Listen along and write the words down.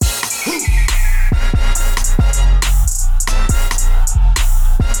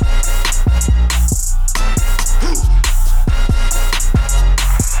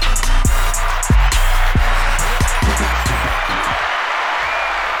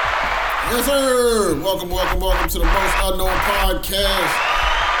Yes, sir. Welcome to the Most Unknown Podcast.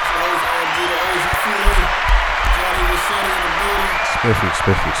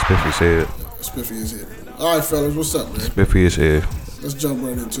 Spiffy's here. Spiffy is here. All right, fellas, what's up, man? Spiffy is here. Let's jump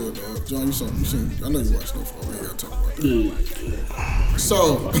right into it, dog. John, you seen? I know you watch Snowfall. We ain't gotta talk about that.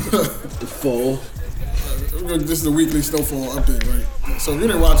 So, the fall. This is the weekly Snowfall update, right? So if you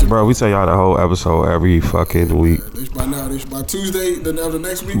didn't watch it, Bro, we tell y'all the whole episode every fucking week. By Tuesday, the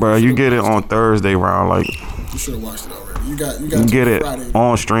next week. Bro, you get it on Thursday round, like. You should have watched it already. You get it Friday.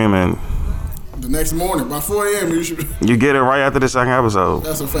 On streaming. The next morning, by 4 a.m. you should. You get it right after the second episode.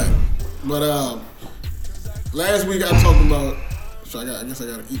 That's a fact. But last week I talked about. So I guess I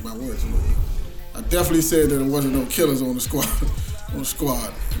gotta eat my words a little bit. I definitely said that there wasn't no killers on the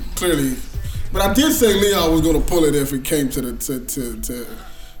squad. Clearly. But I did say Leon was gonna pull it if it came to that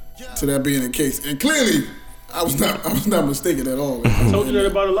being the case, and clearly I was not mistaken at all. I told you that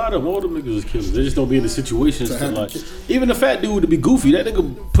about a lot of them. All them niggas is killers. They just don't be in the situations to like. Even the fat dude to be goofy, that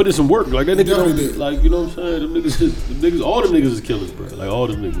nigga put in some work. Like that nigga don't did. Like, you know what I'm saying? Them niggas, all them niggas is killers, bro. Like all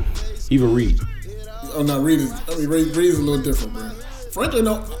them niggas. Even Reed. Oh no, Reed is a little different, bro. Frankly,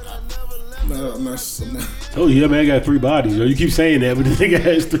 no. I'm not. Told you, that man got 3 bodies. Yo. You keep saying that, but the nigga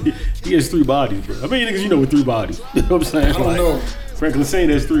has 3. He has 3 bodies, bro. How many niggas you know with 3 bodies? You know what I'm saying? I don't know. Franklin saying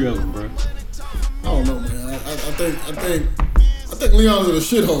there's 3 of them, bro. I don't know, man. I think Leon's in a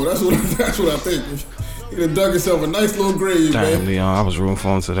shithole. That's what I think. He done dug himself a nice little grave, Damn, man. Leon, I was rooting for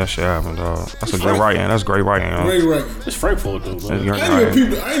him till that shit happened, dog. That's a great writing. That's great writing, yo. Great writing. It's Frank's fault, though, bro. I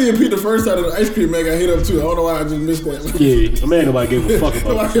ain't even peeped the first time that the ice cream man got hit up, too. I don't know why I just missed that. Yeah, man, nobody gave a fuck about it.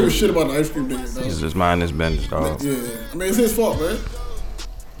 Nobody gave a shit about the ice cream nigga, dog. He's just minding his business, dog. Yeah. I mean, it's his fault, man. You know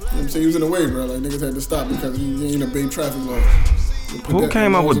what I'm saying? He was in the way, bro. Like, niggas had to stop because he ain't obeyed traffic laws. Who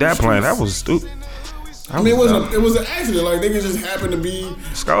came up with that plan? That was stupid. I mean, it was an accident. Like, niggas just happened to be.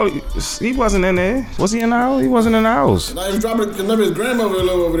 Scully, he wasn't in there. Was he in the house? He wasn't in the house. Nah, he was dropping. Remember his grandmother lived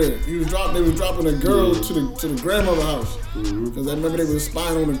over there. They was dropping a girl to the grandmother house. Because I remember they was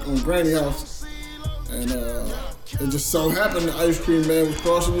spying on Granny house, and it just so happened the ice cream man was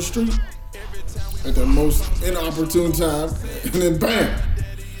crossing the street at the most inopportune time, and then bam.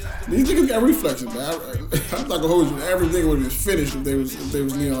 These niggas got reflexes, man. I'm not gonna hold you. Everything would have been finished if they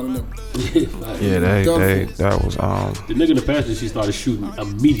was Leon and them. Yeah, that was The nigga in the passenger seat started shooting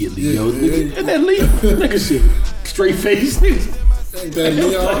immediately, yo. And then Leon, nigga shit, straight face. Ain't that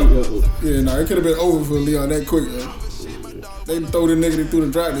Leon? Yeah, nah, it could have been over for Leon that quick, yo. They throw the nigga through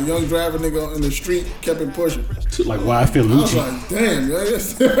the drive. The young driver nigga in the street kept it pushing. Like, why I feel I was like, damn, yo.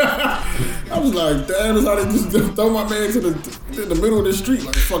 I was like, damn, that's how they just throw my man in the middle of the street.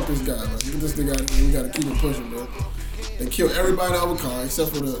 Like, fuck this guy. Like, get this nigga out of here. We gotta keep it pushing, bro. They killed everybody in our car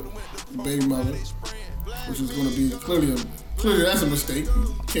except for the baby mother, which is gonna be clearly that's a mistake.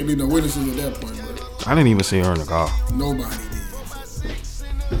 Can't be no witnesses at that point, bro. I didn't even see her in the car. Nobody did.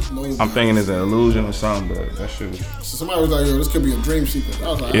 I'm thinking it's an illusion or something, but that shit was. So somebody was like, "Yo, this could be a dream sequence." I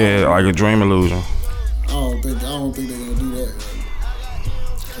was like, "Yeah, like a dream illusion." I don't think they're gonna do that.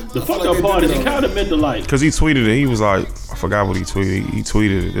 The fucked up part is he kind of meant to like. Cause he tweeted it. He was like, I forgot what he tweeted. He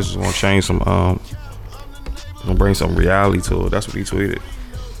tweeted it. This is gonna change some. Gonna bring some reality to it. That's what he tweeted.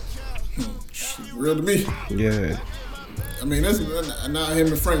 Real to me. Yeah. I mean, that's not him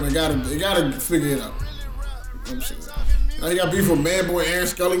and Frank. They gotta figure it out. Now he got beef with Man Boy Aaron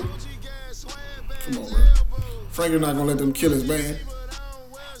Scully. Come on, bro. Frank is not gonna let them kill his band.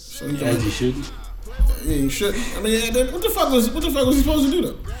 So As he shouldn't. He shouldn't. I mean, what the fuck was he supposed to do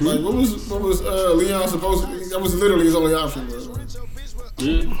though? Like, what was Leon supposed to? That was literally his only option, bro.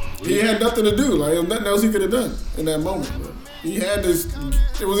 Yeah. He had nothing to do. Like, there was nothing else he could have done in that moment, bro. He had this.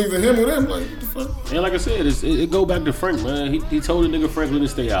 It was either him or them. Like, what the fuck? And like I said, it go back to Frank, man. He told the nigga Franklin to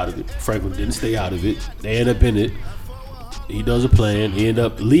stay out of it. Franklin didn't stay out of it. They end up in it. He does a plan.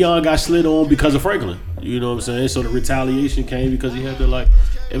 Leon got slid on because of Franklin. You know what I'm saying? So the retaliation came because he had to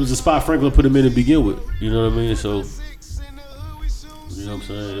it was a spot Franklin put him in to begin with. You know what I mean? So, you know what I'm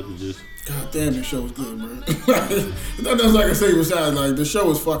saying? It was just. God damn, this show was good, man. Nothing else I can say besides, like, the show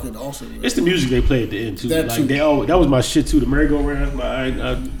was fucking awesome, man. It's the music they play at the end, too. That was my shit, too. The merry-go-round. I ain't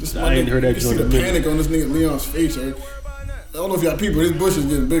heard that joint. You see the panic on this nigga Leon's face, right? I don't know if y'all people, his bush is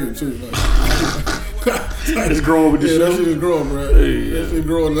getting bigger, too. It's growing with the show? That shit is growing, bro. That shit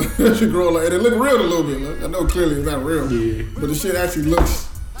growing like, and it look real a little bit. Like, I know clearly it's not real, but the shit actually looks.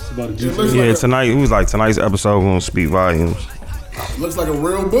 It's about a Yeah, like tonight, it was like tonight's episode gonna speak volumes. Looks like a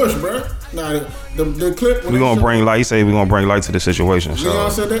real bush, bro. Nah, the clip. We gonna bring light. He said we gonna bring light to the situation. So.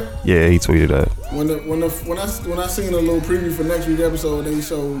 Leon said that. Yeah, he tweeted that. When I seen a little preview for next week's episode, they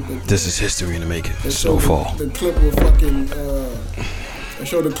showed this is history in the making. So far, the clip with fucking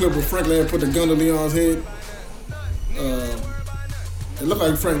showed the clip where Franklin had put the gun to Leon's head. It looked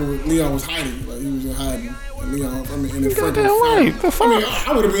like Leon was hiding, like he was in hiding. And Leon, and then Franklin.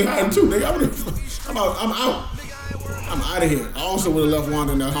 I would have been hiding too, nigga. I'm out. I'm out of here. I also would have left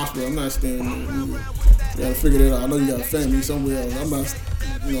Wanda in that hospital. I'm not staying there. You gotta figure that out. I know you got a family somewhere else. I'm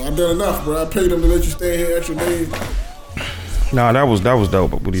not. I've done enough, bro. I paid them to let you stay here extra days. Nah, that was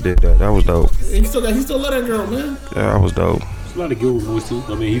dope. But he did that. That was dope. He still let that girl, man. Yeah, that was dope. There's a lot of guilt voice too.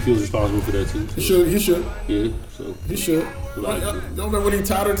 I mean, he feels responsible for that too. So. He should. Yeah. So he should. You don't remember when he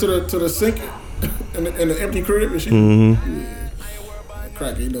tied her to the sink in the empty crib and she? Yeah.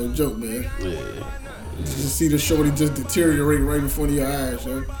 Crack ain't no joke, man. Yeah. Just see the shorty just deteriorate right in front of your eyes,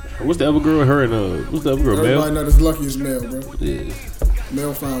 yo. What's the other girl? What's the other girl? Everybody not as lucky as Mel, bro. Yeah.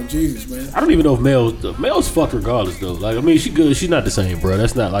 Mel found Jesus, man. I don't even know if Mel's fucked regardless though. Like, I mean, she good. She's not the same, bro.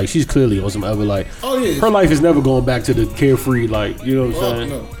 That's not like she's clearly on some other like. Oh yeah. Her life is never going back to the carefree, like, you know what I'm saying?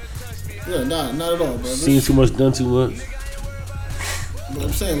 No. Yeah, not at all, bro. Seen too much, done too much. But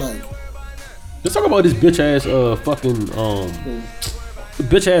I'm saying, like, let's talk about this bitch ass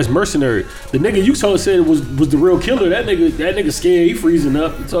bitch ass mercenary. The nigga you said was the real killer. That nigga scared. He freezing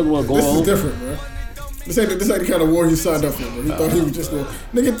up. You talking about going home? This is different, bro. This ain't the kind of war he signed up for, bro. He thought he was just going.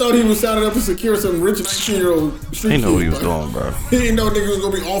 Nigga thought he was signing up to secure some rich 19-year-old street. He knew what he was doing, bro. He didn't know niggas was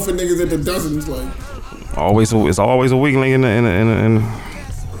gonna be offing niggas at the dozens, like. It's always a weak link in the.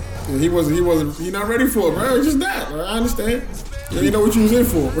 Yeah, he not ready for it, bro. It's just that, bro. I understand. You didn't know what you was in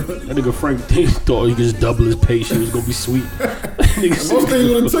for, bro. That nigga Frank thought he could just double his pay. Shit was gonna be sweet. Most things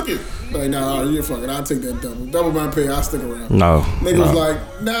would have took it. Like, nah, you're fucking. I'll take that double. Double my pay. I'll stick around. No. Nigga was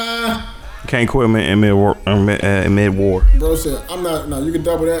like, nah. Can't quit in mid war. Bro said, I'm not. No, you can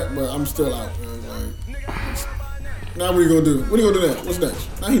double that, but I'm still out. Man. Like, now what are you gonna do? What are you gonna do now? What's next?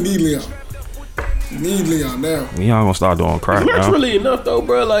 Now he need Leon. Need Leon now. Leon gonna start doing crack. Lurch really enough though,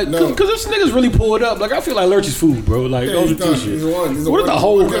 bro. Like, no. Cause this niggas really pulled up. Like, I feel like Lurch is food, bro. Like, yeah, those are shit. What if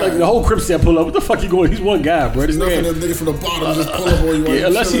the whole Crip set pull up? What the fuck you going? He's one guy, bro. This nothing that nigga from the bottom just pull up on you. Yeah,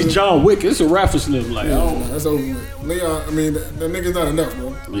 unless he's John Wick, it's a rap for Slim. Like, that's over with. Leon, I mean, that nigga's not enough,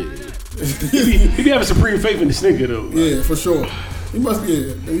 bro. Yeah. he be having supreme faith in this nigga though. Like. Yeah, for sure. He must be.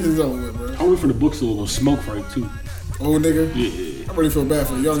 Yeah, he's over with, bro. I went from the bookstore gonna smoke Frank too. Old nigga. Yeah. I really feel bad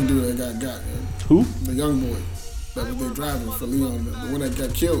for the young dude that got. Man. Who? The young boy. That was they driving for Leon, the one that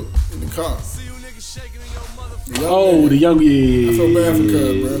got killed in the car. The young, I feel bad for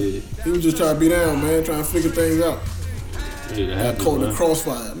Cuz, bro. He was just trying to be down, man, trying to figure things out. Yeah, that happens, caught in the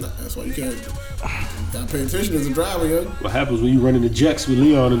crossfire. That's why you can't. Gotta pay attention as a driver, yo. What happens when you run into jacks with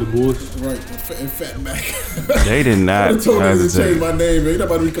Leon and the boys? Right, and Fatback. They did not. I told them to change my name, man. You're not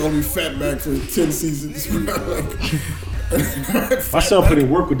about to be calling me Fatback for 10 seasons. My son put in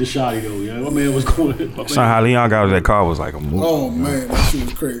work with the shotty though, yeah. My man was going. Son, how Leon got out of that car was like a movie. Oh man, that shit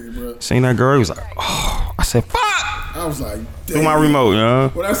was crazy, bro. Seen that girl, he was like, oh. I said, fuck. I was like, damn. Do my remote, yeah.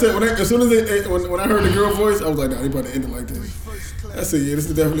 As soon as when I heard the girl voice, I was like, nah, they about to end it like this. I said, yeah, this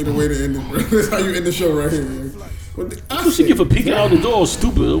is definitely the way to end it, bro. This is how you end the show right here, man. What she get for peeking out the door?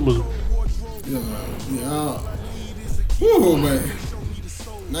 Stupid. Yeah. Woo, man.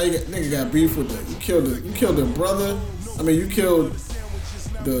 Now nigga got beef with that. You killed the brother. I mean, you killed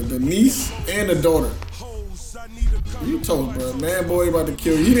the niece and the daughter. You told, bro. Man, boy about to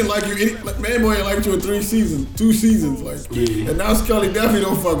kill you. He didn't like you. Man, boy ain't liked you in 2 seasons, like. Yeah. And now Scully definitely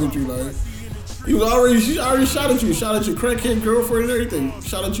don't fuck with you, like. She already shot at you. Shot at your crackhead girlfriend and everything.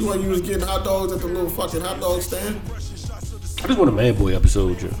 Shot at you while you was getting hot dogs at the little fucking hot dog stand. I just want a Man Boy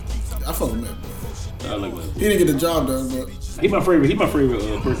episode, Joe. I fuck with Man Boy. I like Man Boy. He didn't get the job done, but he my favorite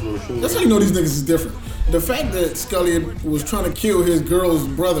person on the show. That's how you know these niggas is different. The fact that Scully was trying to kill his girl's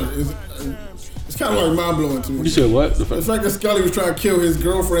brother is it's kind of like mind blowing to me. You said what? The fact that Scully was trying to kill his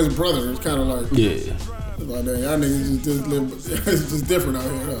girlfriend's brother is kind of like yeah. Like, dang, y'all niggas just live. It's just different out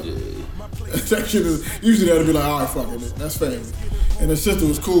here. Huh? Yeah. That shit is usually that'd be like, all right, fuck it, that's family. And the sister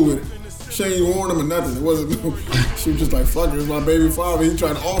was cool with it. She ain't warn him or nothing. It wasn't. She was just like, fuck it, it's my baby father. He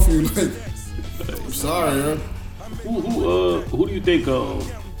tried to offer you like, I'm sorry, huh? Who do you think?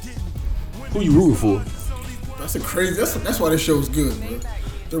 Who you rooting for? That's why this show's good,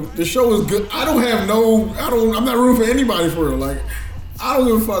 bro. The show is good. I'm not rooting for anybody for real. Like, I don't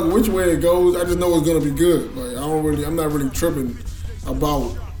give a fuck which way it goes. I just know it's gonna be good. Like, I'm not really tripping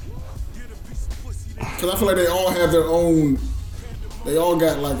about. Cause I feel like they all have their own. They all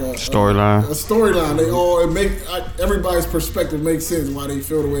got like a storyline. A storyline. They all everybody's perspective makes sense why they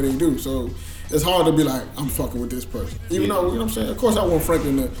feel the way they do. So it's hard to be like, I'm fucking with this person. Even though, you know what I'm saying. Of course, I want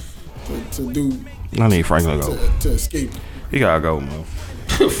Franklin to do. I need Franklin to go. To escape. He gotta go, man.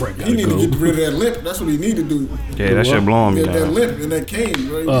 Frank he need to get rid of that lip. That's what he need to do. Yeah, that shit blowing me Get that down. lip and that cane,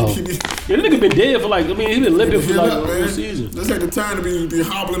 bro. Yeah, the nigga been dead for like, I mean, he been limping for like a season. This ain't the time to be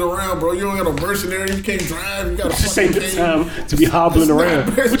hobbling around, bro. You don't got no mercenary. You can't drive. You got a This fucking ain't the cane. time to be hobbling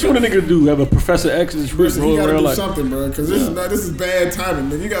around. What you want a nigga to do? Have a Professor X and Listen, you gotta do like something, bro. Because this is bad timing,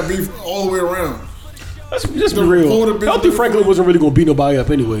 nigga. You got beef all the way around. Let's be real. I don't think Franklin wasn't really gonna beat nobody up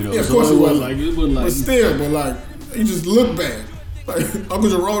anyway, though. Yeah, of course it wasn't. It wasn't like. But still, you just look bad. Like Uncle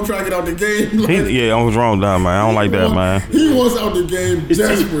Jerome trying to get out the game. Like, Uncle Jerome done, man. I don't like that, man. He wants out the game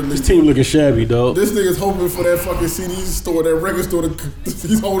desperately. His team looking shabby, dog. This nigga's hoping for that fucking CD store, that record store.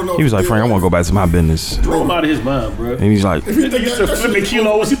 He's holding on. He was like, Frank, I want to go back to my business. Throw him out of his mind, bro. And he's like, If he think He's flipping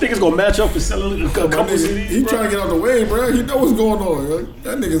kilos. He think it's gonna match up for selling a couple CDs. He trying to get out the way, bro. He know what's going on. Yo.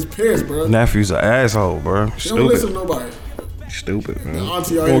 That nigga's pissed, bro. nephew's an asshole, bro. He don't listen to Stupid. nobody. Stupid, man.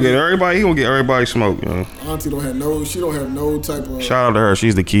 Auntie He gonna get everybody smoked, you know. Auntie don't have no type of. Shout out to her.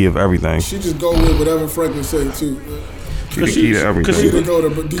 She's the key of everything. She just go with whatever Franklin said too. She's the key to everything. She to go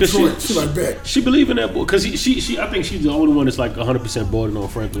to Detroit. She like bet. She believe in that boy because she I think she's the only one that's like 100% boarding on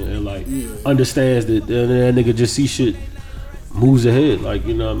Franklin and like understands that that nigga just see shit moves ahead, like,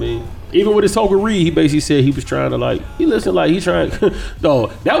 you know what I mean. Even with his talk with Reed, he basically said he was trying to like he trying. No,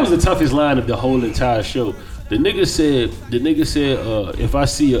 that was the toughest line of the whole entire show. The nigga said if I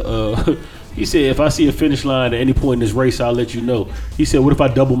see he said if I see a finish line at any point in this race, I'll let you know. He said, what if I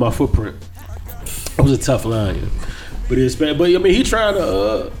double my footprint? That was a tough line, yeah. But it's bad. But I mean, he trying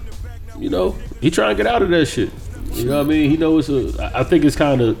to he trying to get out of that shit. You know what I mean? He knows. I think it's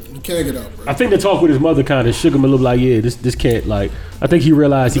kind of. You can't get out, bro. I think the talk with his mother kind of shook him a little. Like, yeah, this can't. Like, I think he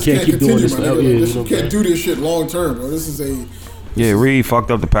realized he can't keep doing this forever. Yeah, you can't do this shit long term, bro. This is a. Yeah, Reed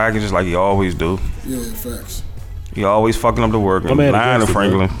fucked up the packages like he always do. Yeah, facts. He always fucking up the work and lying to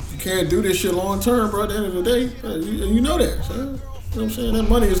Franklin. You can't do this shit long term, bro. At the end of the day, you know that, son. You know what I'm saying? That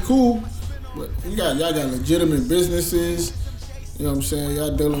money is cool, but y'all got legitimate businesses. You know what I'm saying?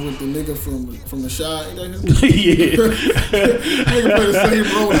 Y'all dealing with the nigga from the Shy. Yeah. Nigga play the same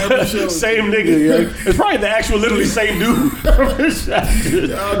role every show. Same nigga, yeah. It's probably the actual, literally same dude.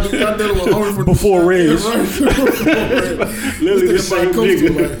 Y'all dealing with homie from Before Reds. Yeah, right. Literally the same nigga.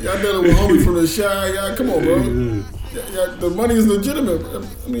 Like, y'all dealing with homie from the Shy. Y'all, come on, bro. The money is legitimate.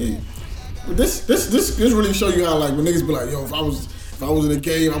 I mean, this really show you how, like, when niggas be like, yo, if I was in the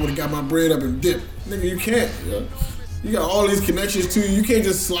game, I would have got my bread up and dipped. Nigga, you can't. Yeah. You got all these connections to you. You can't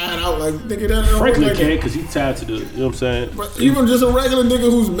just slide out like nigga. That Franklin like can't because he's tied to the. You know what I'm saying? But even just a regular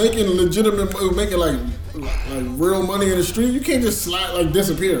nigga who's making legitimate, making like real money in the street, you can't just slide like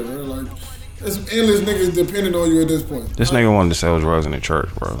disappear, bro. Like there's endless niggas depending on you at this point. This nigga wanted to sell drugs in the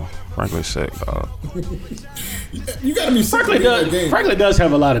church, bro. Franklin's sick, dog. You gotta be sick. Franklin does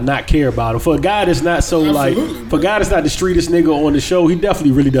have a lot of not care about him. For a guy that's not so Absolutely, for a guy that's not the streetest nigga on the show, he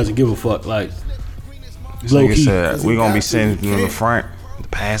definitely really doesn't give a fuck. Like. This nigga said we gonna be sending in the front. We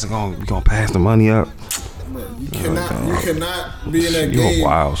gonna pass the money up. Bro, you cannot be in that game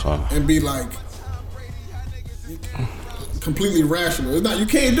wild, son. and be like completely rational. It's not. You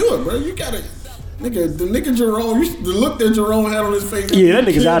can't do it, bro. You gotta. Nigga, the nigga Jerome, the look that Jerome had on his face. Yeah, that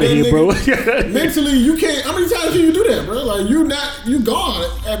nigga's out of here, bro. Mentally, you can't. How many times can you do that, bro? Like you gone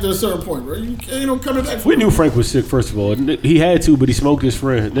after a certain point, bro. You ain't coming back. We knew Frank was sick. First of all, he had to, but he smoked his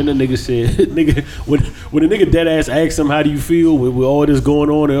friend. Then the nigga said, "Nigga, when the nigga dead ass asked him how do you feel with all this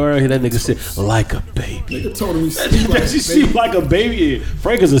going on, and that nigga said like a baby." Nigga told him he seemed like a baby. Yeah.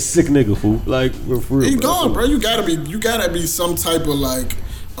 Frank is a sick nigga, fool. Like for real. He gone, bro. You gotta be some type of like.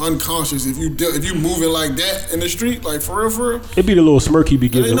 Unconscious if you moving like that in the street, like for real. It'd be the little smirk he be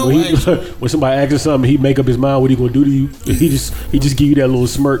giving when somebody asks him something, he make up his mind what he gonna do to you. Yeah. He just give you that little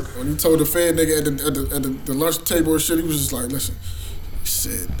smirk. When he told the Fed nigga at the lunch table and shit, he was just like, listen, he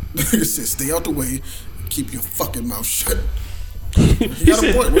said, stay out the way, and keep your fucking mouth shut. You got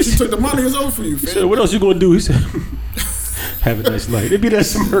a point. Once you took the money, it's over for you, Fed. He said, what else you gonna do? He said, have a nice night. It'd be that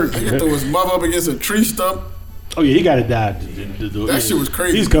smirk. He threw his mother up against a tree stump. Oh yeah, he gotta die. That shit was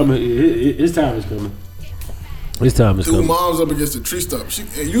crazy. He's coming. His time is coming. His time is coming. Two moms up against a tree stump.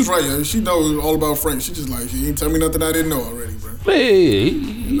 You was right, yo. She knows all about Frank. She just like she ain't tell me nothing I didn't know already, bro. Hey,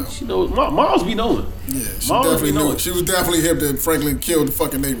 she knows. Moms be knowing. Yeah, she definitely knew it. She was definitely hip that Franklin killed the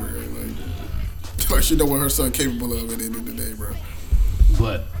fucking neighbor. Like she know what her son capable of at the end of the day, bro.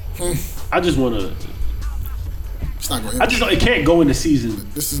 But I just wanna. It's not gonna end. It can't go into season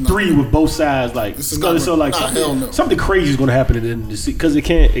 3 with both sides. Like, something crazy is gonna happen at the end of the season because it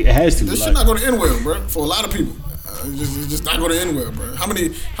can't. It has to. This shit not gonna end well, bro. For a lot of people, it's just not gonna end well, bro.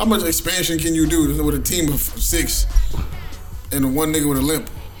 How much expansion can you do with a team of 6 and one nigga with a limp?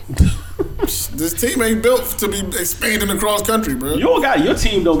 coach. This team ain't built to be expanding across country, bro. Your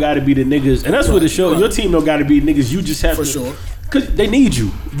team don't got to be the niggas, and that's what it shows. Your team don't got to be niggas. You just have for to, sure. Cause they need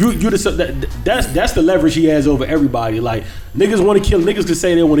you. That's the leverage he has over everybody. Like niggas want to kill. Niggas could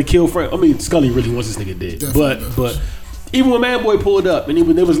say they want to kill Frank. I mean, Scully really wants this nigga dead. Definitely. But even when Man Boy pulled up and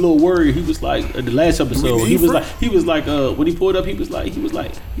there was a little worried, he was like the last episode. He was like when he pulled up, he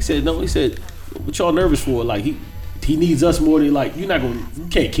said what y'all nervous for? Like he needs us more than like you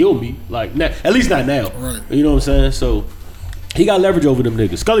can't kill me. Like at least not now. Right. You know what I'm saying? So he got leverage over them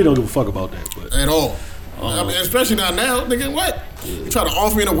niggas. Scully don't give a fuck about that. But at all. I mean, especially not now, nigga. What? You try to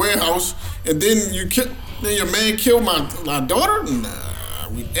off me in a warehouse, and then your man killed my daughter, and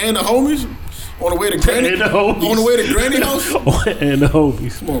the homies on the way to Granny. On the way to Granny house. And the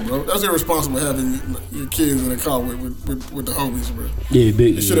homies. Come on, bro. That's irresponsible having your kids in the car with the homies, bro. Yeah,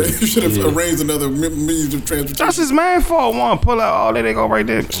 big. You should have arranged another means of transportation. That's his man fault. One pull out. Oh, there they go right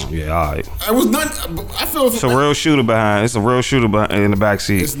there. Yeah, all right. It was nothing. I feel it's a real shooter behind. It's a real shooter in the back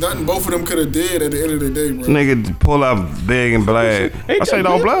seat. It's nothing both of them could have did at the end of the day, bro. Nigga pull up big and black. I say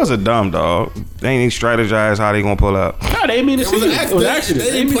dog, Bloods are dumb, dog. They ain't even strategize how they gonna pull up. No, they mean it was an accident.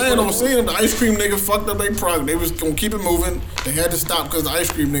 They ain't planning on seeing him. The ice cream nigga fucked up their product. They was gonna keep it moving. They had to stop because the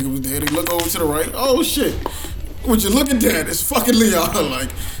ice cream nigga was there. They look over to the right. Oh shit. Would you look at that? It's fucking Leon. Like,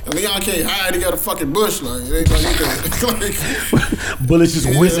 and Leon can't hide. He got a fucking bush. Like, it ain't like bullets just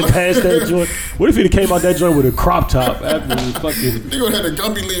whizzing past that joint. What if he came out that joint with a crop top after he fucking? He gonna have a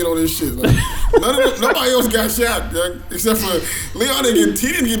Gumby lead on this shit. Like, nobody else got shot, except for Leon. He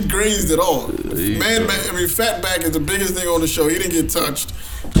didn't get grazed at all. Fatback is the biggest thing on the show. He didn't get touched.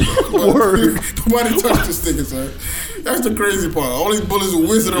 Word. Nobody touched this nigga, son. That's the crazy part. All these bullets are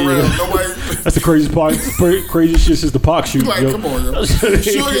whizzing around. Nobody. That's the crazy part. Crazy shit since the Pac shoot. Like, yo. Come on, yo.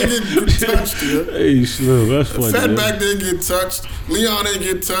 Sure didn't get touched, yo. Hey, Slim, that's funny. Fatback didn't get touched. Leon didn't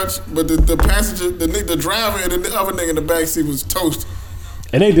get touched. But the passenger, the driver, and the other nigga in the backseat was toast.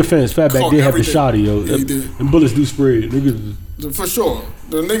 And they defense, Fatback did have the shotty, yo. Yeah, he did. And bullets do spread. Niggas. For sure.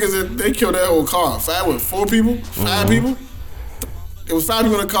 The niggas, they killed that whole car. 4 people? 5 people? It was 5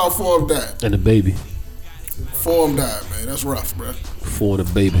 people in the car, 4 of them died. And the baby. 4 of them died, man. That's rough, bro. 4 of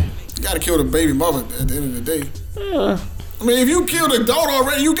the baby. You gotta kill the baby mother at the end of the day. I mean, if you killed a daughter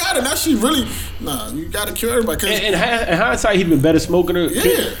already, you got it. Now she really, you gotta kill everybody. In hindsight, he'd been better smoking her.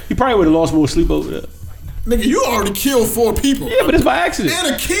 Yeah. He probably would have lost more sleep over that. Nigga, you already killed 4 people. Yeah, but it's by accident.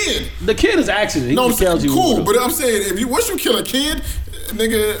 And a kid. The kid is accident. No, I'm saying, cool, but I'm saying, once you kill a kid,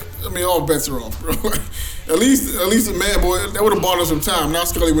 nigga, I mean, all bets are off, bro. At least a Man Boy, that would have bought us some time. Now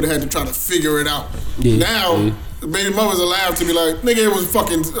Scully would have had to try to figure it out. Yeah, now, the baby mother's alive to be like, nigga, it was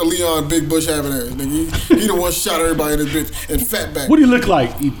fucking Leon Big Bush having ass. Nigga, he the one shot everybody in this bitch and Fatback. What do you look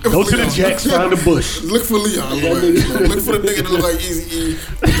like? Go to the Jacks, find the bush. Look for Leon. Look for the nigga that look like Eazy-E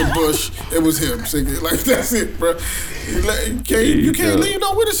with the bush. It was him. Like, that's it, bro. You can't leave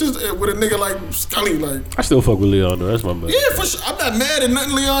no witnesses with a nigga like Scully. Like, I still fuck with Leon though. That's my man. Yeah, for sure. I'm not mad at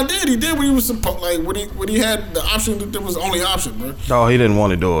nothing Leon did. He did what he was supposed. Like when he had the option, that was the only option, bro. No, he didn't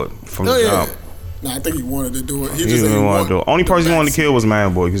want to do it from the jump. Nah, I think he wanted to do it. He just didn't want to do it. Only person he wanted to kill was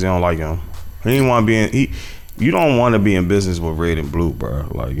Man Boy because he don't like him. He didn't want to be in. You don't want to be in business with Red and Blue, bro.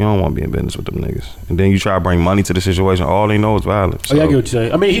 Like, you don't want to be in business with them niggas. And then you try to bring money to the situation. All they know is violence. So. Oh, yeah, I get what you're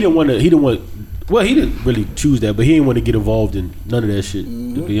saying. I mean, he didn't really choose that, but he didn't want to get involved in none of that shit,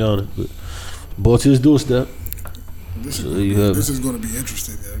 to be honest. But bought to his doorstep. This is going to be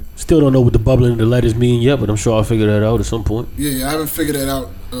interesting, yeah. Still don't know what the bubbling of the letters mean yet, but I'm sure I'll figure that out at some point. Yeah, I haven't figured that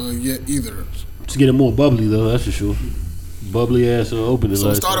out yet either. It's getting more bubbly, though, that's for sure. Bubbly ass opening. So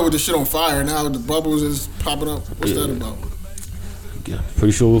it started with the shit on fire. Now the bubbles is popping up. What's that about? Yeah,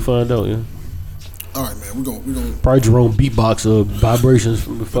 pretty sure we'll find out. Yeah. All right, man. We gonna probably Jerome beatbox vibrations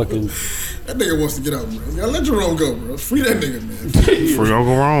from the fucking. That nigga wants to get out, bro. Yeah, let Jerome go, bro. Free that nigga, man. Free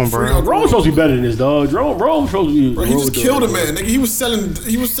Uncle Rome, bro. Rome's supposed to be better than this, dog. Jerome supposed to be. Bro, he just killed a man, nigga. He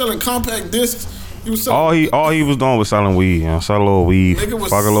was selling compact discs. He was selling all he was doing was selling weed, sell a little weed, fuck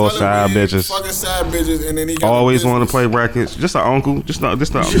a little side bitches, fucking side bitches, and then he always wanted to play records. Just an uncle, just the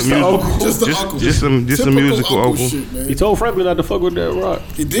musical uncle. Shit, he told Franklin not to fuck with that rock.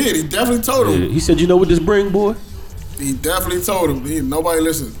 He did. He definitely told him. Yeah. He said, "You know what this bring, boy?" He definitely told him. Nobody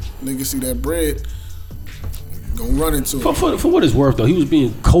listened. Nigga see that bread, gonna run into it. For what it's worth, though, he was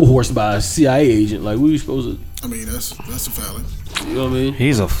being coerced by a CIA agent. Like, what are you supposed to? I mean, that's a valid. You know what I mean?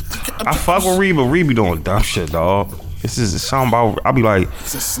 I fuck with Reed, but Reed be doing dumb shit, dog. This is something about. I be like,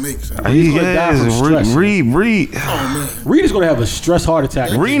 it's a snake. Reed. Oh man, Reed is gonna have a stress heart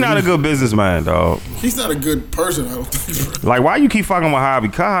attack. Reed not a good businessman, dog. He's not a good person. I don't think. Like, why you keep fucking with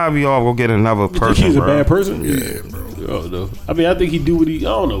Javi? Cut Javi off. Go get another person. He's a bad person. Yeah, bro. don't know. I mean, I think he do what he. I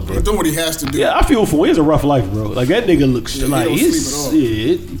don't know, bro. He's doing what he has to do. Yeah, I feel for him. He has a rough life, bro. Like that nigga looks like he don't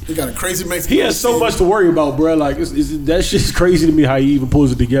sleep at all. He got a crazy Mexican. He has so much to worry about, bro. Like that shit's crazy to me how he even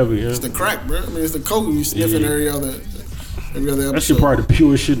pulls it together. Yeah? It's the crack, bro. I mean, it's the coke you sniffing every other episode. That shit probably the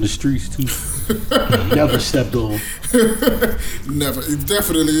purest shit in the streets too. Never stepped on. Never. It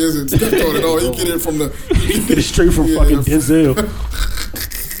definitely isn't stepped on at all. He get it from the. He get it straight from fucking Denzel.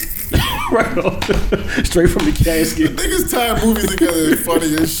 Right on. Straight from the casket. Niggas tie movies together is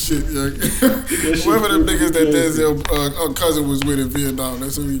funny as shit. Yo. Whoever them niggas that Denzel cousin was with in Vietnam,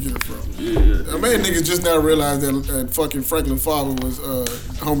 that's who he get it from. I mean, niggas just now realized that fucking Franklin father was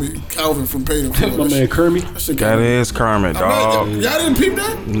homie Calvin from Paid in Full. My man Kermit. That is Kermit, dog. Y'all didn't peep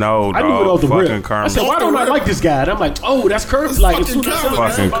that? No, I knew it off dog. the Fucking rip. Kermit. I said, why don't I like this guy? And I'm like, oh, that's Kermit. Like, as soon as I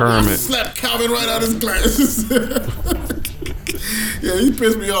Fucking Kermit. Slapped Calvin right out his glasses. Yeah, he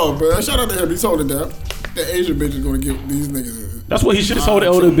pissed me off, bro. Shout out to him. He's holding it down. That Asian bitch is gonna give these niggas. That's what he should have told the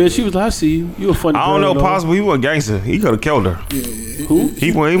older bitch. She was like, I see you. You a funny girl. I don't know, possible. He was a gangster. He could have killed her. Yeah. Who?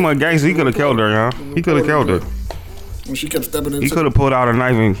 He was a gangster. He could have killed her, y'all. He could have killed her. When she kept stepping in. He could have pulled out a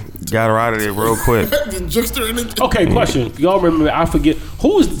knife and got her out of there real quick. Okay, question. Y'all remember? I forget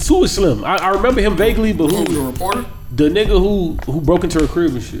who was Slim. I remember him vaguely, but who? The reporter? The nigga who broke into her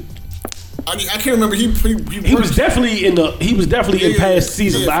crib and shit. I can't remember. He was definitely in past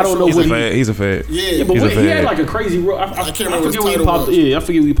seasons, but I don't know what He's a fed. Yeah, but he had like a crazy role. I can't remember forget what he popped. Yeah, I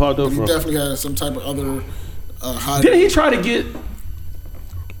forget where he popped up he from. definitely had some type of other high. Didn't he try to get?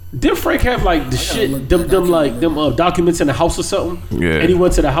 Did Frank have like the shit, them documents in the house or something? Yeah. And he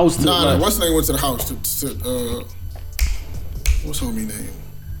went to the house to. Nah, what's his name went to the house to what's homie name?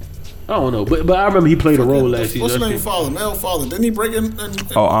 I don't know, but I remember he played a role last season. What's his name? Male father. Didn't he break in?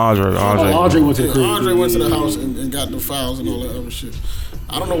 Andre. Andre went to the crib. Andre went to the house and got the files and all that other shit.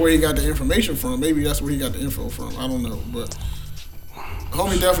 I don't know where he got the information from. Maybe that's where he got the info from. I don't know, but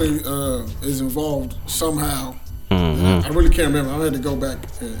homie definitely is involved somehow. Mm-hmm. I really can't remember. I had to go back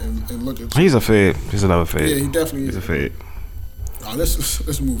and look at. He's a fed. He's another fed. Yeah, he definitely is. He's a fed.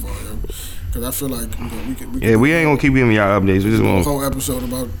 Let's move on, yo. Because I feel like we ain't gonna keep giving y'all updates. We just gonna whole episode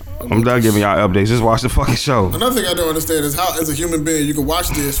about I'm done giving y'all updates. Just watch the fucking show. Another thing I don't understand is how, as a human being, you can watch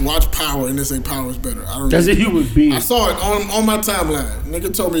Power, and they say Power is better. I don't know. As a human being, I saw it on my timeline.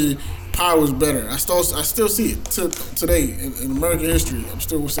 Nigga told me Power was better. I still see it today in American history. I'm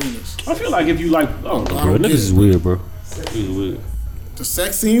still seeing this. I feel like if you like, bro, niggas is weird, bro. This is weird. The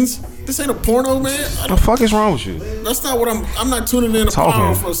sex scenes. This ain't a porno, man. What the fuck is wrong with you? That's not what I'm not tuning in to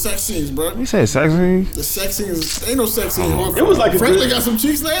Power for sex scenes, bro. You said sex scenes? The sex scenes. Ain't no sex scenes. It was like Frankly got some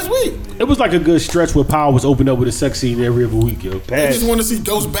cheeks last week. It was like a good stretch where Power was opened up with a sex scene every other week, yo. I just want to see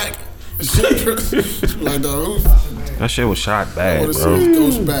Ghost back. Like, dog, that shit was shot bad, I want to bro. see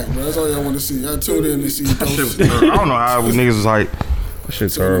Ghost back, bro. That's all y'all want to see. I tuned in to see Ghost. I don't know how niggas was like, that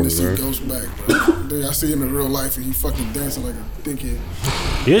shit terrible, to see bro. Ghost back, bro. Then I see him in real life and he fucking dancing like a dickhead.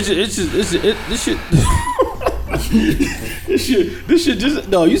 This shit just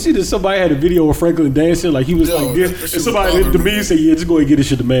no. You see that somebody had a video of Franklin dancing like he was like this, and somebody hit the me said, "Yeah, just go ahead and get this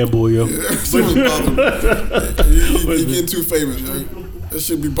shit to Man Boy, yo." Yeah, he getting too famous, right? That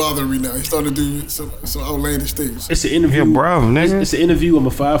should be bothering me now. He's starting to do some outlandish things. It's an interview, bro, nigga. It's an interview. I'm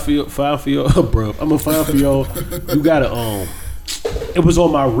a five for y'all, bro. I'm a five for y'all. You gotta It was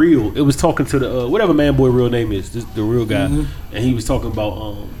on my reel. It was talking to the whatever Man Boy real name is, the real guy, and he was talking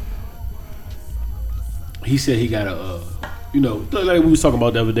about he said he got a like we was talking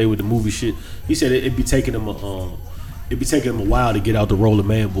about the other day with the movie shit. He said it'd be taking him a while to get out the role of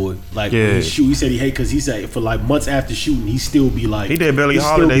Man Boy. Like when he shoot, he said because he said for like months after shooting, he still be like he did Billie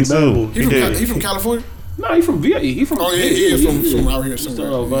Holiday too. He from California? No, he from VA. He from he is from out here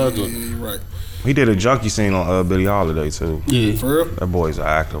somewhere. Yeah, you're right. He did a junkie scene on Billie Holiday too. Yeah, for real. That boy's an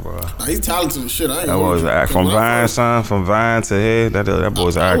actor, bro. Nah, he's talented as shit. That boy's an actor from Vine, son. From Vine to head. That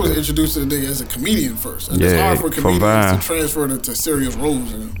boy's an actor. I was introduced to the nigga as a comedian first. And it's hard for comedians to transfer to serious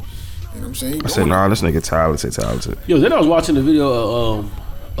roles. And, you know what I'm saying? I said, nah, this nigga talented. Yo, then I was watching the video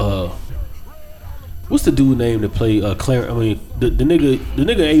of what's the dude name that played Clarence? I mean, the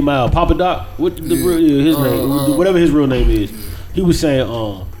nigga 8 Mile, Papa Doc. What his name? Whatever his real name is. He was saying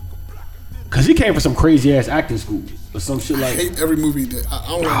cause he came from some crazy ass acting school or some shit like. I hate every movie that I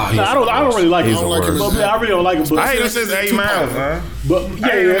don't really like him. I don't like him. I really don't like him. But I hate him since 8 Mile, man. But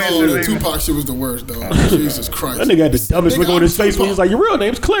the Tupac shit was the worst, though. Jesus Christ. That nigga had the dumbest look on his face when he was like, "Your real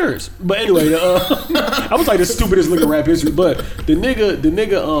name's Clarence." But anyway, I was like the stupidest look in rap history. But the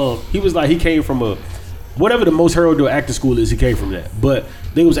nigga, he was like he came from whatever the most heralded acting school is. He came from that. But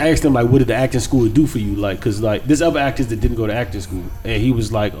they was asking him like, what did the acting school do for you? Like, cause like there's other actors that didn't go to acting school, and he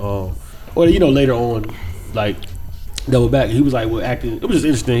was like, or later on, like double back. He was like, "Well, acting." It was just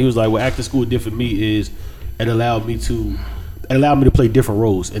interesting. He was like, "What acting school did for me is it allowed me to play different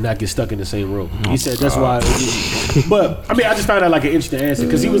roles and not get stuck in the same role." He said that's why. But I mean, I just found that like an interesting answer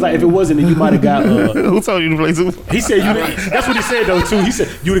because he was like, if it wasn't, then you might have got. Who told you to play Tupac? He said you. That's what he said though too. He said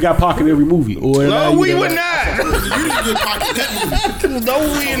you would have got Pac in every movie. Or No, we would You not. didn't get Pac in that movie. No,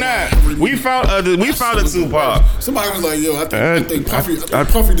 we not. We found a Tupac. Somebody was like, "Yo, I think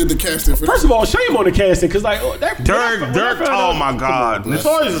Puffy did the casting for First this." of all, shame on the casting because like Dirk. Oh my God,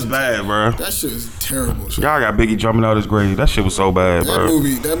 Notorious is bad, bro. That shit is terrible. Shit. Y'all got Biggie jumping out his grave. That shit was so bad, bro.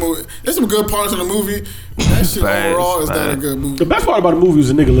 That movie. There's some good parts of the movie. That shit Bad, overall is not bad. a good movie. The best part about the movie was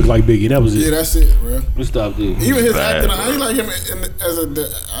the nigga looked like Biggie. That was it. Yeah, that's it, bro. We stopped there. Even his Bad, acting, bro. I didn't like him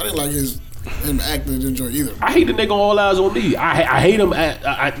I didn't like him acting in Enjoy either. I hate the nigga on All Eyes on Me. I hate him.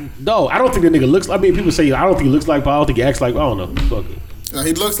 No, I don't think the nigga looks. I mean, people say I don't think he looks like Pac. I don't think he acts like. I don't know. Fuck it.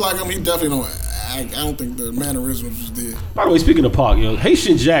 He looks like him. He definitely don't act. I don't think the mannerisms was there. By the way, speaking of Pac,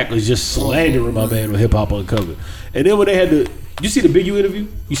 Haitian Jack was just slandering my man with Hip Hop Uncovered. And then when they had you see the Big U interview?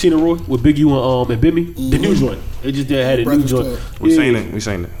 You seen it, Roy? With Big U and Bimmy? The new joint. They just had a new joint. We seen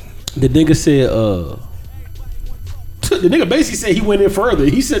it. The nigga said, the nigga basically said he went in further.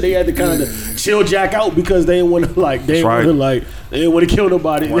 He said they had to kind of chill Jack out because they didn't want to they didn't want to kill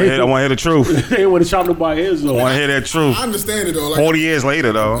nobody. I want to hear the truth. They didn't want to chop nobody's heads off. I want to hear that truth. I understand it though. Like, 40 years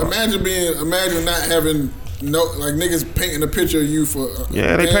later, though. Imagine not having niggas painting a picture of you for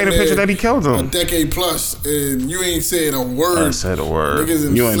Yeah, they painted a picture that he killed a him. decade plus, and you ain't said a word. I said a word.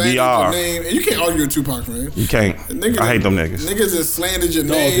 Niggas You in slandered your DR. name, and you can't argue with Tupac, man. You can't. I hate them niggas. Niggas has slandered your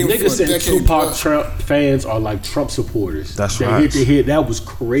No, name the for nigga a said decade Tupac plus. Trump fans are like Trump supporters. That's they right. hate to hear that was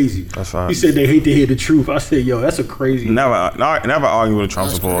crazy. That's right. He said they hate to hear the truth. I said, yo, that's a crazy. Never argue with a Trump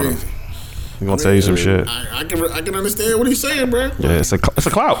That's supporter. crazy. He gonna tell you some shit. I can understand what he's saying, bro. Yeah, it's a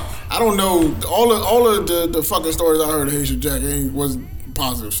clout. I don't know all of the fucking stories I heard of Haitian Jack was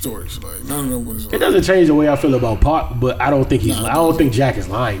positive stories. Like none of them was. It doesn't change the way I feel about Pac, but I don't think I don't think Jack is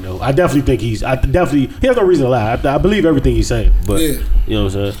lying though. I definitely think he has no reason to lie. I believe everything he's saying, but Yeah. you know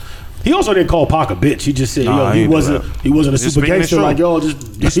what I'm saying. He also didn't call Pac a bitch. He just said, Nah, he he wasn't didn't. a Just super speaking the gangster truth. like y'all.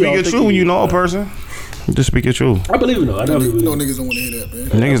 Just You speak y'all it think true when he- you know a person. Just speak it true. I believe it though. I definitely believe it. Niggas don't want to hear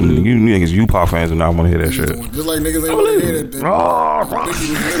that, man. You Pop fans do not want to hear that shit. Just like niggas ain't want to hear that. Biggie was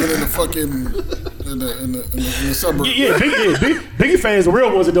living in the fucking in the suburbs. Yeah, Biggie fans, the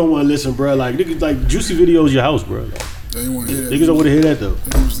real ones that don't want to listen, bro. Like niggas, like Juicy Video's your house, bro. Like, They ain't want to hear that. niggas don't want to hear that though.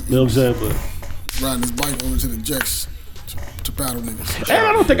 He was You know what I'm saying? But riding his bike over to the Jacks to battle niggas. and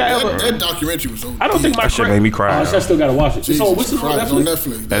I don't think I ever. That documentary was over. I don't think my That shit made me cry, Oh, yo. I still gotta watch it. Jesus So what's it on Christ, on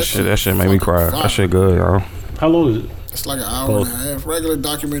Netflix? Netflix. That shit made me cry. fucking That shit good, y'all. How long is it? It's like an hour and a half. Regular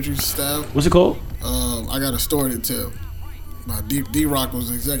documentary style. What's it called? I got a story to tell. My D-Rock was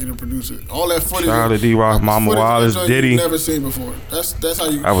the executive producer. All that footage. Shout out to D-Rock, like, Mama footage Wallace, you've Diddy. never seen before. That's how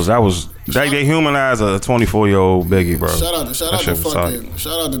you. They humanized a 24-year-old Biggie, bro. Shout out to shit was tight.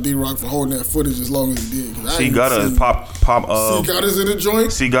 shout out to D-Rock for holding that footage as long as he did. C Gutter pop. C Gutter's in the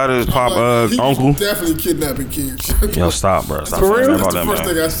joint. C Gutter's pop He uncle. definitely kidnapping kids. Yo, stop, bro. Stop For saying real? that That's about the that first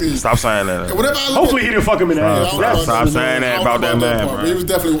thing I man. see. Stop saying that. And whenever I look Hopefully he didn't fuck him in the ass. Stop saying that about that man, But bro. he was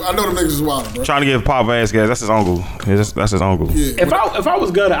definitely. I know them niggas was wild, bro. Trying to give Pop Vasquez. That's his uncle. That's his uncle. Yeah. If I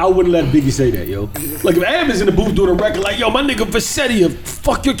was Gunna, I wouldn't let Biggie say that, yo. Like if Ab is in the booth doing a record, like yo, my nigga Vassetti,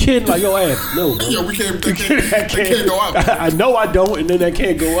 fuck your kid, like yo, Ab, no, bro. Yo, we can't. They can't go out. I know I don't, and then that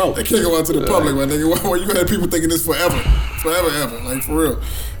can't go out. They can't go out to the public, my nigga. Why you had people thinking this forever, ever, like for real.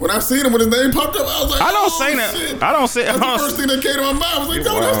 When I seen him when his name popped up, I was like, I don't oh, say that. shit. I don't say. That's the first thing that came to my mind. I was like,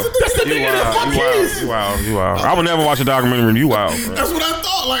 no, that's the nigga. You wild. I would never watch a documentary. You wild, bro. That's what I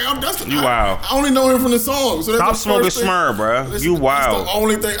thought. Like, You wild. I only know him from the song. So that's Stop the smoking first thing- Smurr, bro. Listen, You wild. That's the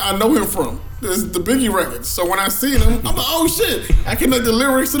only thing I know him from. Is the Biggie records. So when I seen him, I'm like, oh shit. I connect the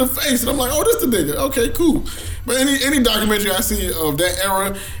lyrics to the face, and I'm like, oh, this the nigga. Okay, cool. But any documentary I see of that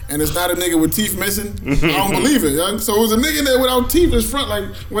era, and it's not a nigga with teeth missing, I don't believe it. Young. So it was a nigga there without teeth in his front, like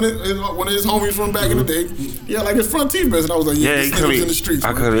one of his homies from back in the day. Yeah, like his front teeth missing. I was like, yeah, this nigga was in the streets.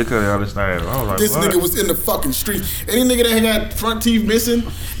 I man. couldn't understand. I was like, This what? nigga was in the fucking streets. Any nigga that got front teeth missing,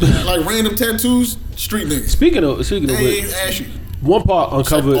 like random tattoos, street niggas. Speaking of They which, ain't ashy. one part Check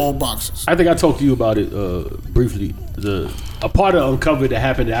uncovered. all boxes. I think I talked to you about it briefly. A part of Uncovered that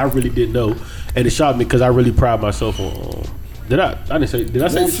happened that I really didn't know, and it shocked me because I really pride myself on. Did I say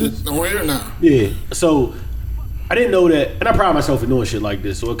Wolf this? shit, don't hear it now. Yeah. So I didn't know that, and I pride myself in doing shit like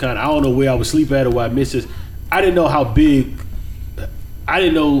this. So it kind of I don't know where I would sleep at or where I missed this. I didn't know how big. I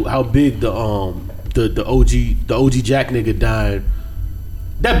didn't know how big the OG Jack nigga dying.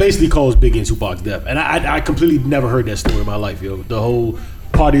 That basically caused Biggie and Tupac's death, and I completely never heard that story in my life, yo. The whole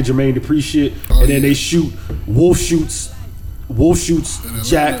party of Jermaine Dupri shit, and then they shoot Wolf shoots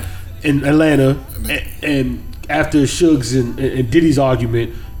Jack in Atlanta, and after Suge's and Diddy's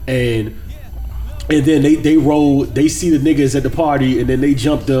argument, and then they see the niggas at the party, and then they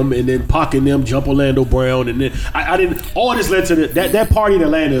jump them, and then Pac and them jump Orlando Brown, and then I didn't. All this led to that party in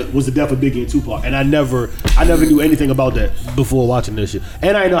Atlanta was the death of Biggie and Tupac, and I never knew anything about that before watching this shit,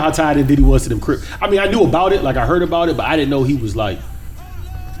 and I didn't know how tied in Diddy was to them Crip. I mean, I knew about it, like I heard about it, but I didn't know he was like.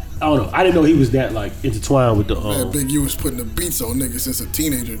 I don't know. I didn't know he was that like intertwined with the. Man, Big U was putting the beats on niggas since a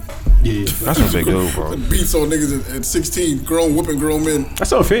teenager. Yeah, That's what they do, bro. Putting beats on niggas at 16, whooping grown men.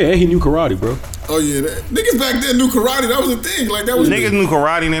 that's unfair. And he knew karate, bro. Oh yeah, niggas back then knew karate. That was a thing. Like that was Niggas knew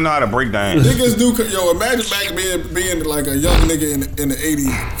karate and they know how to break dance. Niggas knew. Yo, imagine back being like a young nigga in the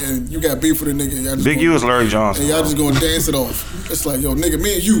 '80s, and you got beef with a nigga. And y'all just Big U is Larry Johnson. And y'all just gonna dance it off. It's like, yo, nigga,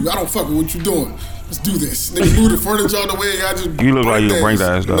 me and you, I don't fuck with what you doing. Let's do this. Nigga, move the furniture out the way. Y'all just. You look like you a break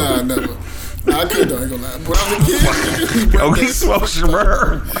dance though. Nah, never. Nah, I could though, I ain't gonna lie. When I was a kid, Oh, he smokes your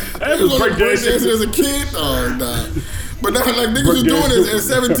bird. I was break dancing as a kid. Oh, nah. But now, like, niggas is doing this at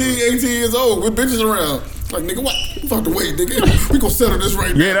 17, 18 years old with bitches around. Like, nigga, what? You fuck to wait, nigga. We gonna settle this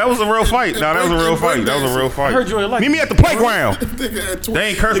right now. Yeah, that was a real fight. Nah, that was a real fight. That was a real fight. I heard you ain't like Meet me at the playground. Nigga, They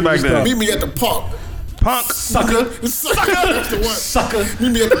ain't cursing back then. Meet me at the park. Punk. sucker. That's the one. Sucker.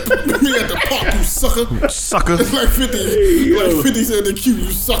 Meet me at the park, you sucker. Sucker. It's like 50. Like 50 said the Q,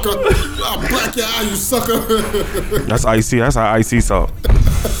 you sucker. I'll black your eye, you sucker. That's Icy. That's how Icy talk.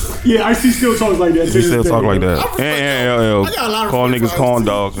 Yeah, I see still talks like that. He still talk like that. I got a lot of Call respect niggas for corn Ice-T.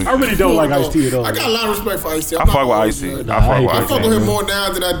 dogs. I really don't like Ice-T at all. I got a lot of respect for Ice-T. I fuck with Icy. I fuck with him more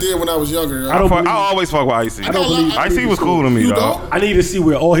now than I did when I was younger. I always fuck with Icy. I don't believe Icy was cool to me, You dog. don't? I need to see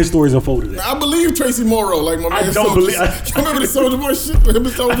where all his stories unfolded at. I believe Tracy Morrow, like my man. I don't Soulja. believe- You remember the Soldier Boy shit? Him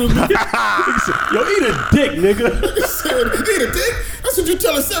and Soulja. Yo, eat a dick, nigga. Said, eat a dick. That's what you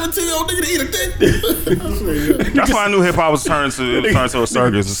tell a 17-year-old nigga to eat a dick. That's why I knew hip hop was turned to a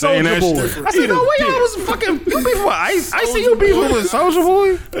circus. Saying that Soulja shit. Boy. I said, no way, y'all was fucking. You beefing with Ice? I see you beefing with Soulja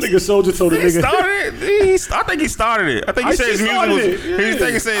Boy. That nigga Soldier told the He nigga. started it. I think he started it. I think he Ice-T said his music started was. it. He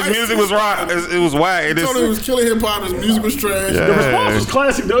think he said his music was right. It was whack. It He told him he was is. killing hip hop. His music was trash. The response was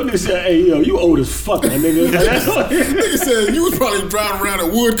classic. The nigga said, "Hey, yo, you old as fuck, my nigga." Like, that's all. Nigga said you was probably driving around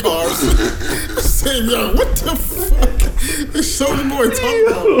in wood cars. Saying, yo, what the fuck? This Soulja Boy talking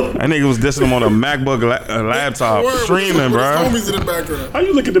about. That nigga was dissing him on a MacBook laptop, Word, streaming, with his bro. homies in the background. How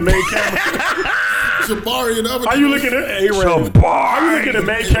you look at the main camera? Jabari and other. How you look at it? Hey, Ray. How you look at the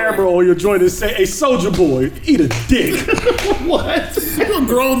main camera on your joint and say, "Hey, Soldier Boy, eat a dick"? What? You a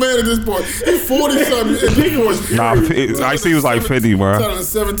grown man at this point. He's 40 something. Nigga was Nah, Icy was like 50, bro. Telling a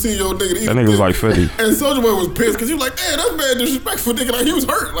 17-year-old nigga to eat That a nigga was dick. like 50. And Soulja Boy was pissed because he was like, "Damn, that's mad disrespectful, nigga." Like he was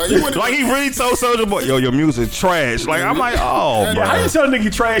hurt. Like he went Like he really told Soulja Boy, "Yo, your music trash." Like I'm like, oh, Yeah, bro. How you tell a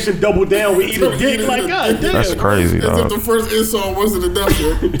nigga trash and double down with eat a dick? Like, god damn. That's crazy, As if dog. the first insult wasn't enough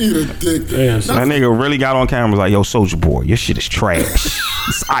to eat a dick. Damn, son. That nigga really got on camera was like, "Yo, Soulja Boy, your shit is trash.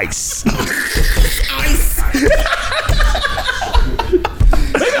 It's ice." Ice.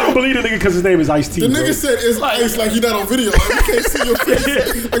 Maybe I don't believe the nigga because his name is Ice-T. The bro. nigga said it's ice like you not on video. Like you can't see your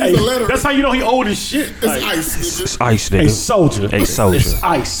face. Like Hey, it's a letter. that's how you know he old as shit. It's Like, ice, nigga. It's ice, Hey, nigga. Soldier. Hey, Soldier. It's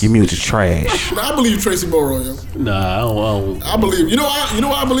ice. Your music's trash. Now, I believe Tracy Morrow, yo. Nah, I don't. I believe. You know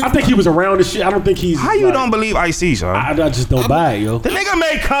why I believe? I think he was around this shit. I don't think he's. How you like, don't believe Icy, son? I just don't buy it, yo. The nigga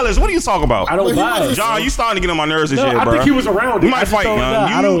made colors. What are you talking about? I don't But he buy it. wasn't- John, you starting to get on my nerves and No, shit, I bro. think he was around. You it. I might just fight, don't- young.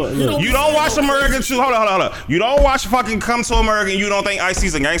 nah, I don't. You don't watch American too. Hold on. You don't watch fucking Come to America and you don't think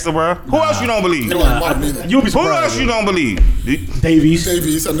Icy's a gangster, bro? Who else you don't believe? You know what, Mark neither. You'll be Who surprised. else you don't believe? Davies.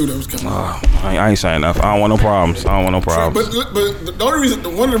 Davies, I knew that was coming. I ain't saying nothing. I don't want no problems. But the only reason,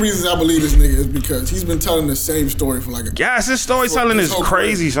 one of the reasons I believe this nigga is because he's been telling the same story for like a. Yes, this storytelling is whole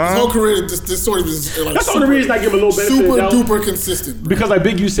crazy, career. His whole son. career, this story was like. That's the only reason I give him a little benefit of Super the doubt. duper consistent. Bro. Because like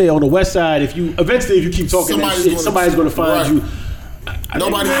Big U say on the West Side, if you keep talking somebody's gonna find you.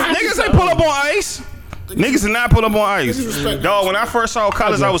 Nobody. Niggas ain't pull up on Ice. Niggas did not pull up on Ice. Disrespect. Dog, when I first saw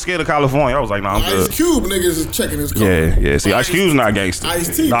colors, I was scared of California. I was like, nah, I'm Ice good. Cube niggas is checking his car. Yeah. See, Ice Cube's not gangster.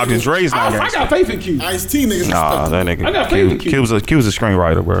 Ice-T Dr. niggas- Dre's not I gangster. got faith in Q. Ice T niggas. Nah, respect that him. nigga. I got faith in Q. Cube's a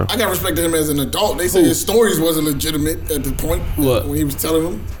screenwriter, bro. I got respect to him as an adult. They say his stories wasn't legitimate at the point What? when he was telling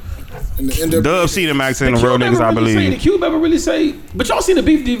them. And the end up. Dub C the Max and the Cube real never niggas, I really say- believe. the Cube ever really say? But y'all seen the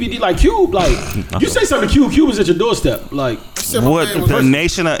beef DVD? Like Cube, like you say something to Cube is at your doorstep. Like Said my What, man was the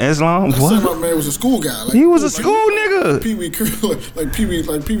Nation of Islam? I said What? my man was a school guy. Like, He was a school nigga. Pee Wee, like Pee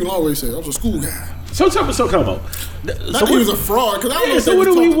Wee Longway said, I was a school guy. So come on. Not he was a fraud, because I don't know. So what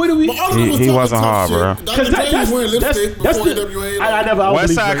do we? He wasn't hard, bro. Dr. Dre was wearing lipstick before NWA. I never.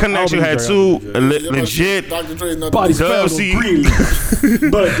 Westside Connection had two legit Dr. Dre's not body spelled green.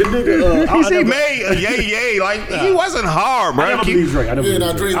 But the nigga, he said made yay like he wasn't hard, bro. I never believe Drake. I don't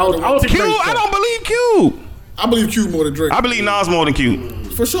think Q. I don't believe Q. I believe Q more than Drake. I believe Nas more than Q.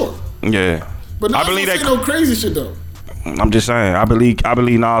 For sure. Yeah. But Nas I believe don't say no crazy shit though. I'm just saying. I believe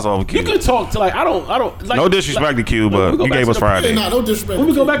Nas over Q. You could talk to like I don't like. No disrespect to Q, but he gave us Friday. Nah, no disrespect. When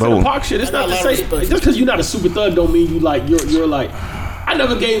we go back to the Pac shit, it's not to say just because you're not a super thug don't mean you're like. I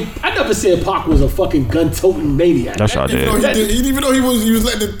never said Pac was a fucking gun-toting maniac. That's what I did. Even though he was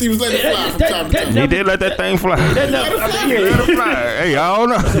letting it fly from time to time. He did let that thing fly. Let it fly. Hey, I don't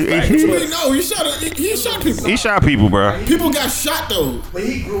know. No, he shot people. He shot people, bro. People got shot though. But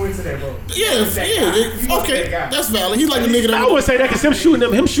he grew into that, bro. Yeah. Okay, that's valid. He's like the nigga that. I would say that because him shooting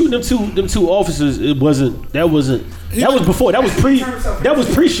them two officers, that was before. That was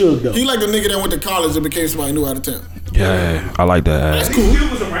pre-Suge though. He like the nigga that went to college and became somebody new out of town. Yeah, I like that. That's cool.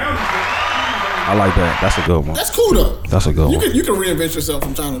 I like that. That's a good one. That's cool though. That's a good one. You can reinvent yourself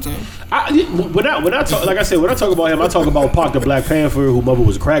from time to time. When I talk, like I said, when I talk about him, I talk about Pac the Black Panther, who mother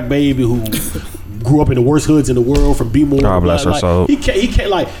was a crack baby, who grew up in the worst hoods in the world from B-More. God bless her soul. He can't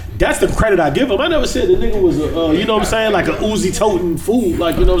like. That's the credit I give him. I never said the nigga was a, you know what I'm saying, like a Uzi toting fool.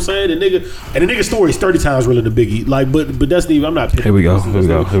 Like, you know what I'm saying, the nigga story is 30 times realer than Biggie. Like, but that's the. I'm not. Here we go. Here we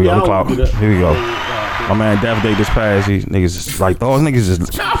go. Here we go. My man Death Day just passed. These niggas just like those niggas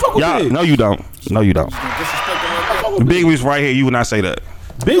just. Nah, I fuck with Big. No, you don't. Big was right here. You would not say that.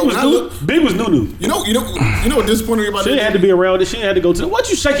 Big was Nunu. You know what disappointed me about She that? didn't have to be around it. She didn't have to go to. What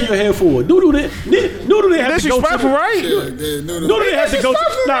you shaking your head for? Nunu didn't have to go to. Right? Nunu didn't have to go.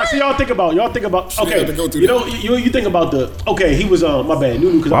 Nah, see y'all think about. Okay, you think about the. Okay, he was my bad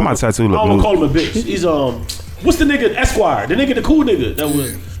Nunu. Why my tattoo look I don't blue? call him a bitch. He's what's the nigga Esquire? The nigga, the cool nigga. That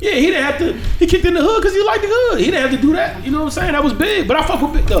was. Yeah, he didn't have to. He kicked in the hood because he liked the hood. He didn't have to do that. You know what I'm saying? That was big. But I fuck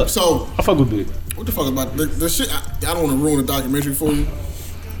with Big. I fuck with Big. What the fuck about the shit? I don't want to ruin the documentary for you.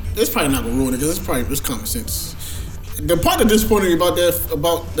 It's probably not gonna ruin it because it's common sense. The part that disappointed me about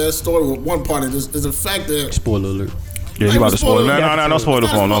that story, one part is the fact that spoiler alert. Yeah, he about to spoil it. No, don't spoil the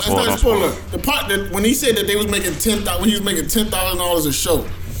phone. Don't spoil it. The part that when he said that they was making when he was making $10,000 a show,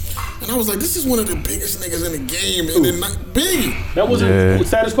 and I was like, this is one of the biggest niggas in the game, and then big. That wasn't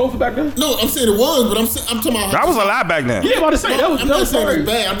status quo for back then. No, I'm saying it was, but I'm talking about that was a lot back then. Yeah, I'm about to say I'm not saying it's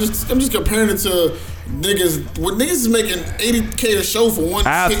bad. I'm just comparing it to. Niggas is making $80K a show for one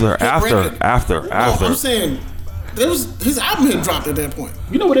after. I'm saying his album had dropped at that point.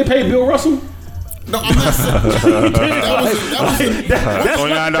 You know what they paid Bill Russell? No, I'm not saying that's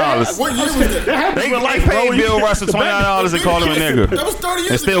 $29. What year was that? They paid Bill Russell $29 and called him a nigga. That was 30 years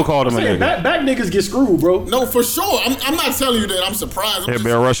ago. And still called him a nigga. Back niggas get screwed, bro. No, for sure. I'm not telling you that I'm surprised.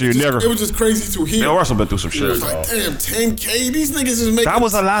 Bill Russell, you nigga. It was just crazy to hear. Bill Russell been through some shit. It was like, damn, $10K. These niggas is making. That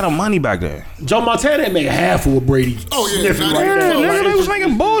was a lot of money back then. Joe Montana ain't making half of what Brady. Oh yeah, they was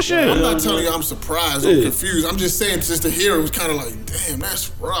making bullshit. I'm not telling you I'm surprised. I'm confused. I'm just saying just to hear it was kind of like, damn,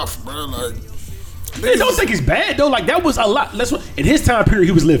 that's rough, bro. Like. They don't think it's bad though. Like that was a lot. In his time period,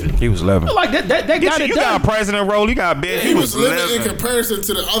 he was living. Like that got it done. You got a president role. You got big. He was living in comparison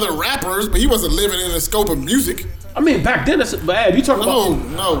to the other rappers, but he wasn't living in the scope of music. I mean, back then, that's bad. You talking about?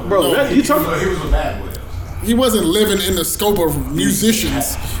 No, bro. No. You talking? He was a bad boy. He wasn't living in the scope of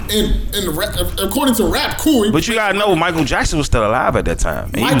musicians. According to rap, cool. But you gotta know, Michael Jackson was still alive at that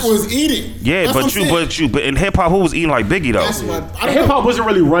time. Mike was eating. Yeah, but in hip hop, who was eating like Biggie though? Hip hop wasn't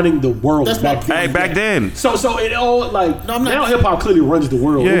really running the world back then. Hey, back then. So it all like now hip hop clearly runs the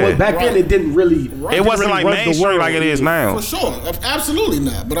world. Yeah. Back then it didn't really. It wasn't like mainstream like it is now. For sure, absolutely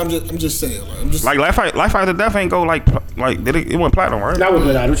not. But I'm just saying. Like Life After Death ain't go like it went platinum, right? That was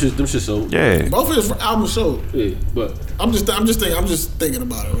them shit sold. Yeah. Both of his albums sold. Yeah, but I'm just thinking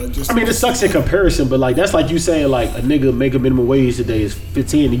about it. Right? I mean, it sucks in comparison, but like that's like you saying like a nigga make a minimum wage today is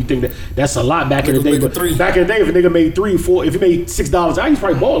 15, and you think that's a lot back in the day. But back in the day, if a nigga made $3, $4, if he made $6, he's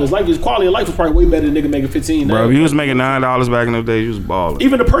probably balling. His quality of life was probably way better than a nigga making 15. Bro, if you was making $9 back in the day, you was balling.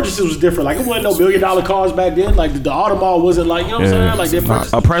 Even the purchases was different. Like it wasn't no $1 million cars back then. Like the Audemars wasn't like, you know what I'm saying? Like their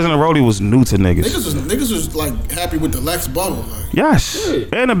purchases. A President Rody was new to niggas. Niggas was like happy with the Lex Bubble. Like. Yes,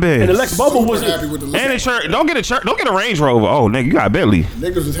 and a Benz. And the Lex Bubble was happy with the Lex. And a church. Don't get a Range Rover. Oh, nigga, you got a Bentley.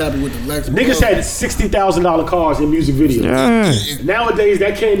 Niggas was happy with the Lex. Niggas had $60,000 cars in music videos. Yeah. Nowadays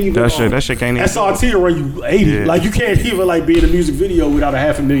that can't even. That shit can't even. SRT will run you 80. Yeah. Like you can't even like be in a music video without a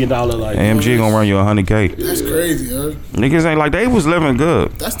 $500,000 like. AMG gonna run you $100K. That's crazy, huh? Niggas ain't like they was living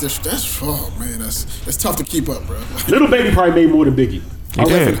good. That's oh man, that's tough to keep up, bro. Little Baby probably made more than Biggie. He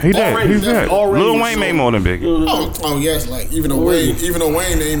did. He did. Lil Wayne made more than Biggie. Oh yes, like even though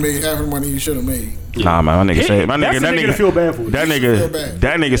Wayne ain't made half the money he should have made. Nah, man, my nigga said that nigga feel bad for. That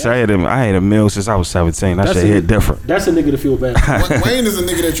nigga said I had a meal since I was 17. That shit hit different. That's a nigga to feel bad for. Wayne is a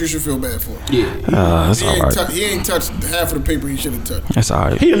nigga that you should feel bad for. Yeah, that's all right. He ain't touched half of the paper he should have touched. That's all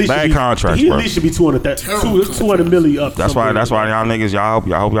right. Bad contracts, bro. He at least should be 200 million up. That's why y'all niggas y'all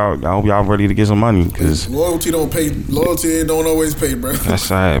hope y'all ready to get some money because loyalty don't pay. Loyalty don't always pay, bro. That's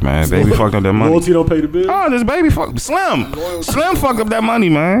sad, man. Baby fucked up that money. Loyalty don't pay the bill. Oh, this baby fucked Slim. Slim fucked up that money,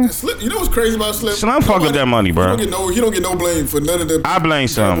 man. You know what's crazy about Slim? Slim fucked up that money, bro. He don't get no blame for none of them. I blame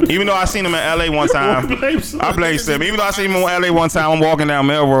Slim. Even though I seen him in LA one time. I blame Slim. Even though I seen him in LA one time, I'm walking down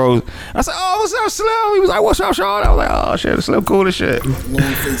Melrose. I said, "Oh, what's up, Slim?" He was like, "What's up, Sean?" I was like, "Oh shit, Slim cool as shit." Long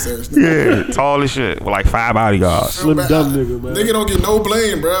face ass nigga. Yeah, tall as shit with like 5 bodyguards. Slim dumb nigga, man. Nigga don't get no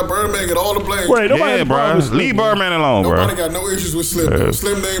blame, bro. Birdman get all the blame. Wait, Yeah, bro. Leave Birdman alone, bro. Nobody got no issues with Slim.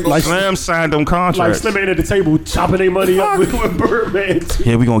 Slim name Like Slim signed them Like contracts. Slim ain't at the table chopping their money up with Birdman.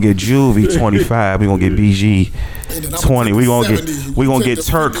 Yeah, we gonna get Juvie 25. We gonna get BG 20. We gonna get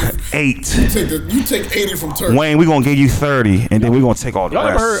Turk 8. You take 80 from Turk. Wayne, we gonna give you 30, and then we gonna take all the Y'all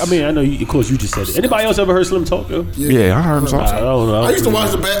rest. ever heard? I mean, I know. Of course, you just said it. Anybody else ever heard Slim talk? Though? Yeah, I heard him talk. I don't know. I used to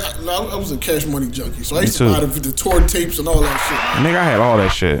watch I was a Cash Money junkie, so I used to buy the tour tapes and all that shit. Nigga, I had all that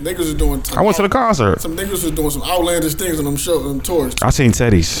shit. Niggas was doing. I went to the concert. Some niggas was doing some outlandish things on them shows, them tours. I seen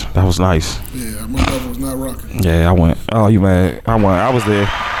Teddy's. That was nice. Yeah, my brother was not rocking. Yeah, I went. Oh, you mad? I went. I was there.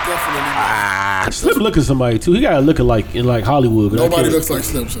 Definitely. Slim looking somebody too. He gotta look like in like Hollywood. Nobody looks like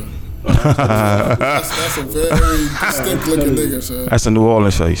Slim, son. That's a very distinct looking nigga, son. That's a New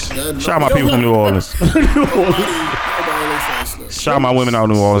Orleans face. Shout out my people from New Orleans. Nobody looks like Slim. Shout out my women out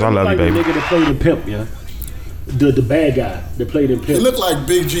of New Orleans. I love you, like baby. The nigga that played in Pimp, yeah. The bad guy that played in Pimp. He looked like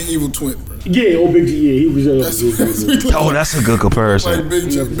Big G Evil Twin, bro. Yeah, old Big G. Yeah, he was. Oh, that's a good comparison. Like Big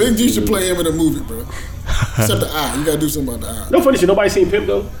G. Big G should play him in a movie, bro. Except the eye. You gotta do something about the eye. No funny shit. Nobody seen Pimp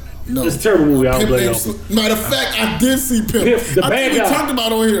though. No. It's a terrible movie. I don't blame Matter of fact, I did see Pimp. The I bad think we guy. talked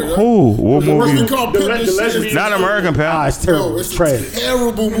about on here. Who? What What's movie? it called? The Pimp. This shit lesbian- is Not American Ah, Pimp. it's terrible. No, It's it's trash. a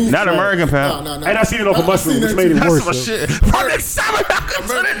terrible movie. Not American Pimp. No. And I seen it off a I mushroom, seen which that made too. it That's worse. some though. shit. Project 7.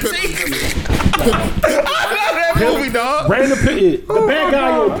 American Pimp is different. I love that movie, dog. Random Pimp. The bad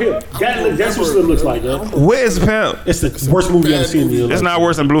guy on Pimp. That's what Slim looks like, yo. Where's Pimp? It's the worst movie I've ever seen in your life. It's not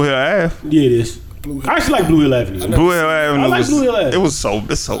worse than Blue Hill Ave. Yeah, it is. I actually like Blue Hill Avenue. Blue Hill Avenue. I like Blue Hill Ave. It's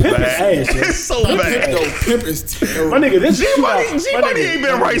so Pimp bad. is ass, yo. It's so Pimp, bad. yo, Pimp is terrible. My nigga, this G-Money shootout. ain't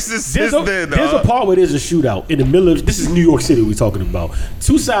been racist since then, There's a dog. part where there's a shootout in the middle of this is New York City we're talking about.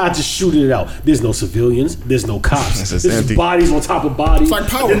 Two sides just shooting it out. There's no civilians. There's no cops. It's just There's empty. bodies on top of bodies. It's like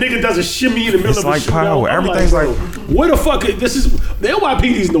Power. The nigga does a shimmy in the middle It's of like a shootout. Power. I'm Everything's bro, where the fuck is this? Is the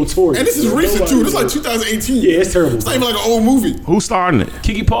NYPD is notorious. And this is recent too. This is like 2018. Yeah, it's terrible. It's not even like an old movie. Who's starting it?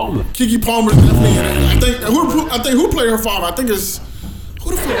 Kiki Palmer. Kiki Palmer's definitely in it. I think who played her father? I think it's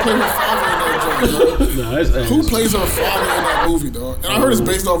who the fuck played her father in that joint? Yo? Nah, that's ass. Who plays her father in that movie, dog? And I heard it's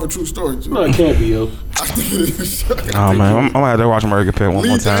based off a true story too. No, it can't be, yo. I think it is. Oh man, I'm gonna have to watch American Pimp one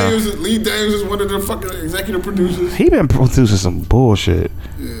more time. Lee Daniels is one of the fucking executive producers. He been producing some bullshit.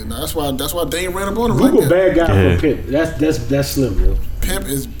 Yeah, nah, that's why Dane ran up on him Google like that. bad guy Yeah. from Pimp. That's Slim, yo. Pimp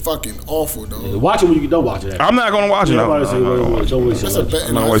is fucking awful, dog. Watch it when you don't watch it. Actually. I'm not gonna watch it. Yeah, No, I'm about to say, don't waste your That's a lunch. bad.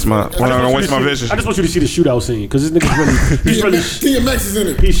 I'm not waste my. I'm not gonna waste my vision. I just want you to see the shootout scene because this nigga's really, DMX is in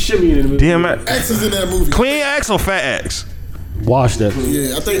it. he's shimmying in the movie. DMX. X is in that movie. Clean X or Fat X? Watch that.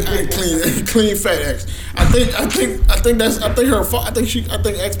 Yeah, I think clean fat X. I think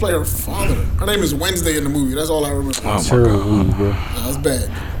X played her father. Her name is Wednesday in the movie. That's all I remember. Terrible movie, bro. That's bad.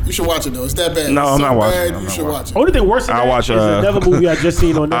 You should watch it though. It's that bad. No, It's I'm so not watching bad, it. I'm You not should watch it. Only thing worse than I'll that watch, is another movie I just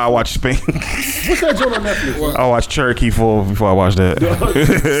seen on Netflix. I watch Spin. What's that joint on Netflix? I watch Cherokee 4 before I watch that.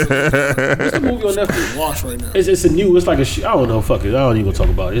 What's the movie on Netflix? Watch right now. It's a new. It's like a. I don't know. Fuck it. I don't even gonna talk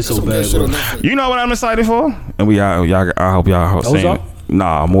about it. It's so Some bad. good shit on Bro. Netflix. You know what I'm excited for? And I hope y'all seen Ozark? it.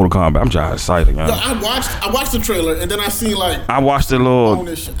 Nah, Mortal Kombat. I'm just excited, man. Yo, I watched the trailer and then I seen like I watched the little. on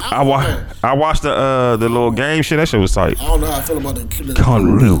this shit. I watched the little game shit. That shit was tight. I don't know how I feel about the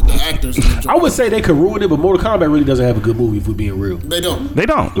actors. In the joint. I would say they could ruin it, but Mortal Kombat really doesn't have a good movie if we're being real. They don't. They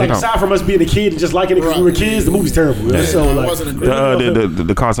don't. Like aside from us being a kid and just liking it because we were kids, the movie's terrible. Yeah, So it like, wasn't a great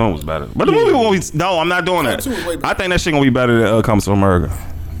The cartoon was better, but the movie won't be. No, I'm not doing that. Cartoon was way better. I think that shit gonna be better than Comes to America.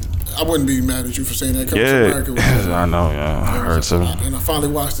 I wouldn't be mad at you for saying that. Coming to Yeah, America was I know. Yeah, I heard so. and I finally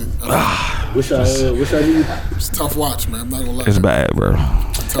watched it. wish I knew. It's a tough watch, man. I'm not gonna lie. It's bad, bro.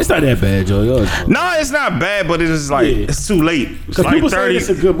 It's not that bad, Joe. No, it's not bad, but it's like it's too late. It's Because like people 30.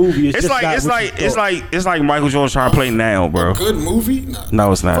 say it's a good movie. It's like Michael Jordan trying to play now, bro. A good movie? Nah.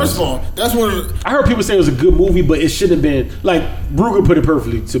 No, it's not. First of all, that's one of the, I heard people say it was a good movie, but it shouldn't have been. Like Ruger put it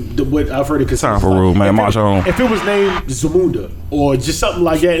perfectly to what I've heard it. Time for Rube, man. March on. If it was named Zamunda or just something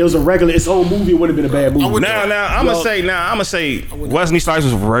like that, it was a regular its own movie. It would have been a bad movie. Now I'm gonna say Wesley Snipes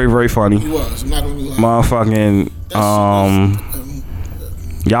was very, very funny. he was. I'm not gonna lie. Motherfucking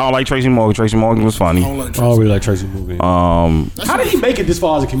y'all don't like Tracy Morgan. Tracy Morgan was funny. I don't like I Tracy. don't really like Tracy Morgan. How did he make it this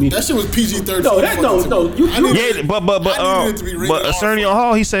far as a comedian? That shit was PG-13. No. Yeah, but Arsenio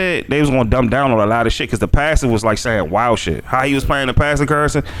Hall, he said they was gonna dumb down on a lot of shit because the pastor was like saying wild shit. How he was playing the pastor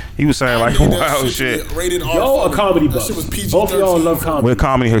Carson, he was saying like wild shit. Y'all a comedy buff. Both of y'all love comedy. We're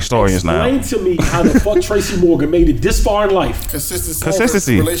comedy historians now. Explain to me how the fuck Tracy Morgan made it this far in life.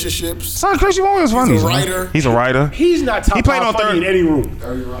 Consistency. Relationships. Son, Tracy Morgan's funny. He's a writer. He's a writer. He's not top He played on funny in any room.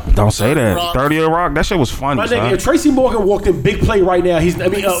 Don't say that. 30 Year Rock, that shit was funny. My nigga, if Tracy Morgan walked in Big Play right now,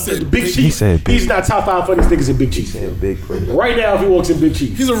 Big Chief. He said big. He's not top 5 funniest niggas in Big Chief. Big Play. Right now, if he walks in Big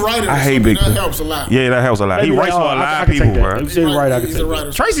Chief. He's a writer. I hate Big Play. That helps a lot. Yeah, that helps a lot. He writes for a lot of people, bro. He's right. I can He's take a that.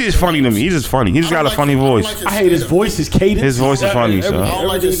 writer. Tracy is funny to me. He's just funny. He's just got a funny voice. I hate his voice, his cadence. His voice is funny, son. I don't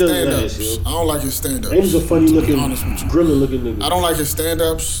like his Everything he stand-ups. does, I don't like his stand-ups. He's a funny looking, Honest with you. grilling looking nigga. I don't like his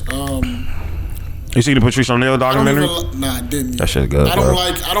stand-ups. You see the Patrice O'Neal documentary? Nah, I didn't. That shit good, I bro.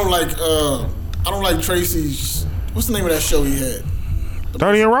 don't like Tracy's. What's the name of that show he had?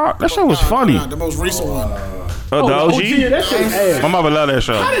 30 Year Rock? That shit was funny. The most recent one. The OG? That shit ass. My mother love that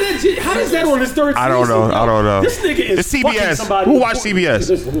show. How does that on this third season? I don't know. This nigga is It's fucking CBS. somebody. Who watch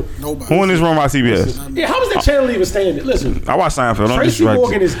CBS? Nobody. Who in this room watch CBS? Yeah, how is that channel even standing? Listen, I watch Seinfeld. Don't Tracy disrespect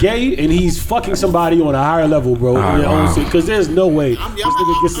Morgan it. is gay and he's fucking somebody on a higher level, bro. Wow. Because there's no way this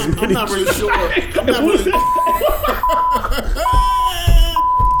nigga gets as I'm many. not really sure. I'm not really.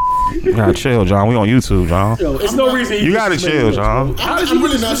 You gotta chill, John. We on YouTube, John. Yo, it's no reason You gotta chill, John. I'm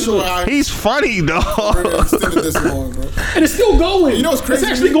really not sure how He's funny, I dog. extended this long, bro. And it's still going. You know what's crazy?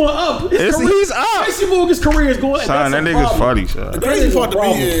 It's actually going up. He's up. Tracy Morgan's career is going up. Son, that nigga's funny, son. The crazy part to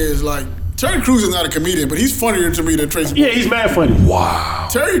me is like Terry Crews is not a comedian, but he's funnier to me than Tracy. Yeah, he's mad funny. Wow.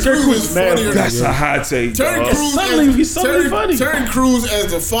 Terry Crews is mad funnier. funny. That's a hot take, Terry dog. Crews He's suddenly funny. Terry Crews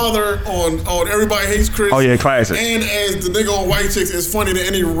as the father on Everybody Hates Chris. Oh, yeah, classic. And as the nigga on White Chicks is funny than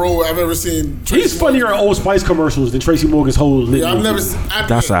any role I've ever seen. He's funnier in Old Spice commercials than Tracy Morgan's whole lit. Yeah, I've never.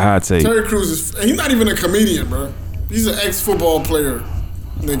 That's a hot take. Terry Crews is. He's not even a comedian, bro. He's an ex-football player,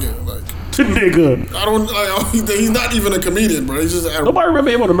 nigga. Like nigga. I don't. Like, he's not even a comedian, bro. He's just. Nobody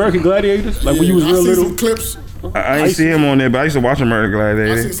remember him on American Gladiators? Like when you was real I see little. some clips. I ain't see him on there, but I used to watch American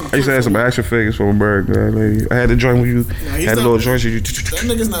Gladiator. I used to have some action figures from American Gladiator. I had to join with you. Had a little joint with you. That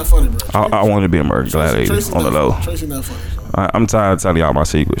nigga's not funny, bro. I wanted to be American Gladiator on the low. Tracy not funny. I'm tired of telling y'all my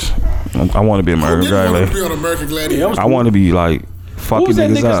secrets. I want to be American Who didn't want to Gladiator. be on American Gladiator? I want to be like What was fucking that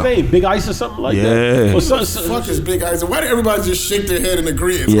niggas nigga's up. name? Big Ice or something like Yeah. that? Or Fuck his big eyes. Why did everybody just shake their head and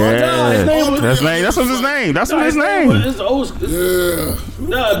agree? It's Yeah. like, Nah, his name was- That's his name. That's his Nah, name. It's old. Yeah.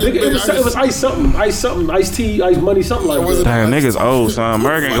 Nah, it was Ice something, Ice T, Ice Money, something like was that. it? Damn, niggas old, son.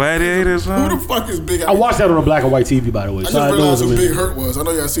 American Gladiators, Who son. the fuck is Big Eyes? I watched that on a black and white TV, by the way. I So just I know realized it's who a Big Hurt was. I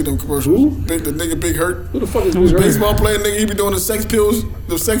know y'all see them commercials. Who? The nigga Big Hurt. Who the fuck is Big Hurt? Baseball player nigga, he be doing the sex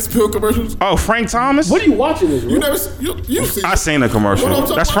pill commercials. Oh, Frank Thomas? What are you watching this, bro? You never, you see? I seen the commercial. What I'm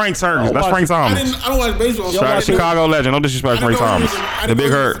talking That's about? Frank Turner. That's Frank Thomas. I don't watch baseball. So I didn't know- Chicago legend. No disrespect, I didn't Frank know he Thomas. was a- I The didn't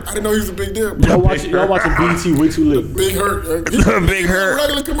Big know he Hurt. was- I didn't know he was a big deal. Y'all watching BET way too late. Big Hurt. Big Hurt.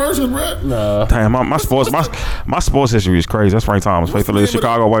 Regular commercials, bro. Nah. Damn, my sports history is crazy. That's Frank Thomas. Played for the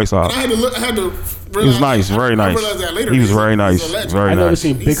Chicago White Sox. I had to look. I had to. He was nice, very nice. I realized that later. He was He's very a nice, legend. very I never nice.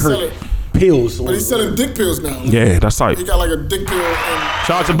 seen Big He's Hurt selling- pills. But he's selling dick pills now. Yeah, that's tight. He got like a dick pill. And,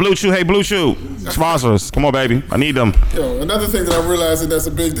 Shout out to Blue Chew. Hey, Blue Chew. Sponsor us. Come on, baby. I need them. yo, another thing that I realized that's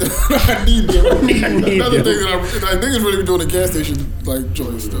a big deal. I need them. Another thing that like niggas really be doing the gas station like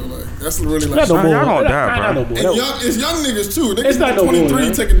joints though. Like that's really like. Not no Son, more. y'all gonna die, Not bro. no more. And it's young niggas too. Niggas It's not no more, 23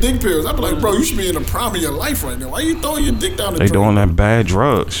 man. taking dick pills. I be like, bro, you should be in the prime of your life right now. Why you throwing your dick down the They drain? doing that bad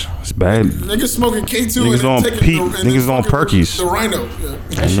drugs. It's bad. Niggas smoking K2 Niggas and doing taking Pete- and niggas then doing fucking Perkies. The Rhino. Yeah.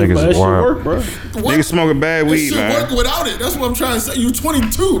 That shit Niggas wild. work, bro. What? Niggas smoking bad This weed, shit man. work without it. That's what I'm trying to say. You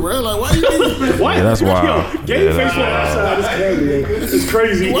 22, bro. Like, why you need What? Yeah, that's wild. Yo, game Yeah, face that's on outside is crazy. It's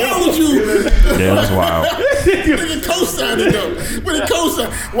crazy. Why would you? Yeah, that's wild. Nigga co-signed it though. But he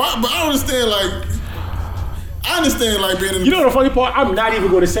co-signed. Why? But I don't understand. Like, I understand like being in. You know the funny part? I'm not even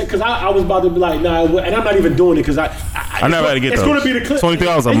going to say because I was about to be like, nah, and I'm not even doing it because I never had to get it's those. It's going to be the clip. 23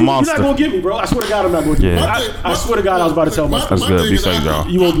 hours a monster. You're not going to get me, bro. I swear to God, I'm not going to. Yeah. I swear to God, I was about to tell myself. That's good. Be safe, y'all.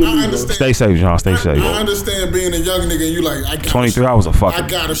 You won't get me, bro. Stay safe, John. Stay safe. I understand being a young nigga and you like, I gotta 23 hours a fucking I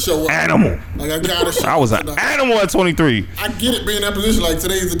gotta show up. animal. Like I gotta show up. I was an animal at 23. I get it being in that position. Like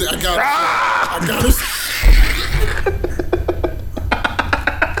today's the day. I gotta.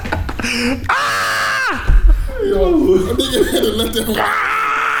 Yo, a nigga had to let that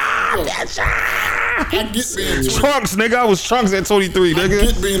I get being Trunks, nigga. I was Trunks at 23, nigga. I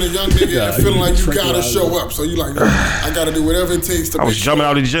get being a young nigga and feeling like you gotta show up. So you like, I gotta do whatever it takes to. I was jumping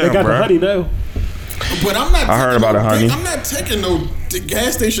out of the gym, They got bro. the honey now. But I'm not. I heard about it, honey. I'm not taking no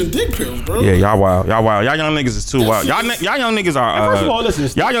gas station dick pills, bro. Yeah, y'all wild. Y'all wild. Y'all young niggas is too wild. Y'all young niggas are. First of all, listen.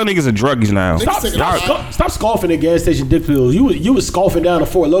 Y'all young niggas are druggies now. Stop scoffing at gas station dick pills. You was scoffing down a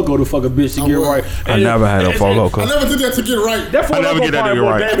Fort Loco to fuck a bitch to get right. I never had a Fort Loco. I never did that to get right. That Fort I never Loco get that to get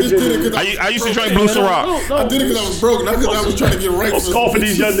probably right. I just did it because I used to drink Blue Ciroc. I did it because I was broke, not because I was trying to get right. I'm scoffing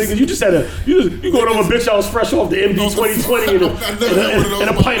these young niggas. You just had you going over a bitch I was fresh off the MD 2020 and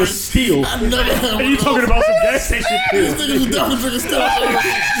a pint of steel. I never had one. And you talking about some gas station pills. These niggas was definitely drinking still.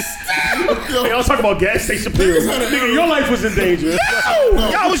 Hey, I was talking about gas station pills. Nigga, your life was in danger.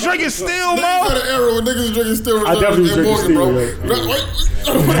 Y'all was drinking still, Niggas mo. had an era when niggas was drinking still. I definitely was drinking still,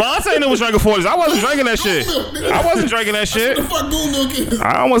 Vontae was drinking 40s. I wasn't drinking that shit. I wasn't drinking that shit. The fuck Goon Milk is?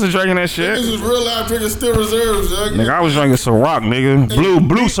 I wasn't drinking that shit. This is real life drinking still reserves, Nigga, I was drinking Ciroc, nigga.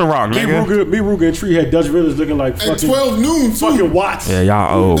 Blue Ciroc, nigga. Me, Ruger, and Tree had Dutch Village looking like At fucking 12 noon, too. fucking Watts. Yeah,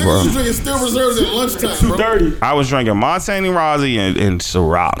 y'all old, Niggas bro. was drinking still reserves at lunchtime, bro. 2:30. I was drinking Montaigne Rossi and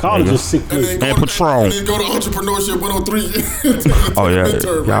Ciroc, College nigga. is sick. And Patron. And then go to Entrepreneurship 103. Oh, yeah.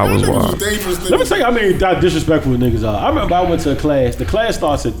 Y'all was wild. Dangerous. Let me tell you how many disrespectful niggas are. I remember I went to a class. The class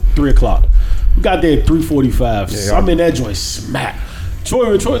starts at 3 o'clock. We got there at 3:45. So I'm in that joint smack.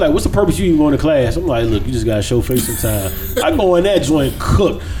 Troy's like, what's the purpose you even going to class? I'm like, look, you just gotta show face sometime. I go in that joint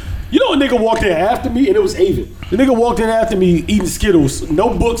cook. You know a nigga walked in after me and it was Avon. The nigga walked in after me eating Skittles. No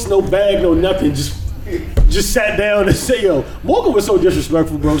books, no bag, no nothing. Just sat down and said, yo, Morgan was so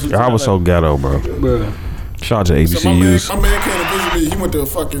disrespectful, bro. I was so ghetto, bro. Shout out to ABCUs. My man came to visit me. He went to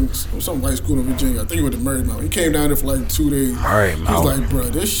some white school in Virginia. I think he went to Marymount. He came down there for like 2 days. Marymount. He was like, bro,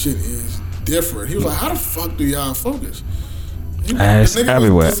 this shit is different. He was like, how the fuck do y'all focus? Ass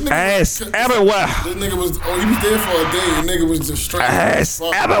everywhere. Ass everywhere. This nigga was, he was there for a day. The nigga was just straight. Ass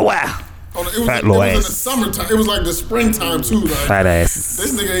everywhere. It was in the summertime. It was like the springtime too. Like, Fat asses.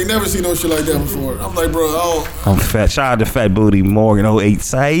 This nigga ain't never seen no shit like that before. I'm like, bro, I'm fat. Shout out to Fat Booty Morgan 08.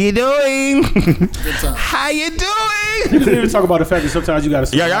 How you doing? good time. How you doing? You didn't even talk about the fact that sometimes you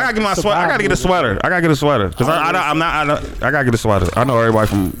gotta. Yeah, I gotta get my sweater. I gotta get a sweater. Cause I gotta get a sweater. I know everybody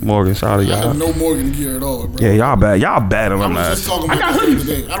from Morgan. Shout out to I y'all. have no Morgan gear at all, bro. Yeah, y'all bad. Y'all bad on I them was ass. just talking about this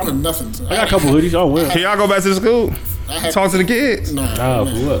the other day. I don't have nothing. I got a couple hoodies. Oh, well. Can y'all go back to the school? Talk to the kids. Nah,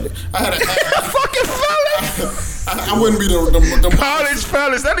 What? I had a Fucking fellas. I wouldn't be the College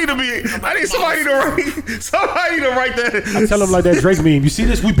fellas. I need somebody to write that. I tell them like that Drake meme. You see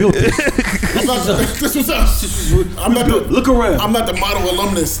this? We built this. This was us. Look around. I'm not the model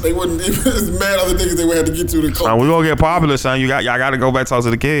alumnus. They wouldn't. It's mad other niggas they would have to get to the. We gonna get popular, son. Y'all gotta go back talk to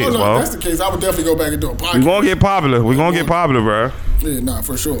the kids, Oh, no, bro. if that's the case, I would definitely go back and do a podcast. We gonna get popular. Bro. Yeah, nah,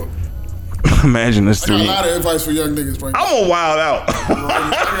 for sure. Imagine this I got a three. lot of advice for young niggas right now. I'm a wild out.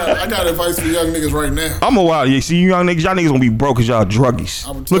 I got advice for young niggas right now. I'm a wild. You see, you young niggas, y'all niggas gonna be broke cause y'all druggies.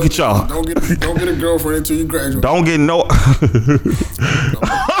 Look at y'all. Don't get a girlfriend until you graduate. Don't get no.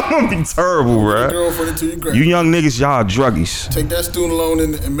 I'm gonna be terrible, Get a bro. girlfriend until you You graduate. young niggas, y'all druggies. Take that student loan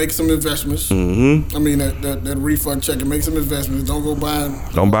and make some investments. Mm-hmm. I mean that refund check and make some investments. Don't go buying.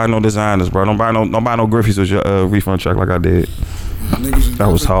 Don't buy no designers, bro. Don't buy no Griffies with your refund check like I did. That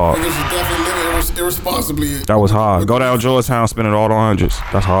was hard. Niggas is definitely living irresponsibly. That was hard. Go down Georgetown, spend it all on hundreds.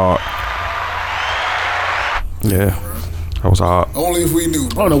 That's hard. Yeah, that was hard. Only if we knew. I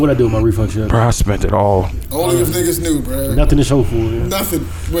don't know what I do with my refund check. Bro, I spent it all. Only if niggas knew, bro. Nothing to show for it. Nothing.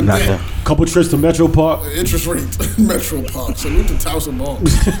 But Nothing. that Couple trips to Metro Park. interest rate, Metro Park. Salute to Towson Mall.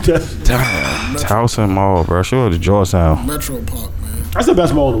 Damn. Towson Mall, bro. Sure, to Georgetown. Metro Park, man. That's the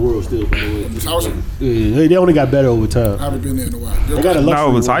best mall in the world still, by the way. Towson. Yeah, they only got better over time. I haven't been there in a while. They got a luxury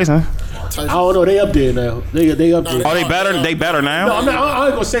No, with one. Tyson. I don't know. They up there now. They up there. Oh, they better? They better now? No, I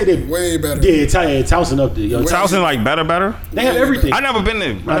ain't gonna say they Way better. Yeah, Towson up there. Yo. Towson like better? They have everything. I never been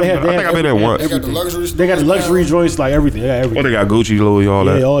there. No, they have- I think I've been there once. They got the luxury. They got the luxury joints, like everything. They got Oh, everything. they got Gucci, Louis, all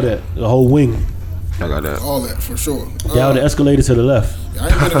Yeah, that. all that. The whole wing. I got that. All that for sure. Down the escalator to the left. I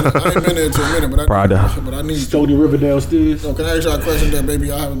ain't been there to a minute, but I need. Stony River downstairs. So can I ask y'all a question that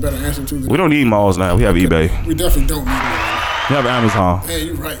maybe I have a better answer to? We don't need malls now. We have eBay. We definitely don't need malls. We have Amazon. Hey,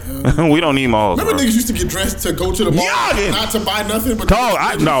 you right. We don't need malls. Remember niggas used to get dressed to go to the mall, not to buy nothing, but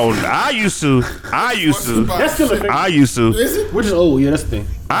I used to. That's still a thing. I used to. Is it? Which is yeah, that's the thing.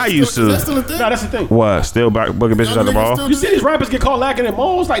 I used to. That's still a thing. No, that's the thing. What? Still booking bitches at the mall? You see these rappers get caught lacking at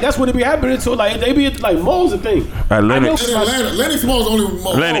malls? Like that's what it be happening to. Like they be like malls a thing. At Lennox. In Atlanta, Lennox Mall's the only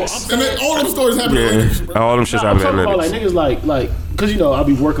mall. Lennox. And then all them stores happen at Lennox, bro. All them shits I'm happen at talking about like Lennox. niggas like cause I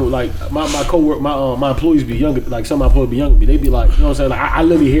be working with like my coworker, my employees be younger. Like some of my employees be younger than me. They be like, you know what I'm saying? Like I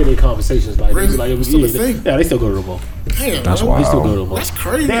literally hear their conversations. Like Really? they be like, it was Still a thing? yeah, they still go to the mall. Damn, That's bro. wild. They still go to the mall. That's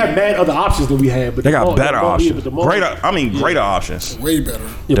crazy. They have mad other options than we had, but They the got mall- better the mall- yeah, options. but the mall- Greater options. Way better.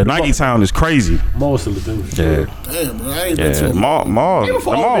 yeah, The but Nike Town is crazy. mall still a thing. Yeah. Damn, bro. I ain't been to Yeah. a mall. Mall. Even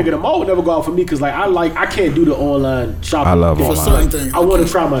for old nigga, the mall would never go out for me because like I can't do the online shopping. I love thing. For online. certain things. I want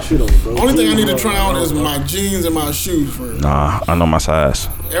to try my shit on, bro. Only thing I need to try on is my jeans and my shoes first. Nah, I know my size.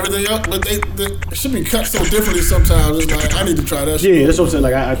 Everything else, but they it should be cut so differently sometimes. It's like I need to try that shit. Yeah, that's what I'm saying.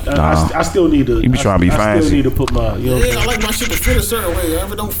 Like I still need to. You be trying to be I fancy. still need to put my. You know. Yeah, I like my shit to fit a certain way.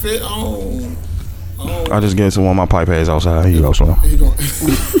 If it don't fit, I just get into one of my pipe heads outside. Here you go, son. he going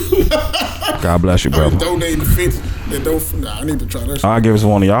God bless you, brother. donating fits that don't. Nah, I need to try that shit. I'll give it to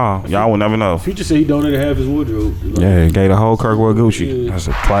one of y'all. Y'all will never know. Future said he donated half his wardrobe. Like, Yeah, gave the whole Kirkwood Gucci. Yeah. That's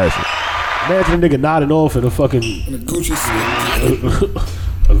a classic. Imagine a nigga nodding off in a fucking And the Gucci shit.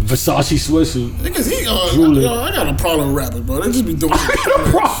 a Versace sweatsuit. Niggas, I got a problem with rappers, bro. They just be doing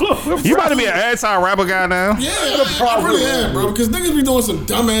shit. You about to be an anti-rapper guy now? Yeah, I really am, bro. Because niggas be doing some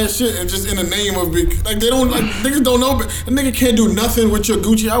dumbass shit and just in the name of big, like they don't like niggas don't know, but a nigga can't do nothing with your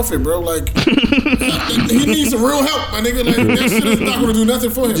Gucci outfit, bro. Like he needs some real help, my nigga. Like that shit is not gonna do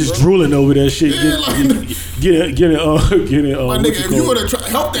nothing for him, Just bro. drooling over that shit. Yeah, like Get it. my nigga, if you wanna try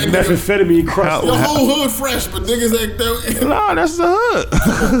help that nigga, methamphetamine crust. your whole hood fresh, but niggas like that. Nah, that's the hood.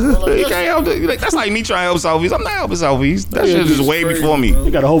 You can't help it. That's like me trying to help Southeast. I'm not helping Southeast. That shit is way crazy, before me. bro. He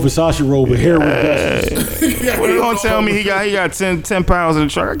got a whole Versace robe with hair with What you gonna tell me? He got 10 pounds in the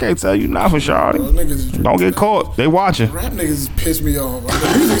truck. I can't tell you nothing, shawty. Niggas is Don't get caught. They watching. Rap niggas just piss me off. Like,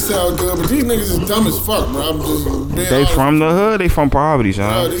 the music sound good, but these niggas is dumb as fuck, bro. I'm just being They honest. from the hood. They from poverty, Bro,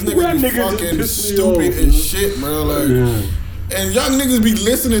 son. these Rap niggas be niggas just fucking piss me stupid off, as shit, bro. Like, and young niggas be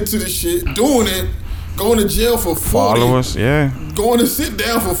listening to this shit, doing it, going to jail for 40. Followers, yeah. Going to sit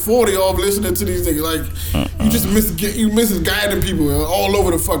down for 40 off listening to these niggas. Like, you just misguiding people all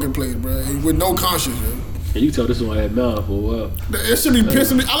over the fucking place, bro, with no conscience, yo. And you tell this one had mouth for a while. It should be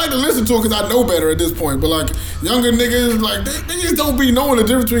pissing me. I like to listen to it because I know better at this point. But like younger niggas, like they just don't be knowing the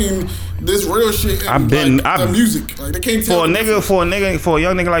difference between this real shit and the music. Like they can't tell. For a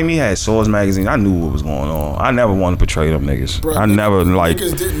young nigga like me, had Source magazine. I knew what was going on. I never wanted to portray them niggas. Bruh, I never like.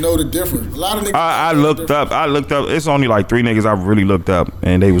 Niggas didn't know the difference. A lot of niggas. I looked up. It's only like 3 niggas I really looked up,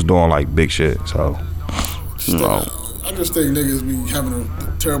 and they was doing like big shit. So, you know. I just think niggas be having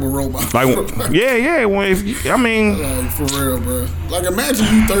a terrible robot. Like, yeah. When like for real, bro. Like imagine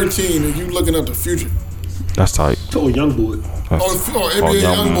you 13 and you looking up the future. That's tight. To a young boy. Or NBA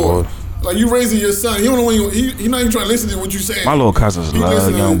young boy. Like you raising your son. He don't know he not even trying to listen to what you saying. My little cousins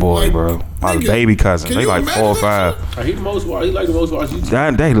love young boy, like, bro. My nigga, baby cousins, they like 4 or 5. He the most watched. He like the most watched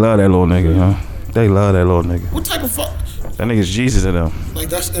YouTube. They love that little nigga, huh? They love that little nigga. What type of fuck? That nigga's Jesus in them. Like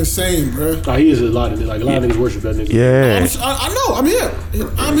that's insane, bro. He is a lot of niggas worship that nigga. Yeah. I know. I'm here,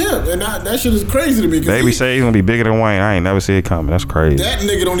 and that shit is crazy to me. Baby say he's gonna be bigger than Wayne. I ain't never see it coming. That's crazy. That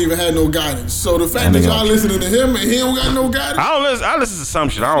nigga don't even have no guidance. So the fact that y'all listening to him and he don't got no guidance. I listen to some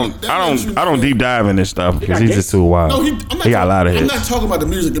shit. I don't deep dive in this stuff because he's just too wild. No, he got a lot of hits. I'm not talking about the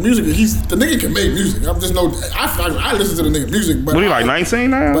music. The music, the nigga can make music. I'm just I listen to the nigga music, but What, he like 19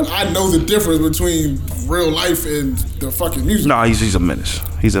 now? But I know the difference between real life and the fucking music. No, he's a menace.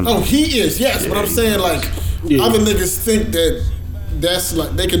 He is, yes. But I'm saying like other niggas think that's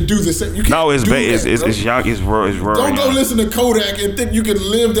like they can do the same. You can't. No, it's do young. that, It's rural. Don't go listen to Kodak and think you can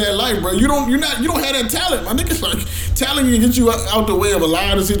live that life, bro. You don't have that talent. My nigga's like talent can get you out the way of a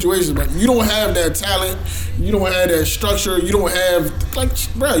lot of situations, but you don't have that talent. You don't have that structure. You don't have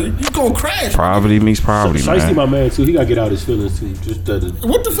bro. You gonna crash. Poverty meets poverty, man. Shiesty, my man too. He gotta get out his feelings too.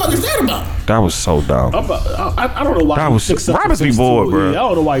 What the fuck is that about? That was so dumb. I don't know why. Rappers be bored, bro. I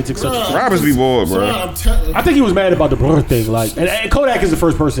don't know why he took such a. Rappers be bored, bro. I think he was mad about the blur thing. Like, and Kodak is the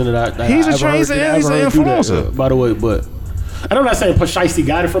first person that he's I a tracer. He's an influencer, by the way. But and I'm not saying Shiesty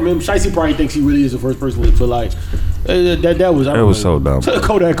got it from him. Shiesty probably thinks he really is the first person, but like that was. It was so dumb.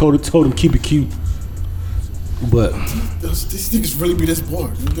 Kodak told him keep it cute. But these niggas really be this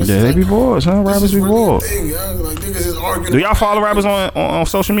bored. They be bored, son. Rappers be bored. Thing, like niggas is arguing. Do y'all follow rappers on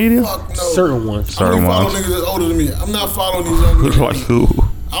social media? Fuck no. Certain ones. I only follow niggas that's older than me. I'm not following these young niggas. Like who?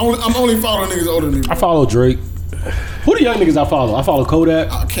 I'm only following niggas older than me. I follow Drake. Who the young niggas I follow? I follow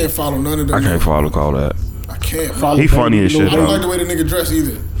Kodak. I can't follow none of them. I can't follow Kodak. I can't Follow He funny as shit, I don't though. like the way the nigga dress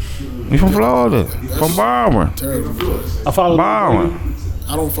either. He from Florida. From Byron. Terrible. I follow Byron.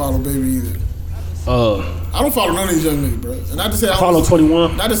 I don't follow Baby either. I don't follow none of these young niggas, bro. And not to say I follow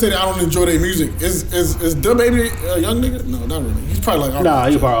 21. Not to say that I don't enjoy their music. Is the Baby a young nigga? No, not really. He's probably like Nah,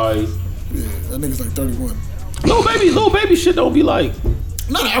 he probably. yeah. That nigga's like 31. Little baby shit don't be like.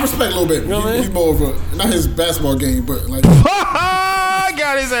 No, I respect Lil Baby. You know what I mean? He's more of a not his basketball game, but like I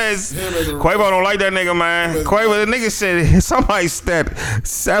got his ass. him as a Quavo don't like that nigga, man. Quavo, the nigga said somebody stat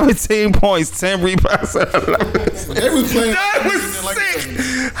 17 points, 10 rebounds. They was playing. That was like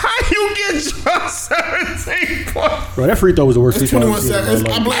sick. How you get just 17 points? Bro, that free throw was the worst free It's throw 21 I've seen. seconds. in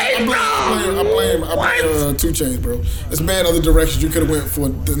I my life. blame 2 Chainz, bro. It's mad other directions you could have went for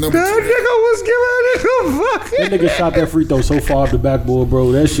the number 2. That nigga was giving a fucking. That nigga shot that free throw so far off the backboard,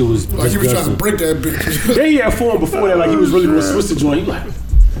 bro. That shit was Like he was trying to disgusting. break that bitch. Then he had form before that, like he was really gonna switch the joint. He like,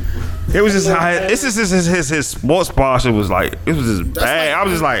 It was just it's just his sports posture was like it was just bad. I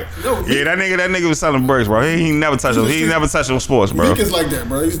was just like, yeah, that nigga was selling bricks, bro. He never touched him. He never touched on sports, bro. Meek is like that,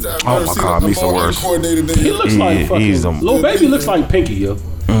 bro. He's I've Oh never my seen God, a Meek's the more worst. uncoordinated nigga. he looks like fucking. he's Lil Baby looks like Pinky, yo.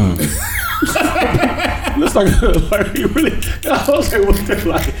 Looks like he really. I was like, what the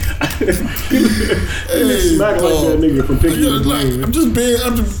like? He looks smack like that nigga from Pinky. Yeah, like, I'm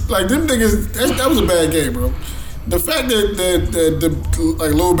just like them niggas. That was a bad game, bro. The fact that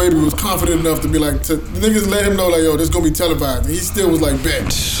like Lil Baby was confident enough to be like the niggas let him know like yo this gonna be televised, and he still was like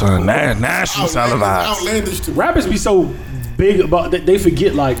bet. Son, national televised. Outlandish to Rappers be so big about that they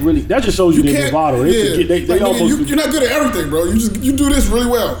forget like really. That just shows you they get bottled. They forget they like, nigga, almost. you're not good at everything, bro. You do this really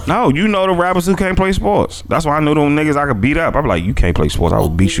well. No, you know the rappers who can't play sports. That's why I know them niggas I could beat up. I'm like, you can't play sports. I will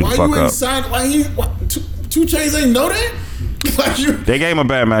beat you the fuck up. Two Chainz ain't know that? Like you, They gave him a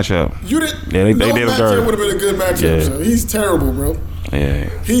bad matchup. you didn't. Yeah, they no did him matchup dirty. would have been a good matchup. Yeah. So he's terrible, bro. Yeah,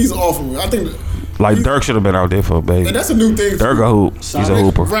 He's awful. I think. like Dirk should have been out there for a baby. And that's a new thing. Dirk a hoop. He's a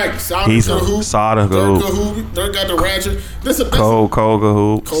hooper. Right. Sada He's could a hoop. Sada Dirk could could hoop. hoop. Dirk got the ratchet. Cole could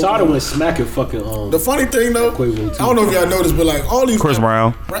hoop. Sada went smacking fucking. The funny thing though, Quavo, too. I don't know if y'all noticed, but like all these Chris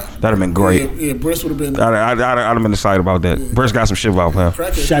Brown. That'd have been great. Yeah, Briss would have been. I'd have been excited about that. Briss got some shit about him.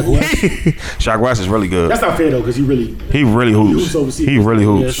 Crackhead. Shaq West. Shaq West is really good. That's not fair though, because he really. He really hoops. hoops overseas. He really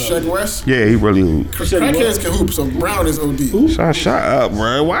hoops. Yeah, Shaq West. Yeah, he really hoops. Crackheads can hoop, so Brown is OD. Shut up,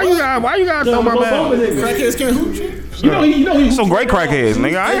 bro. Why you got throw my man? Crackheads can't hoop. You know he Some great crackheads,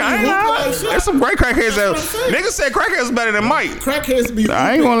 nigga. I ain't Like lying. shit. There's some great crackheads out. That's what I'm saying. Niggas said crackheads better than Mike. Crackheads be.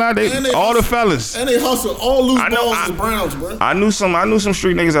 I ain't gonna lie, And they all the hustle. fellas. And they hustle. All loose I know, balls I- is Browns, bro. I knew some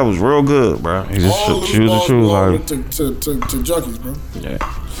street niggas that was real good, bro. He just All choose the loose truth. balls Like, to junkies, bro. yeah.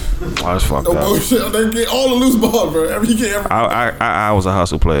 I was fucked No up. bullshit. They get all the loose balls, bro. He get every. I was a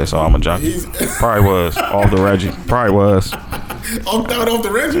hustle player, so I'm a junkie. He's- Probably was off the Reggie. Probably was. I'm down off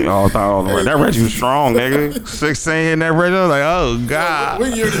the Reggie. All thought off the Reggie. That Reggie was strong, nigga. 16 in that Reggie. I was like, oh god.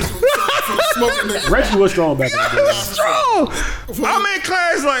 What year this was? For the smoking niggas. Reggie was strong back in the day. Strong. I'm in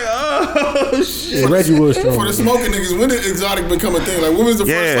class like, oh shit. Yeah, Reggie was strong. For the smoking niggas, when did exotic become a thing? Like, when was the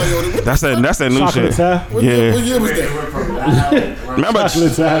first? Like, yo, Yeah, what that's that new Chocolate shit. tie? What Yeah. year was that? Remember,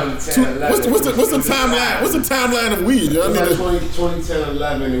 Chocolate tie. What's the timeline? What's the timeline of weed? Yo? I need to, 2010,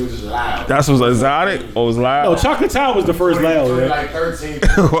 11, it was just loud. that's was exotic or was No, loud? Chocolate Town was the first loud, man. Like 13,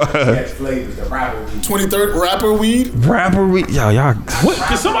 had flavors, the rapper. 23rd rapper weed. Rapper, y'all. What?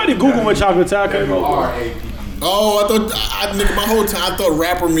 Can somebody Google when Chocolate Town came out? R-A-P-P. Oh, nigga, my whole time I thought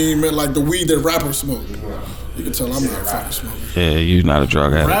rapper meant like the weed that rappers smoke. You can tell I'm not a fucking smoker. Yeah, you not a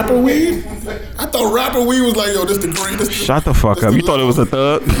drug addict. Rapper weed? I thought rapper weed was like, yo, this the green. Shut the fuck up. You thought it was a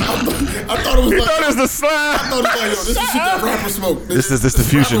thug? I thought it was You like. thought it was the I slime? thought it was like, yo, this is shit that rappers smoke. This is the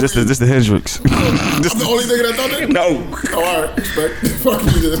future. This the Hendrix. I'm the only nigga that thought that? No, Oh, all right, respect. Fuck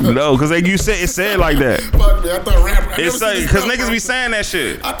you then. no, because you said it said like that. Fuck me, I thought rapper. I It's never seen like this because stuff, niggas bro. be saying that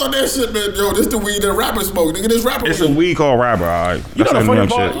shit. I thought that shit, man, yo, this the weed that rappers smoke. Nigga, this rapper It's a weed. weed called rapper. All right, You know that's the that funny young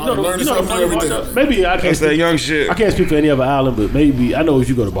part? shit. You know the Learning funny something every part? day. Maybe I can't That's that speak. young shit. I can't speak for any other island, but maybe I know if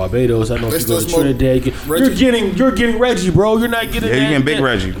you go to Barbados, I know They if you go still to smoke Trinidad, Reggie? you're getting Reggie, bro. You're not getting Yeah, you that, getting big that-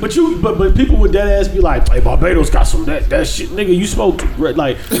 Reggie. But people with that ass be like, hey, Barbados got some that shit, nigga. You smoke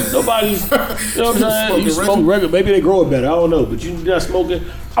like nobody's. You know what I'm saying? You Smoking smoke Reggie? regular. Maybe they grow it better. I don't know, but you not smoking.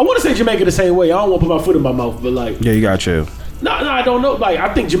 I want to say Jamaica the same way. I don't want to put my foot in my mouth, but like, Yeah, you got chill. no, I don't know. Like,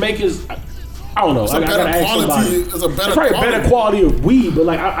 I think Jamaicans. I don't know. It's I a gotta better ask quality. somebody. It's a better Probably quality. better quality of weed, but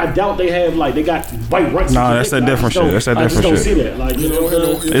like I doubt they have like they got white runs. Nah, that's that different shit. That's that I just different don't shit. see that. Like you know, what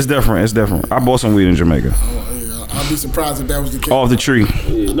I'm saying? It's different. It's different. I bought some weed in Jamaica. I'd be surprised if that was the case. Off the tree.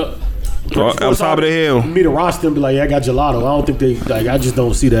 Yeah, no. On top of the hill. Me to roster them, be like, yeah, I got gelato. I don't think they like. I just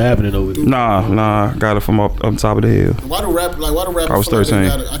don't see that happening over there. Nah. Got it from up top of the hill. Why do rappers I was 13.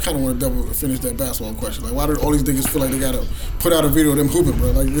 I kind of want to finish that basketball question. Like, why do all these niggas feel like they gotta put out a video of them hooping,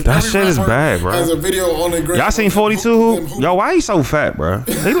 bro? Like That shit is bad, bro. Has a video on their Y'all seen 42 hoop? Yo, why he so fat, bro?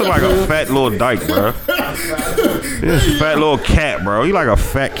 He look like a fat little dyke, bro. This fat little cat, bro. He like a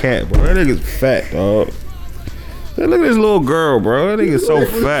fat cat, bro. That nigga's fat, dog. Look at this little girl, bro. That nigga's so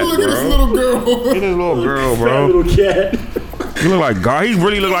fat, Look at this bro. little girl. Look at this little girl, Fat bro. little cat. He look like He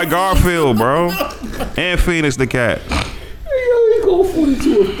really look like Garfield, bro. And Phoenix the cat. He go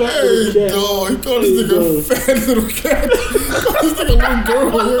 42 a fat Hey, little cat. dog. He called this nigga a fat little cat. He called this nigga a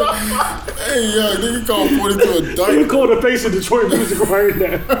little girl. Hey, yo, nigga called 42 a You dyke. call the face of Detroit music right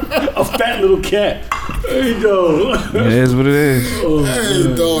now. A fat little cat. Hey, dog. It is what it is.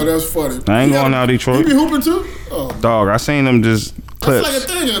 Hey, dog, that's funny. I ain't going out You Detroit. be hooping too? Oh, Dog, I seen them just clips. that's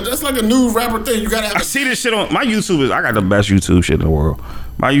like a thing. That's like a new rapper thing. You gotta have. I see this shit on my YouTube. I got the best YouTube shit in the world.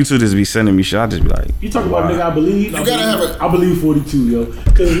 My YouTube just be sending me shit. I just be like, You talking about nigga? I believe. You gotta have it. I believe 42, yo.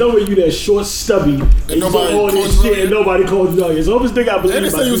 Cause no way you that short, stubby, and nobody all this calls you shit, and nobody called you out. As long as nigga, I believe. And they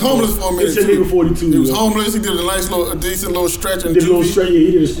said he was homeless for a minute. They said nigga 42. He was yo. homeless. He did a nice little, a decent little stretch in Did a little TV. straight. Yeah,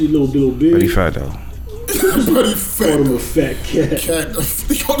 he did a little big. but he fat though. But he fat. Called him a fat cat. Cat.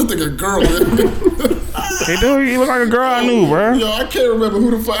 He called this nigga a girl. Hey, dude, he look like a girl I knew, bro. Yo, I can't remember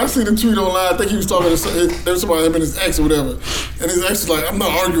who the fuck. I seen a tweet online. I think he was talking to there was somebody, him and his ex or whatever. And his ex was like, "I'm not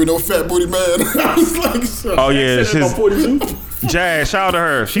arguing with no fat booty man." I was like, "Shut Oh up." yeah, Said that about 42. Jazz. Shout out to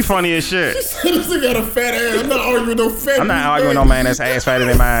her. She funny as shit. This nigga got a fat ass. I'm not arguing with no fat. I'm not booty arguing with no man that's ass fatter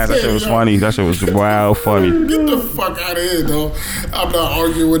than mine. That shit was funny. That shit was wild funny. Get the fuck out of here, dog. I'm not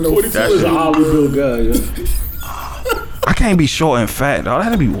arguing with no 42 fat. is a Hollywood guy, yo. I can't be short and fat, dog.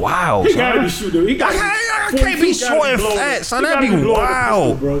 That'd be wild. He Son. gotta be shooting. He got. I can't be short and fat, son. That'd be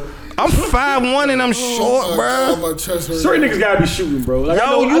wild. bro. I'm 5'1" and I'm short, Oh, bro. my chest hurt. Certain niggas gotta be shooting, bro. Like, Yo,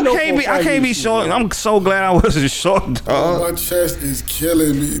 I know I can't for be a short. fact I'm so glad I wasn't short, Oh, dog. my chest is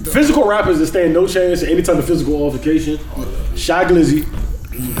killing me, dog. Physical rappers that stand no chance at any type of physical altercation. Shy Glizzy,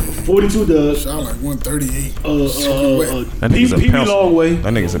 42 Dubs, Sound like 138. That nigga's a PB pencil. Long Way,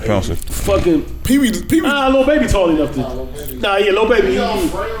 That nigga's a pencil. fucking. Pee-wee. Lil Baby tall enough to. Nah, yeah, Lil Baby.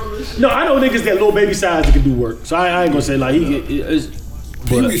 No, I know niggas that Lil Baby size that can do work. So I ain't gonna say like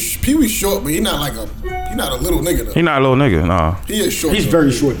Pee-wee short, but he not like a little nigga though. He not a little nigga, nah. He is short. he's though.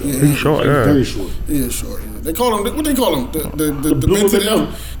 very short though. He's short, He's yeah. very short. He is short. Yeah. They call him what they call him? The blue demented and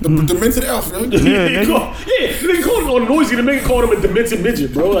elf. The demented elf. Right? Yeah, They call him on noisy. The nigga called him a demented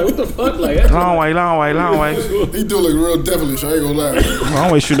midget, bro. Like what the fuck? Like that's Long way. He do look real devilish. I ain't gonna lie. I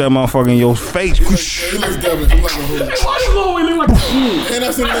always shoot that motherfucker in your face. He looks devilish. I'm like a why does Lil Wayne look like a fool? And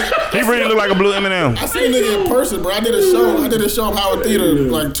I seen a nigga. He really look like a blue M&M. I seen a nigga in person, bro. I did a show at Howard Theater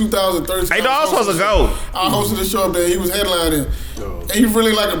like 2013. Hey, dog, I was supposed to go. I hosted a show up there. He was headlining, and he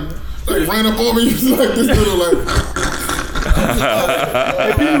really like ran up on me. He was like this little like.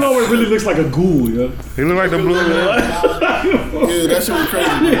 Hey, people know it really looks like a ghoul, yo. He look like the blue M&M. Yeah, that shit was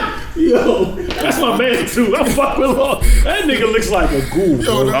crazy. Bro. Yo, that's my man too. I fuck with Lil. That nigga looks like a ghoul, Yo,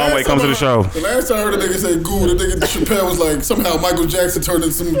 bro. the last wait, come time to the show. The last time I heard a nigga say ghoul, the nigga Chappelle was like, somehow Michael Jackson turned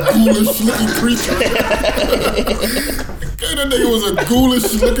into some ghoulish looking creature. That nigga was a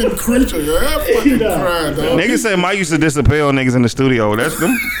ghoulish looking creature. Yo. I fucking cried, dog. Niggas said Mike used to disappear on niggas in the studio. That's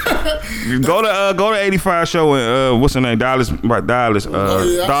them. Go to 85 show and what's her name? Dallas yeah,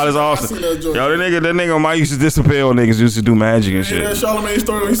 Dallas I Austin. seen that joint. Yo, that nigga Mike used to disappear on niggas. Used to do magic and You know that shit. Charlamagne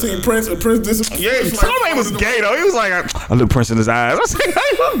story when he seen Prince and Prince disappeared? Yeah, Charlamagne was gay though. He was like, I look Prince in his eyes. I was like,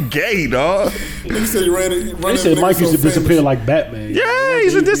 I'm gay, dog. Nigga said he ran They said Mike used to disappear like Batman. Yeah, he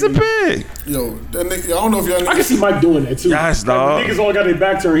used to disappear. Yo, that nigga, I don't know if y'all I can see Mike doing that too. Yes, Like, dog. when niggas all got their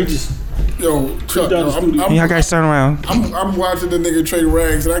back turned. He just Yo, Chuck, down the studio. Y'all guys turn around. I'm watching the nigga trade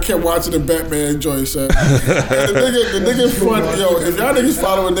rags, and I kept watching the Batman joint, son. And the nigga front, yo, if y'all niggas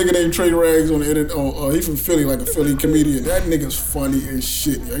follow a nigga named Trade Rags on the internet, he from Philly, like a Philly comedian. That nigga's funny as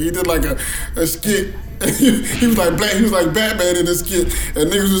shit. Yo. He did like a skit. He was like Batman in the skit,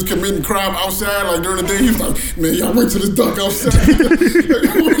 and niggas was committing crime outside, like during the day. He was like, man, y'all wait till it's dark outside. Wait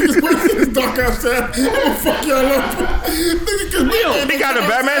till it's it's dark outside. I'm gonna fuck y'all up. Nigga, He got the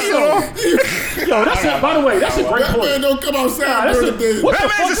Batman suit on. Yo, that's a, by the way, that's a great Batman point. don't come outside during the day. What the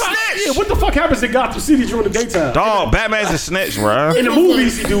Batman's fuck? a snitch. Yeah, what the fuck happens in Gotham City during the daytime? Dog, Batman's a snitch, bro. In the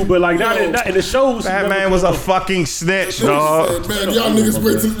movies he do, but like not in the shows. Batman was a fucking snitch, dog. Man, y'all niggas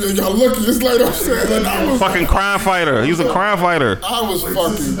wait till y'all lucky. It's light outside. And I was Fucking crime fighter. He was a crime fighter. I was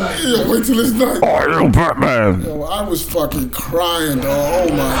fucking. Yeah, wait till it's night. Oh, Batman. Yo, I was fucking crying, dog.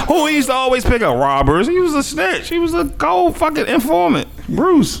 Oh my. Who he used to always pick up robbers? He was a snitch. He was a cold fucking informant.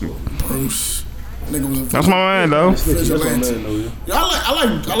 Bruce. Bruce. Nigga was a That's my man, though. vigilante. Yo,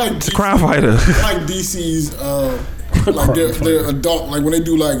 I like He's a crime fighter. I like DC's like their adult, like when they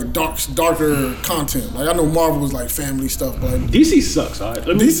do like darker content. Like I know Marvel was like family stuff, but like, DC sucks. All right.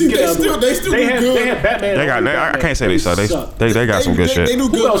 DC they still do good. They have Batman. I can't say they suck. They got some good shit. They do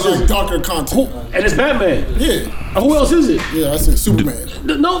good else with is like darker content. And it's Batman. Yeah, Who else is it? yeah, I said Superman.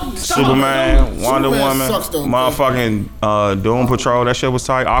 No, Superman, Wonder Superman Woman, sucks, though, motherfucking Doom Patrol. That shit was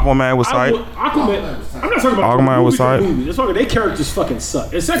tight. Aquaman was tight. Aquaman. I'm not talking about Aquaman was tight. I'm talking their characters fucking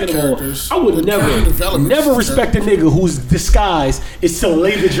suck. And second of Characters. all, I would The character development never is respect a nigga whose disguise is to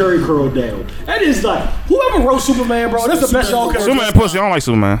lay the Jerry curl down. That is like whoever wrote Superman, bro. That's the best y'all can. Superman pussy. I don't like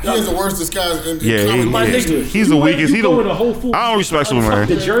Superman. He has the worst disguise in Yeah, comic My book nigga, history. He's the weakest. You go in a Whole Foods, I don't respect Superman.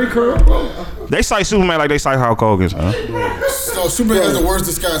 The Jerry curl, bro. They cite Superman like they cite Hulk Hogan. Huh? So Superman has the worst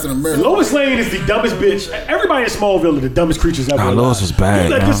disguise in America. Lois Lane is the dumbest bitch. Everybody in Smallville are the dumbest creatures ever. Nah, Lois was bad,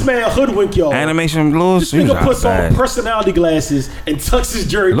 You let man. this man hoodwink y'all. Animation Lewis, This he was nigga puts on bad. personality glasses and tucks his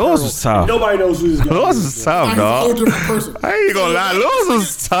Jerry Lewis curl, was tough. and nobody knows who this guy Lewis is. was tough, He's a whole dog. different person. I ain't gonna lie, Lewis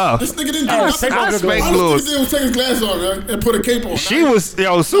was tough. This nigga didn't do I nothing. respect All Lewis. this nigga did was take his glasses off, man, and put a cape on. She was,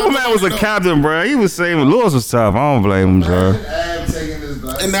 Superman was a captain, bro. He was saying Lewis was tough. I don't blame him, bro.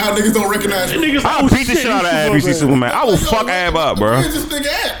 And now niggas don't recognize him. Niggas, I'll oh, beat the shit out of Ab if you see Superman. I will Yo, fuck Ab up, bro. Where's this nigga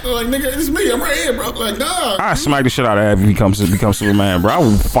at? Like, nigga, it's me. I'm right here, bro. Like, nah. I smack the shit out of Ab if he becomes Superman, bro. I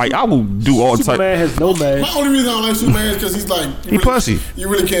will fight. I will do all type. Superman has no man. My only reason I don't like Superman is because he's like He pussy. You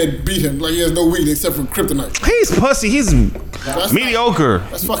really can't beat him. Like he has no weakness except for kryptonite. He's pussy. He's That's mediocre.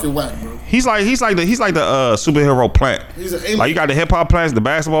 That's fucking whack, bro. He's like the superhero plant. He's an alien. Like you got the hip hop plants, the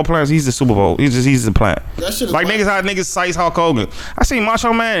basketball plants. He's the Super Bowl. He's the plant. That shit is Like whack. niggas how niggas cites Hulk Hogan. I seen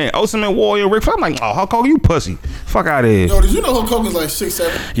Macho Man, Ultimate Warrior, Rick Flair. I'm like, oh Hulk Hogan, you pussy. Fuck out of here. Yo, did you know Hulk Hogan's like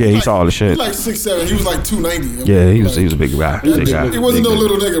 6'7"? Yeah, he's tall as shit. He's like 6'7". He was like 290. Yeah, he was a big guy. Big guy. He wasn't no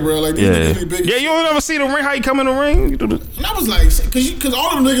little nigga, bro. Like these Yeah. niggas be big. Yeah, you don't ever see the ring. How you come in the ring? You do the- And I was like, cause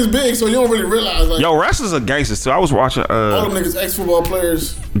all them niggas big, so you don't really realize like Yo, wrestlers are gangsters too. I was watching all them niggas ex-football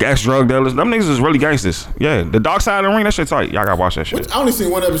players. gas drug dealers. Them niggas is really gangsters. Yeah, the dark side of the ring. That shit tight. Y'all gotta watch that shit. I only seen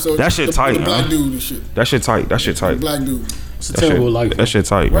one episode. That shit tight, The black man. dude and shit. That shit tight. That shit tight. Black dude. It's a That terrible shit, life. that shit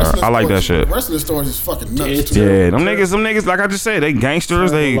tight, bro. I like that shit. Wrestling stories is fucking nuts. It's too. Yeah, them niggas, like I just said, they gangsters.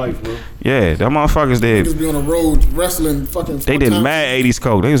 They, Life, bro. yeah, them motherfuckers Niggas did. be on the road wrestling fucking. They did mad 80s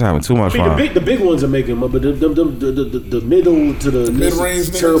coke. They was having too much I mean, fun. the big ones are making money, but the middle to the mid-range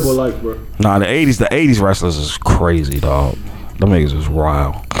niggas, terrible niggas. life, bro. Nah, the 80s wrestlers is crazy, dog. Them niggas is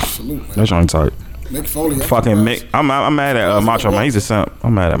wild. Salute, man. That's joint tight. Mick Foley. Fucking Mick. I'm mad at Macho Man. He's a simp.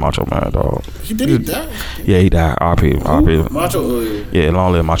 I'm mad at Macho Man, dog. He die. Yeah, he died. RP. Macho. Yeah,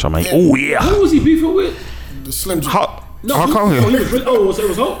 long live Macho Man. Oh yeah. Who was he beefing with? The Slim Jim. Hulk No, Hulk he Hogan. was it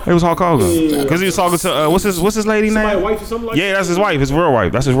was Hulk? It was Hulk Hogan. Because he was talking to what's his lady Somebody's name? wife or something like Yeah, that? that's his wife. His real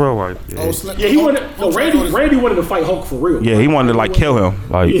wife. That's his real wife. Oh, Yeah, Slim. Yeah, he wanted. No, Hulk Hogan. Randy wanted to fight Hulk for real. yeah, he wanted to like kill him.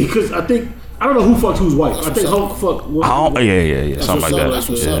 Like, Yeah, because I don't know who fucked whose wife. I think Hulk fucked. yeah, something like That's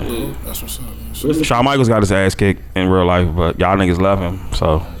what's that. up, Yeah. bro. That's what's up. Man. Shawn Michaels got his ass kicked in real life, but y'all niggas love him.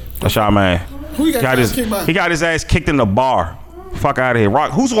 So that's y'all man. Who you got his ass kicked by? He got his ass kicked in the bar. Fuck out of here. Rock.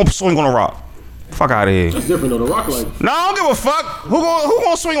 Who's gonna swing on the Rock? Fuck out of here. That's different though. The Rock like. No, I don't give a fuck. Who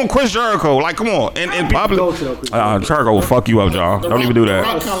gonna swing on Chris Jericho? Like, come on. In public. Jericho will fuck you up, John. Don't even do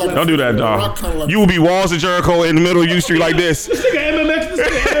that. Don't do that, John. You will be Walls of Jericho in the middle of U Street like this. This nigga MMX.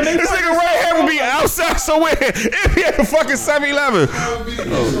 This nigga right here will be outside somewhere if he had a fucking 7-Eleven.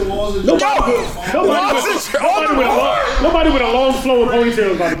 Nobody with a long flowing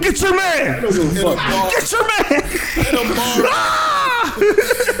ponytail about to Get your man! Get your man! Ah!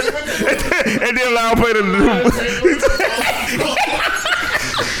 And then Loud play the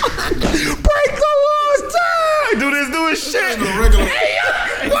break the laws, time. Do his shit. Regular. Hey,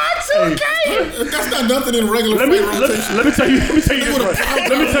 yo, watch it. That's not nothing in regular Let me tell you this right.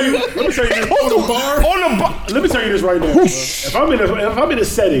 Let me tell you this. On the bar. Let me tell you this right now. If I'm in a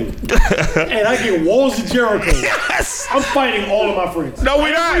setting and I get walls of Jericho, I'm fighting all of my friends. No,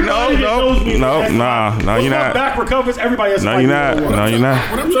 we're not. No, you're not. Back recovers. Everybody has to fight. No, you're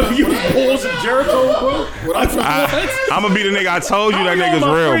not. You walls of Jericho, bro. I'm gonna be the nigga. I told you that nigga's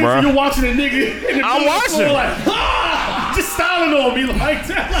real, bro. You're watching a nigga. I'm watching. Like, just styling on me like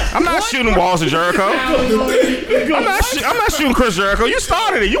that. Like, I'm not shooting walls of Jericho. I'm not shooting Chris Jericho. You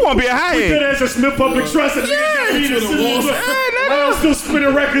started it. You want to be a high Good as a Smith Public Trust. And I'm still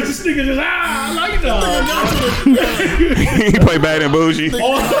spinning records. This nigga just He play bad and bougie.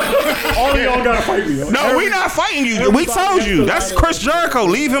 All of y'all gotta fight me. No, we not fighting you. We told you. That's Chris Jericho.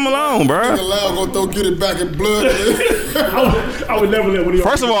 Leave him alone, bro. Nigga Loud gonna throw Get It Back in blood. I would never let one of y'all.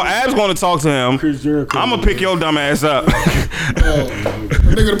 First of all, Ab's gonna talk to him. Chris Jericho. I'm gonna pick your dumb ass up.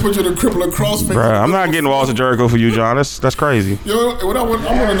 Nigga to put you in a crippling crossface. Bro, I'm not getting walls of Jericho for you, John. That's crazy. Yo, what I want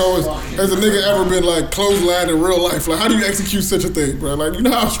to know is, has a nigga ever been like clotheslined in real life? Like, how do you execute such a thing, bro? Like, you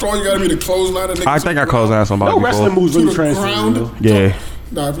know how strong you gotta be to clothesline a nigga? I think I clotheslined somebody before. Wrestling moves really To the ground? transfer. Yeah.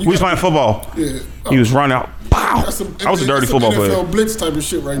 Nah, We was playing football. Yeah. He was running out. Pow! That's some, I was a dirty football player. NFL blitz type of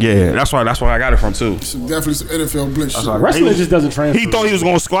shit right Yeah, there. that's why I got it from too. Definitely some NFL blitz shit. Wrestling just doesn't transfer. He thought he was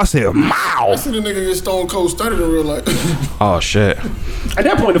gonna squat. I said, I "Mow!" seen a nigga get Stone Cold started in real life. Oh shit! At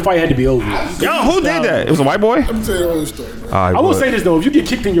that point, the fight had to be over. Yo, who did that? It was a white boy. Let me tell you the whole story, bro. All right, I will bud. say this though: if you get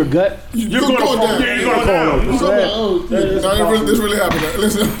kicked in your gut, you're going to fall down. Yeah, you're going to fall down. This really happened.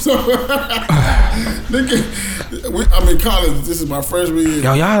 Listen, so nigga, I'm in college. This is my freshman year.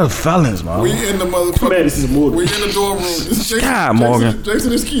 Yo, y'all are felons, man. We in the motherfucker. Man, this is Morgan. We in the dorm room. This is God, Morgan.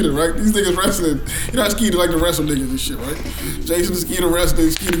 Jason and Skeeter, right? These niggas wrestling. You know how Skeeter like to wrestle niggas and shit, right? Jason and Skeeter wrestling.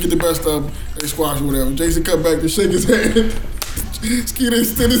 Skeeter get the best of them. They squash or whatever. Jason come back to shake his hand. Skeeter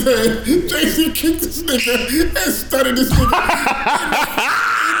extend his hand. Jason kicked this nigga and stunned this nigga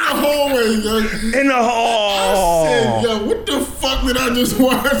in the hallway, yo. In the hall. I said, yo, what the fuck did I just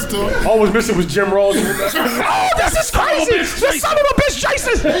watch, though? All was missing was Jim Ross. Oh, this is crazy! The son of a bitch,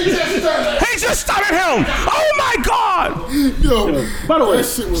 Jason! He just stunned him! Oh my god! Yo, By the way, that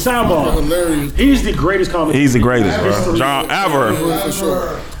shit was sidebar. hilarious. He's the greatest commentator. He's the greatest, bro. John, ever. For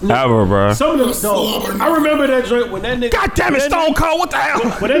sure. Ever, bro. Some of them, no, I remember that joint when that nigga. God damn it, Stone Cold, what the hell?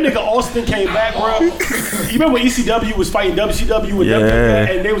 When that nigga Austin came back, bro. You remember when ECW was fighting WCW with WWF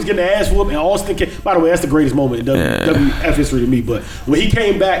and they was getting their ass whooped and Austin came. By the way, that's the greatest moment in WWF history to me. But when he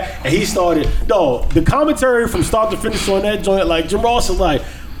came back and he started, the commentary from start to finish on that joint, like Jim Ross is like,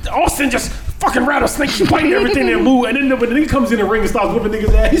 Austin just fucking rattlesnake, you biting everything that move. And then when the nigga comes in the ring and starts whipping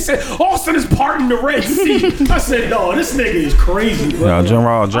niggas' ass, he said, Austin is parting the Red Sea. I said, no, this nigga is crazy, bro. Yo, Jim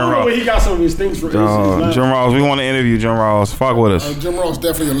Ross. I don't know where he got some of his things for. Jim Ross, we want to interview Jim Ross. Fuck with us. Jim Ross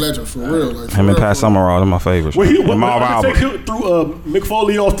definitely a legend, for real. Like, Him and Pat Summerall, they're my favorites. When Marv take Albert. him through Mick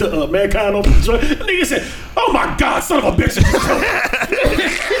Foley off to Mankind off the joint, the nigga said, oh my God, son of a bitch.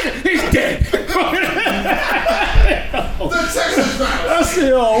 He's dead. I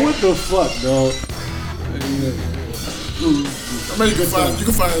said, oh, what the fuck, dog? I mean, you can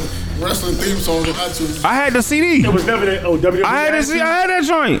find wrestling theme songs on iTunes. I had the CD. It was never that. Oh, WWE. I had that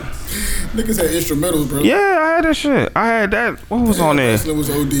joint. Niggas had instrumentals, bro. Yeah, I had that shit. I had that. What was on there? Wrestling was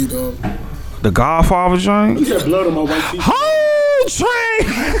OD, dog. The Godfather joint. You got blood on my white t-shirt. Whole train.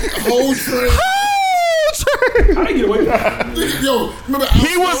 Whole train. I didn't get away with that. Yo, remember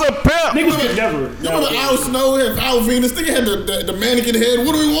He was a pimp. Niggas could never. You remember Al Snow and Al Venus? Nigga had the mannequin head.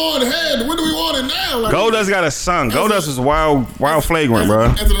 What do we want? Head. What do we want it now? Like, Goldust got a son. Goldust is wild flagrant, bro.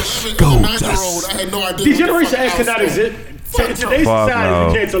 As an 9-year-old, I had no idea. Degeneration X could not exist. Today's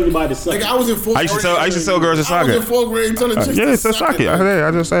society, you can't tell anybody to suck. Like, I was in fourth I used to tell girls to suck I was it. in fourth grade telling chicks Yeah, to it's a suck it.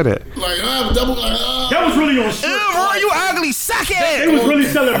 I just said that. Like, I'm double. That was really on shit. Bro, you ugly. Suck They it. was really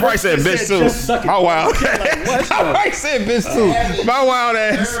selling. I said bitch too. Just suck it. My wild. What? I said bitch too. My wild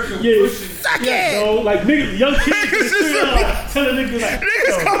ass. Yeah. Suck Yeah, it. so, like niggas, young kids in the Niggas street, just- telling niggas like,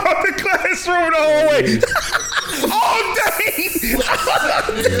 Niggas come out the classroom the whole way. All day.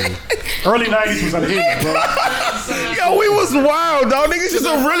 early 90s was unhinged, bro. Yo, we was wild, dog. Niggas used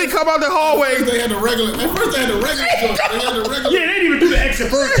to really come out the hallway. They had the regular. At first, they had the regular. They had the regular. Yeah, they didn't even do the exit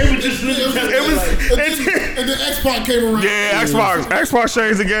first. They would just literally tell It was. And then X-Pac came around. Yeah, Xbox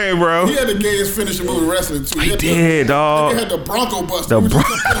changed the game, bro. He had the gayest finishing move in wrestling too. He did, dog. He had the Bronco Buster. The He was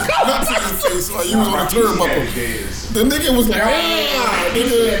just put his nuts in his face like he was on a turnbuckle. The nigga was like,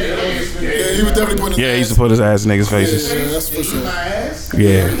 nigga. Yeah, he was definitely putting his Yeah, he used to ass. put his ass in niggas' faces. Yeah, that's for sure.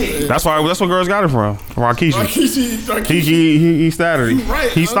 Yeah, that's what girls got it from Rikishi. Rikishi, Rikishi. He started it.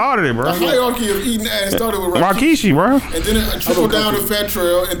 Right, He started it, bro. The hierarchy of eating ass started with Rikishi, bro. and then it trickled down to Fat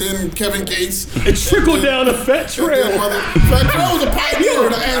Trail, and then Kevin Gates. It trickled down to Fat Trail. Fat Trail was a pioneer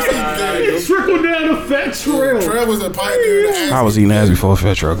in the ass eating game. It trickled down to Fat Trail. Trail was a pioneer in the ass. I was eating ass before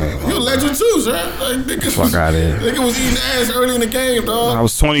Fat Trail game. You're a legend too, sir. Like, niggas, Fuck outta here. Nigga was eating ass early in the game, dog. I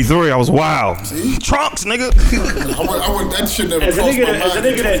was 23. I was wild. Trunks, nigga. I would that shit never As a crossed my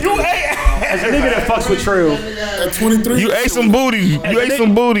nigga mind. as a nigga that fucks with Trail. At 23, You ate some booty. You ate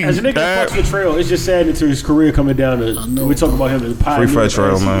some booty. As a nigga that fucks with Trail, it's just sad into his career coming down to. know, We talk about him as a pioneer. Free Fat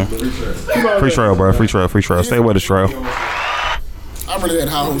Trail, man. Free Trail, bro. Free Trail. Stay with the Trail. I really had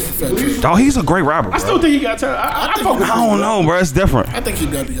high hopes for Fat Trail. Dog, he's a great rapper, bro. I still think he got time. I fuck with I don't know, bro. It's different. I think he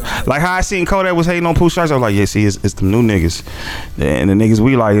got the Like how I seen Kodak was hating on Pooh Strikes. I was like, yeah, see, it's the new niggas, and the niggas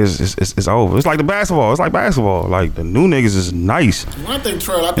we like is over. It's like the basketball. It's like basketball. Like the new niggas is nice, When I think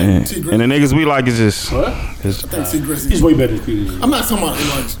Trail, I think T and Grizzly. the niggas we like is just. What? I think T Grizzly. He's way better than P. I'm not talking about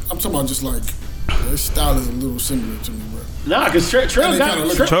like. I'm talking about just like his style is a little similar to me, bro. Nah, because Trail And they kinda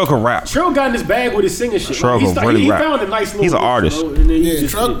look- Trail can rap. Trail got in his bag with his singing shit. Trail Like, can really he rap. found a nice little. He's an niche, artist. you know, and then he Yeah,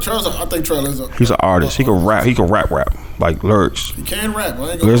 just- Trail's. I think Trail is. He's an artist. He can rap. He can rap like lyrics. He can rap.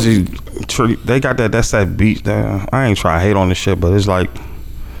 I ain't gonna Lyrics. They got that's that beat. I ain't trying to hate on this shit, but it's like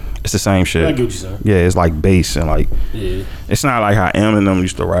it's the same shit. I get what you're saying. Yeah, it's like bass and like Yeah. it's not like how Eminem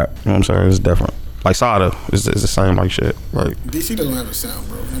used to rap. You know what I'm saying? It's different. Like Sada, it's the same like shit. Like DC doesn't have a sound,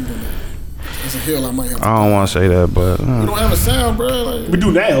 bro. I'm doing that. That's a hill I might have to. I don't want to say that, but We don't have a sound, bro. Like, We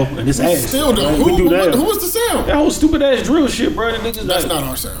do now, and it's ass. still don't. We do now. Who was the sound? That whole stupid ass drill shit, bro. The niggas That's like, not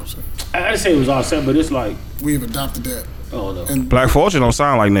our sound, sir. I didn't say it was all set, but it's like, We've adopted that. I don't know. And Black Fortune don't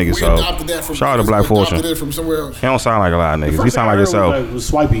sound like niggas. we So adopted that from. shout out to Black Fortune. Adopted it from somewhere else. He don't sound like a lot of niggas. He sound like First thing I himself. heard was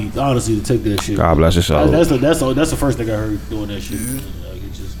swipey, honestly, to take that shit. God bless his soul. That's the first thing I heard doing that shit. Like,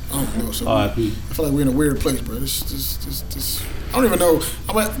 it just I don't know. So R.I.P. I feel like we're in a weird place, bro. This I don't even know.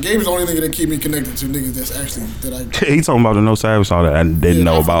 Gabe's the only nigga that keep me connected to niggas that's actually that I. He talking about the No Savage song that I didn't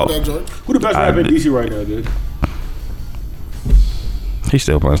know I fuck about. with that joint. Who the best rapper in DC right now, dude? He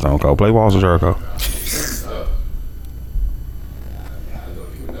still playing Stone Cold. Play Walls of Jericho.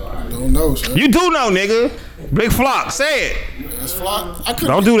 Don't know, sir. You do know, nigga. Big Flock, say it. That's fly. I couldn't.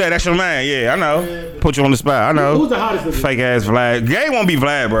 Don't do that. That's your man. Yeah, I know. Put you on the spot. I know. Who's the hottest nigga? Fake ass Vlad. Gay won't be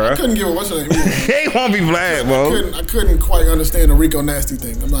Vlad, bro. Couldn't give a what's the name. Gay won't be Vlad, bro. I couldn't quite understand the Rico Nasty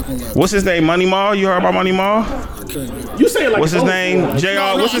thing. I'm not gonna lie. What's his name? Money Mall? You heard about Money Mall? I couldn't get it. You say it like What's his both. name? JR.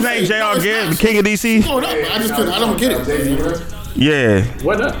 No, What's his I'm name? saying- no, JR it's Gibb, not. the king of DC? Going up, I just couldn't. I don't get it. Yeah.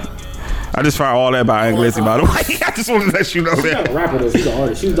 What not? I just found all that by Anglizzi, by the way. I just wanted to let you know She's not that. a rapper though. She's an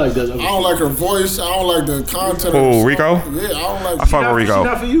artist. She's like I that. don't like her voice. I don't like the content. Who, of the song. Rico? Yeah, I don't like. I fuck with She's Rico.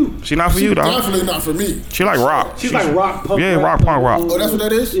 not for you. She not for you, dog. Definitely not for me. She like rock. She's like rock, punk. Yeah, rock, punk, rock. Oh, that's what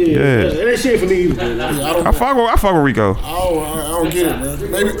that is. Yeah, Yeah. And that shit for me either. Man. Yeah, I don't. I fuck with Rico. I don't get it,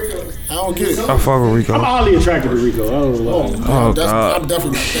 man. Maybe I don't get it. I fuck with Rico. I'm oddly attracted to Rico. I don't know why. Oh, I'm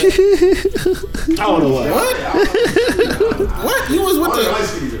definitely not that. I don't know why. What? You was with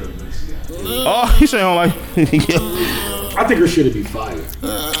the. Oh, he said I don't like. I think her shit'd be fire.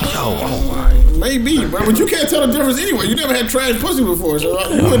 Maybe, bro, but you can't tell the difference anyway. You never had trash pussy before, so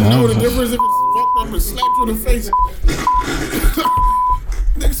you wouldn't know the difference if it's fucked up and slapped you in the face.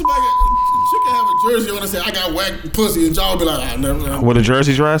 Nigga, somebody, she can have a jersey on and say, I got whack pussy, and John be like, I never. With a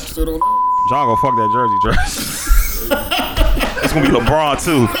jersey dress? Still don't know. John gonna fuck that jersey dress. It's gonna be LeBron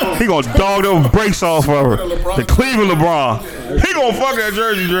too. He gonna dog them brakes off of her. The Cleveland LeBron. He gonna fuck that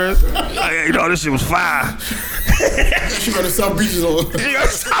jersey dress. Like, you know, this shit was fire. She got the South Beaches on. He gonna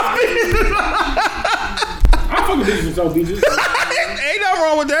stop it. I fucking bitches from South Beaches. Ain't nothing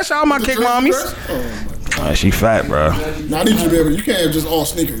wrong with that. Shout out my kick mommies. Oh, She fat, bro. now I need you to be able. You can't have just all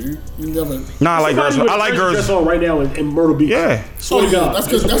sneakers. You never. Nah, I like girls. I like That's girls. on right now in Myrtle Beach. Yeah. Swear to God. That's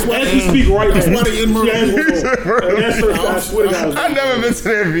because that's why. As we speak right That's now. why they in Myrtle Yeah, Beach. that's certified. I swear to God. I never been to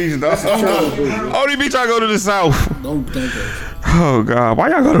that beach, though. Only beach I go to the south. Don't go. Oh God, why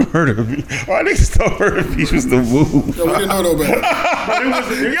y'all go to Murder Beach? Why niggas thought Murder Beach was the move? Yo, we didn't know no better.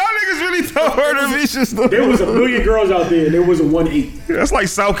 Y'all niggas really thought Murder Beach was the There move. was a million girls out there, and there was a 1-8. That's like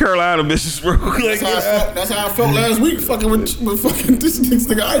South Carolina bitches, bro. That's how I felt last week, fucking with fucking this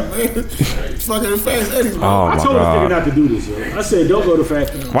nigga Ike, man. Fucking Fast Eddie, man. Oh I my told this nigga God. not to do this, yo. I said, don't go to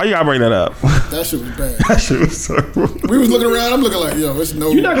Fast. Why you gotta bring that up? That shit was bad. That shit was terrible. We was looking around. I'm looking like, yo, it's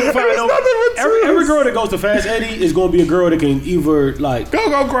no. You're not gonna find no. Every girl that goes to Fast Eddie is gonna be a girl that can either like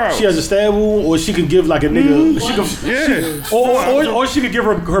Go crowd. she has a stab wound, or she could give like a nigga. She could, or she could give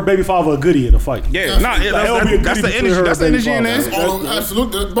her baby father a goodie in a fight. Yeah, that's the energy. That's the energy in there.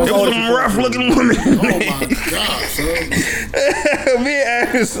 Absolutely. It was some rough looking women. Oh my god, son. Me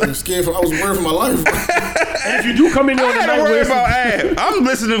ass. I was scared. I was worried for my life. And if you do come in there on the I night ain't worried where about ass. I'm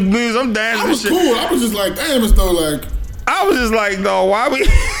listening to music. I'm dancing I and was shit. cool. I was just like, damn, it's though like. I was just like, no, why we?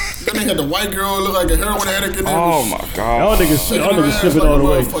 Then they had the white girl look like a heroin addict in there. Oh my god. y'all niggas slipping all the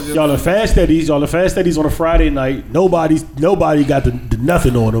way. Y'all are Fast Eddies. Y'all are Fast Eddies on a Friday night. Nobody got the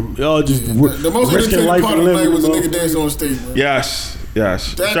nothing on them. Y'all just The most risking entertaining life part and of the night limb. was a nigga dancing on stage, bro. Yes. That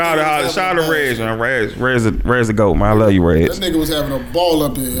Shout out to Reg, man. Reg the GOAT, man. I love you, Reg. That nigga was having a ball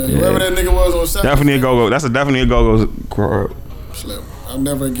up there. Whoever that nigga was on Saturday. Definitely a go-go. That's definitely a go-go crowd. Slap. I'll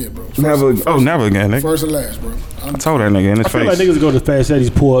never again, bro. Never again, nigga. First and last, bro. I told that nigga in his I feel like face. niggas go to Fast Eddie's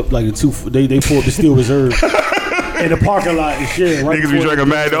pull up like they pull up the Steel Reserve in the parking lot and shit. Right Niggas be drinking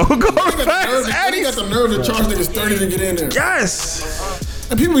mad though. Go They Fast got Eddie's. the nerve to charge niggas 30 to get in there. Yes.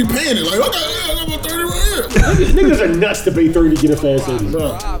 And people be paying it. Like, I got 30 right here. Niggas are nuts to pay 30 to get a Fast Eddie.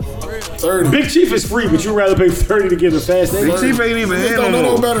 Bro, 30. Big Chief is free, but you'd rather pay 30 to get a Fast Eddie. Big Chief ain't even Niggas here don't know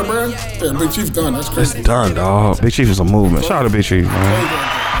no no more. better, bro. Yeah, Big Chief done. That's crazy. It's done, dog. Big Chief is a movement. Shout out to Big Chief,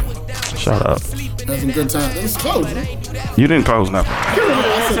 man. Shut up. Had some good time. It was closed, man. You didn't close nothing.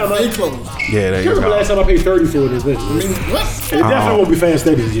 I said they closed. Yeah, there You you remember go. last time I paid 30 for this bitch? I mean, what? It definitely won't be Fast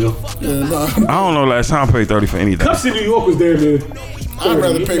Eddie's, yo. Yeah, nah. I don't know last time I paid 30 for anything. Cups in New York was there, man. I'd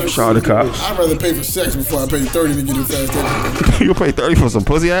rather pay for Shout out to cops. I'd rather pay for sex before I pay 30 to get a Fast Eddie. You pay 30 for some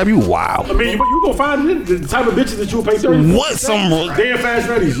pussy ab? You wow. I mean, you gonna find the type of bitches that you'll pay 30 for. What some? Damn Fast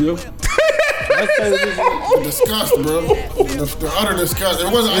Eddie's, yo. Disgust, bro. The utter disgust. If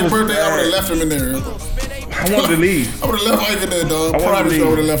it wasn't Ike's birthday, I would have left him in there. I wanted to leave. I would have left Ike in there, dog. I wanted to Promise you, I leave.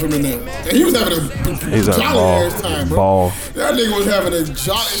 would have left him in there. And he was having He's a a jolly ass time, bro. ball. That nigga was having a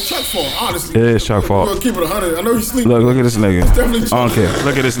jolly. It's Chuck's fault, honestly. It is Chuck's fault. We're gonna keep it 100. I know he's sleeping. Look at this nigga. definitely I don't care.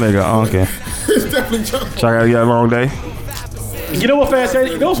 Look at this nigga. I don't care. It's definitely Chuck's fault. Chuck, you had a long day. You know what Fast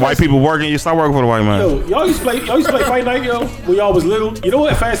Eddie? You know what White people working. You stop working for the white man. Yo, y'all used to play Fight Night, yo, when y'all was little. You know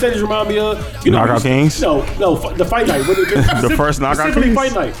what Fast Eddie's remind me of? You know, Knockout Kings? No, the Fight Night. The first Knockout Specifically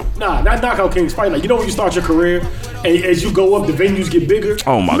Kings? Fight Night. Nah, not Knockout Kings, Fight Night. You know when you start your career, and as you go up, the venues get bigger?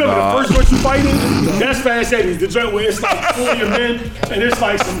 Oh, my you remember God. the first joint you fighting? That's Fast Eddie's. The joint where it's like 4 of your men, and it's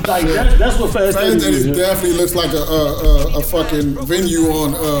like some, like, that's what Fast Fast Eddie's Eddie's is. yo. definitely looks like a fucking venue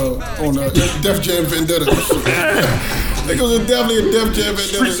on Def Jam Vendetta. It was definitely a Def Jam Vendetta.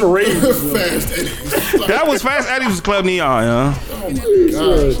 Streets of Rage. Fast Eddie's. Like, That was Fast Eddie's Club Neon, yeah. oh my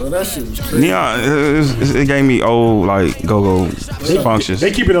god, so that shit was crazy. Neon, it gave me old like go functions.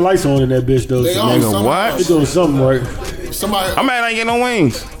 They keeping the lights on in that bitch, though. They So all nigga, somehow- what? they doing something right. Somebody, I'm mad I ain't get no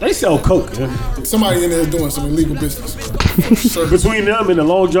wings. They sell coke, man. somebody in there is doing some illegal business. Sure. Between them and the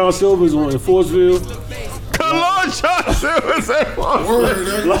Long John Silvers on in Forestville, Come on, John Silver said, Word,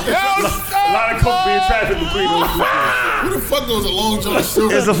 a lot of coke being trafficked between them. who the fuck goes a Long John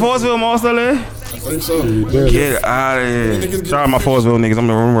Silver? Is the Forestville Mall still there? I think so. Get out of here. Shout out my Forestville niggas. I'm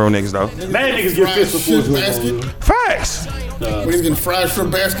the real niggas though. Mad niggas get fist for Shit Forestville. basket. Facts. When he's getting fried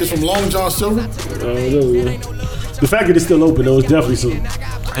shrimp baskets from Long John Silver. The fact that it's still open, though, is definitely some.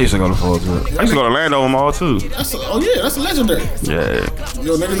 I used to go to Forestville. I used to go to Landover Mall too. That's that's legendary. Yeah.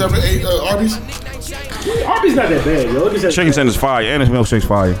 Yo, niggas ever ate Arby's? Arby's not that bad, yo. It's just- Chicken tender's fire and his milkshake's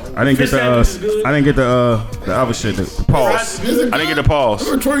fire. I didn't get the the other shit. The pause. I didn't get the pause.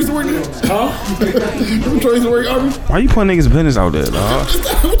 Remember Troy used to work there? Huh? Remember Troy used to work at Arby's? Why you putting niggas' business out there, dog?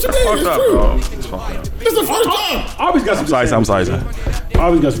 What you mean? Fucked It's up, true. dog. It's fucked up. It's the first time. Arby's got some good I'm sandwiches. sorry.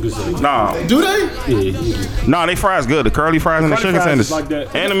 Arby's got some good sandwiches. Nah, Do they? Yeah. nah, they fries good. The curly fries and the Curly chicken fries tenders is like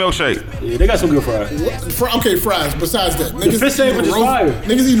that. and the milkshake. Yeah, they got some good fries. Okay, fries. Besides that, niggas fish sandwich is eating fire.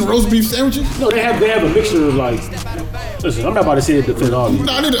 Niggas eating roast beef sandwiches. No, they have a mixture of like. Listen, I'm not about to say it to defend Arby's.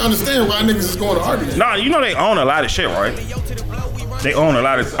 No, I need to understand why niggas is going to Arby's. Nah, you know they own a lot of shit, right? They own a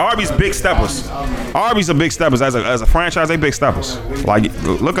lot of Arby's big steppers. Arby's are big steppers as a franchise. They big steppers. Like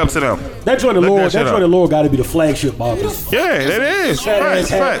look up to them. That joint of Look Lord, that shit that joint up. of Lord got to be the flagship Arby's. Yeah, it is. Facts,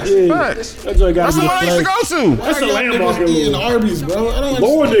 facts, Yeah. facts. That joint got That's to the be one I used to flag. go to. That's the Why y'all landmark. niggas eating Lord Arby's, bro. I don't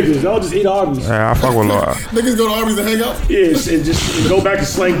understand. niggas, y'all just eat Arby's. Yeah, I fuck with Lord. Niggas go to Arby's to hang out. Yes, and just go back and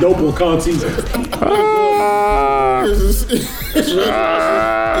slang dope on Conti.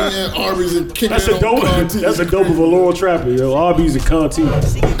 And Arby's and kicking That's it a dope. on That's a dope of a Laurel Trapper, yo. Arby's and Conti.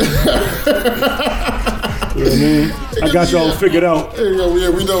 You know what I mean? I got y'all figured out. There you go. Yeah,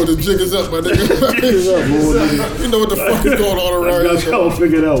 we know the jig is up, my nigga. Jig is up, boy. You know what the fuck is going on around I got here. y'all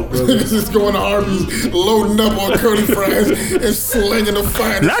figured out, bro. Niggas just going to Arby's, loading up on curly fries and slinging the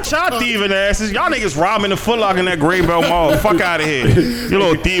fire. Not y'all thieving asses. Y'all niggas robbing the Foot Locker in that Gray Bell Mall. Fuck out of here. You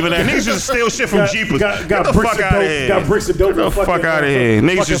little thieving ass. Niggas just steal shit from Jeepers. Get the fuck out of here. Got bricks of dope. Get the fuck out of here.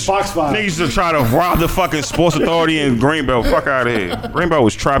 Niggas just Foxfire. niggas just try to rob the fucking Sports Authority in Greenbelt. Fuck out of here. Greenbelt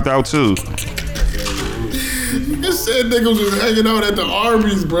was trapped out too. You said niggas was just hanging out at the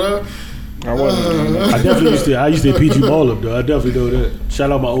Arby's, bruh. I wasn't. I definitely used to PG ball up though. I definitely know that.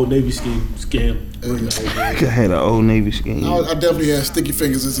 Shout out my old Navy scam. I had an old Navy scheme. I definitely had sticky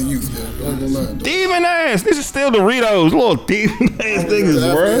fingers as a youth, yeah. I ain't gonna lie. Thieving ass. This is still Doritos. Little thieving ass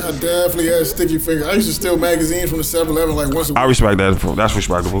niggas, bro. I definitely had sticky fingers. I used to steal magazines from the 7-Eleven like once a week. I respect that. That's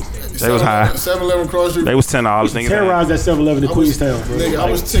respectable. They was high. 7-Eleven cross street. They was $10. Niggas. Terrorized that 7-Eleven in Queenstown, bro. Nigga,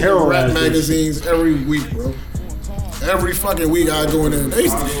 I was taking rap magazines every week, bro. Every fucking week I go in there.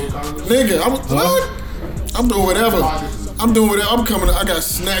 Nigga, I'm doing whatever. I'm coming. I got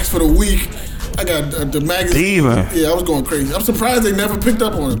snacks for the week. I got the magazine. Thieving. Yeah, I was going crazy. I'm surprised they never picked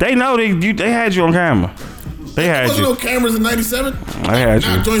up on it. They know they had you on camera. They had Wasn't you. no cameras in '97. I had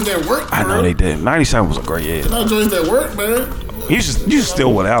Now you. joints that work. I know they did. 97 was a great year. Now joints that work, man. You should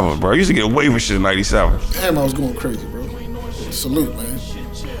steal whatever, bro. You used to get away with shit in 97. Damn, I was going crazy, bro. Salute, man.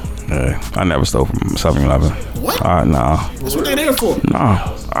 Yeah, I never stole from 7-Eleven. What? Nah. That's what they there for.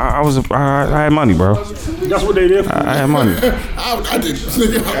 Nah. I had money, bro. That's what they did for. I had money. I did.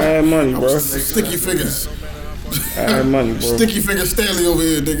 Nigga, I had money, bro. Sticky fingers. I had money, bro. Sticky finger Stanley over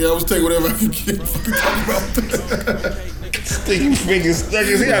here, nigga. I was taking whatever I could get. Fucking talking about. Sticky fingers.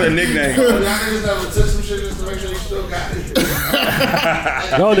 He got a nickname. Y'all niggas never took some shit just to make sure you still got it.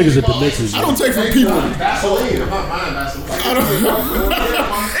 Y'all niggas at the mixes. I don't take from people. Vaseline. I'm not buying Vaseline.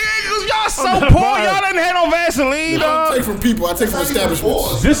 Y'all so poor. Y'all didn't have no Vaseline, I dog. don't take from people. I take from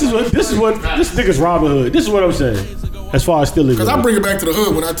establishments. This is what this nigga's Robin Hood. This is what I'm saying. As far as stealing, Because I bring it back to the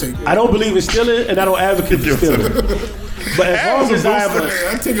hood when I take it. I don't believe in stealing, and I don't advocate for stealing. But as long as I have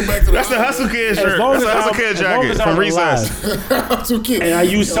I take it back to the That's the Hustle Kid shirt. That's the Hustle Kid jacket from Recess. Hustle Kid. And I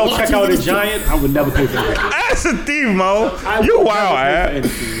use self checkout at Giant, I would never pay for that. That's a thief, Mo. You wild, Ab.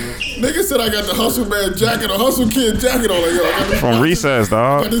 Nigga said I got the Hustle Man jacket, a Hustle Kid jacket on it. Yo, I got this From Recess,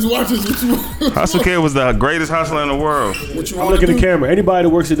 got dog. these watches. What you Hustle Kid was the greatest hustler in the world. What you I'm want looking to at the do? camera. Anybody that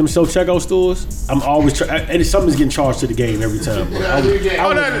works at them self checkout stores, I'm always something's getting charged to the game every time. Bro. I would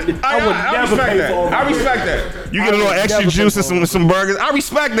I never respect pay that. for all I respect that. You get a little extra juice and some burgers. I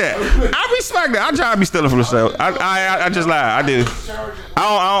respect that. I respect that. I try to be stealing from the shelf. I just lied. I did.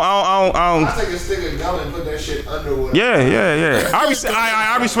 I don't. I take a stick of gum and put that shit under one. Yeah. I respect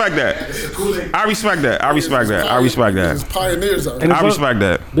that. I respect that. I respect that. I respect There's that. pioneers out And here. I respect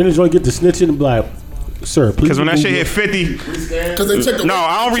that. Then the joint get to snitching and be like, sir, please. Because when that shit remove hit 50, Because they check the no, weight.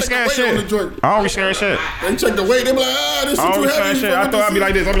 I don't They check rescan the weight on the shit. joint. I don't rescan shit. They check the weight. They be like, this I shit don't too rescan heavy. shit. I thought I'd be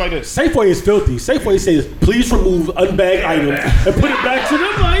like this. I'd be like this. Safeway is filthy. Safeway says, please remove unbagged item and put it back to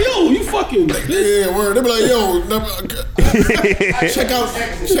them. Like, yo, you fucking. Yeah, word. They be like, yo, check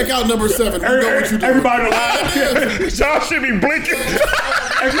out number 7. We know what you do. Everybody alive. Y'all should be blinking.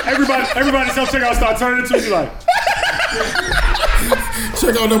 Everybody self checkout start turning to you like.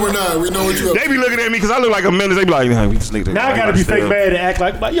 Check out number 9. We know what you up. They be looking at me because I look like a menace. They be like, nah, we just nigga. Now I gotta be fake mad and act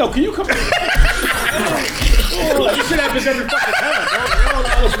like, yo, can you come? This shit happens every fucking time, bro.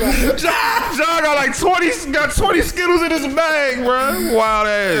 John got like 20 Skittles in his bag, bro. Wild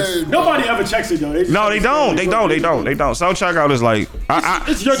ass. Nobody ever checks it though. No, they don't. They don't. Self checkout is like,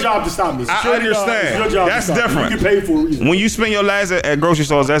 It's your job to stop me. I Security guard, understand. It's your job That's to stop me. different. You get paid for a reason. when you spend your last at grocery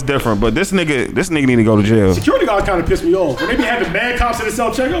stores, that's different. But this nigga need to go to jail. Security guard kind of pissed me off. When they be having mad cops at the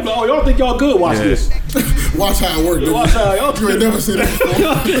self checkout, I'm like, oh, y'all think y'all good? Watch this. Watch how it works. Watch how y'all. You ain't never seen it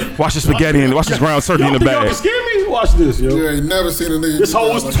before. Watch the spaghetti and watch this ground turkey in the Y'all think y'all can bag. scare me? Watch this, yo. You ain't never seen a nigga. This do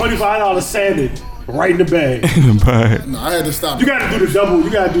whole that. was $25 salmon right in the bag. No, I had to stop. You gotta do the double. You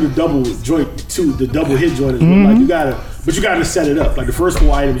gotta do the double joint too. The double hit joint as well. Like you gotta set it up. Like the first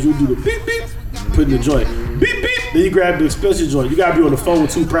 4 items, you do the beep beep, put in the joint, beep beep. Then you grab the expensive joint. You gotta be on the phone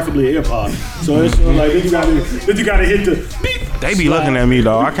with 2, preferably an AirPod. So it's like then you gotta hit the beep. They be looking at me,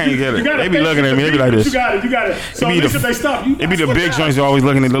 dog. I can't get it. They be looking at me. They be like this. You got it. So at least if they stop you, It be the big joints you always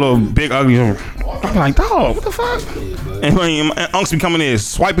looking at the little big ugly joints. I'm like, dog, what the fuck? And Unks be coming in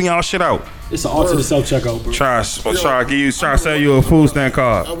swiping y'all shit out. It's an alternate self checkout, bro. Try to sell you a food stand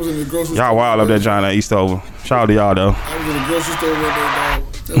card. I was in the grocery store. Y'all wild up that John at Eastover. Shout out to y'all though. I was in the grocery store one day,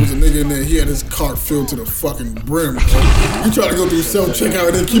 dog. There was a nigga in there, he had his cart filled to the fucking brim, bro. He tried to go through self-checkout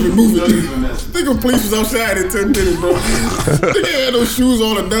and then keep it moving. Nigga, police was outside in 10 minutes, bro. Nigga had no shoes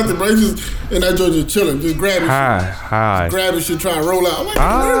on or nothing, bro. He just, in that joint just chilling, just grabbing shit. Just grabbing shit, trying to roll out. I'm like,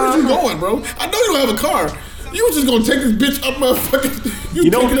 where was you going, bro? I know you don't have a car. You was just gonna take this bitch up, motherfucker. You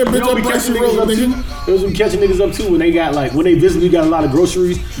taking that bitch up Bryson Road, nigga. Those who catching niggas up too when they got like when they visibly got a lot of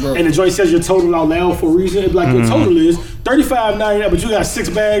groceries and the joint says your total out loud for a reason. It's like your total is $35.99, but you got 6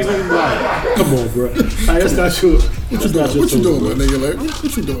 bags. And like, come on, bro. Like, that's not true. What you doing, my nigga? Like,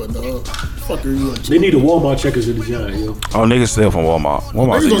 what you doing, dog? Fuck are you? They need the Walmart checkers in the giant, yo. Oh, niggas steal from Walmart.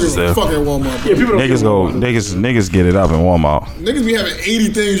 Walmart niggas steal. don't fuck at Walmart, bro. Yeah, people don't Niggas get it up in Walmart. Niggas be having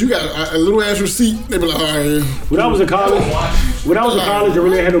 80 things. You got a little ass receipt. They be like, all right. When I was in college, I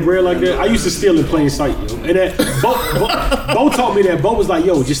really had no bread like that. I used to steal in plain sight, yo. And that Bo taught me that. Bo was like,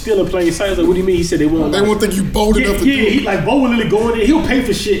 yo, just steal in plain sight. I was like, what do you mean? He said they won't. They won't think you bold enough to do it. He like Bo will literally go in there. He'll pay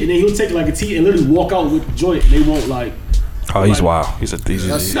for shit and then he'll take like a tea and literally walk out with the joint. And they won't like. Oh, he's wild. He's a thief.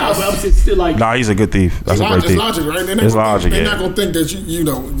 Nah, but I'm still like. Nah, he's a good thief. That's a great thief. It's logic, right? It's logic. They're not gonna think that you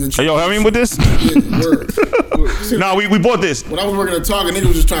know. That Hey, yo, help me with this. Yeah, word. Nah, we bought this. When I was working at Target, niggas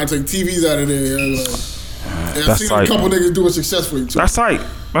was just trying to take TVs out of there. And I've seen a couple niggas do it successfully too. That's tight.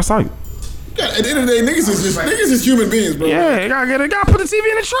 At the end of the day, niggas is human beings, bro. Yeah, you gotta put the TV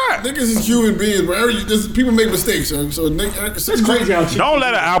in the trap. Niggas is human beings, bro. People make mistakes, so It's crazy how cheap. Don't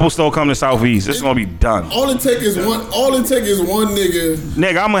let an Apple store come to Southeast. It's gonna be done. All it take is one nigga.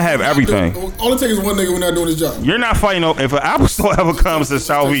 Nigga, I'm gonna have everything. All it take is one nigga who not doing his job. You're not fighting. If an Apple store ever comes to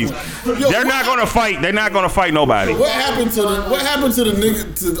Southeast, they're not gonna fight. They're not gonna fight nobody. What happened to the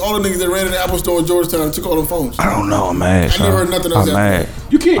nigga? To all the niggas that ran in the Apple store in Georgetown and took all them phones? I don't know, I'm mad. I never heard nothing else. I'm mad.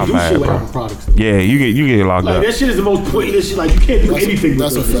 You can't do mad, shit with bro. Apple products. Yeah, you get locked Like up. that shit is the most pointless shit. Like you can't do anything.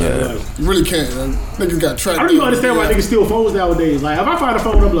 That's a with fact. it. Like, You really can't. Man. Niggas got tracked. I don't even understand why niggas steal phones nowadays. Like if I find a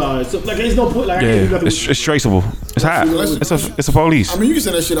phone, I'm like, so, like there's no point. Like I can't do nothing. It's traceable. It's hot. It's a police. I mean, you can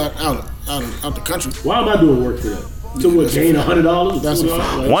send that shit out the country. Why am I doing work for that? To what, gain $100? That's a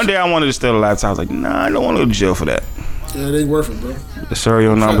fact. Like, One day I wanted to steal a laptop. I was like, nah, I don't want to go to jail for that. Yeah, it ain't worth it, bro. The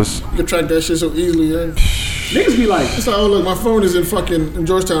serial numbers. You can track that shit so easily, man. niggas be like, It's like, oh look, my phone is in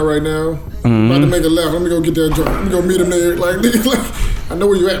Georgetown right now. About to make a left. Let me go get that joint. Let me go meet him there. Like, nigga, like, I know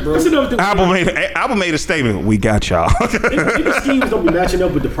where you at, bro. that's another thing. Apple made a statement. We got y'all. Niggas schemes don't be matching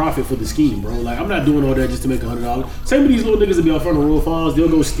up with the profit for the scheme, bro. Like I'm not doing all that just to make $100. Same with these little niggas that be out front of Royal Farms. They'll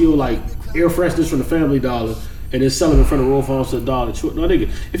go steal like air fresheners from the Family Dollar and then sell them in front of Royal Farms to $1. No, nigga,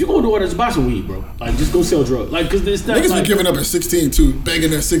 if you gonna do all that, just buy some weed, bro. Like just go sell drugs. Like cause it's not Niggas like, be giving up at 16 too,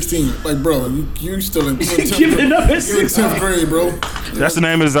 begging at 16. Like, bro, you still in 10th giving up at You're in 10th grade, bro. That's the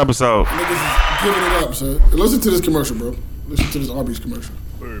name of this episode. Niggas is giving it up, son. Listen to this commercial, bro. Listen to this Arby's commercial.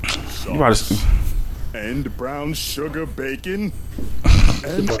 You about to- And brown sugar bacon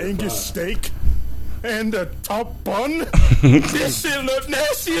and Angus steak and a top bun. This shit look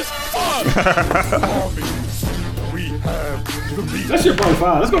nasty as fuck. Arby's, we have the beef. that shit probably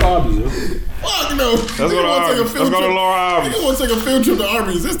fine. Let's go to Arby's, yo. Fuck no. Let's go to Arby's. Let's go to Laura Arby's. Niggas want to take a field trip to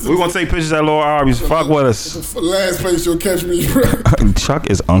Arby's. That's We're gonna take pictures at Laura Arby's. Fuck with us. the last place you'll catch me, bro. Chuck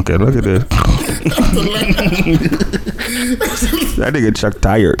is uncle. Look at this. That nigga Chuck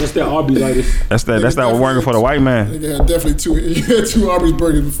tired. That's that Arby's like That's that working for the white man. Nigga had definitely you had two Arby's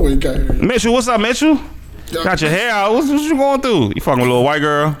burgers before you got here. Mitchell, what's up, Mitchell? Got your hair out. What you going through? You fucking with a little white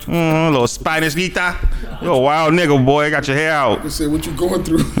girl? Little Spanish Vita? You a wild nigga, boy. Got your hair out. They said, what you going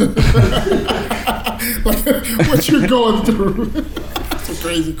through? Like, what you going through? That's a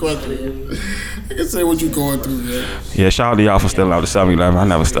crazy question. I can say what you going through, man. Yeah, shout out to y'all for stealing out the 7-Eleven. I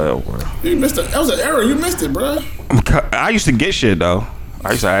never stole, bro. You missed it. That was an error. You missed it, bro. I used to get shit, though.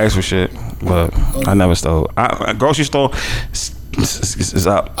 I used to ask for shit, but I never stole. Grocery store is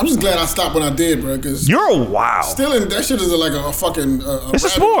up. I'm just glad I stopped when I did, bro. Cause You're wild. stealing that shit is like a fucking. It's a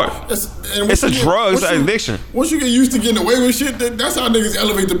sport. It's a drug. It's an addiction. Once you get used to getting away with shit, that's how niggas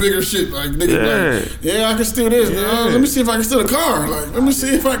elevate the bigger shit. Like niggas, like, yeah, I can steal this. Let me see if I can steal a car. Like, let me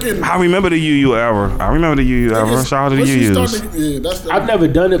see if I can. I remember the UU ever. Shout out to the UUs. I've never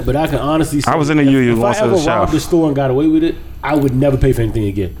done it, but I can honestly say I was in the UU if once I as a ever robbed child. the store and got away with it, I would never pay for anything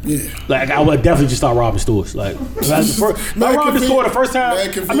again. Yeah. Like I would definitely just start robbing stores. Like if I robbed the store the first time,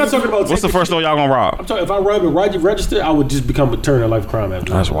 I'm not talking about. What's the first store y'all gonna rob? I'm talking if I robbed a register, I would just become a turn a life crime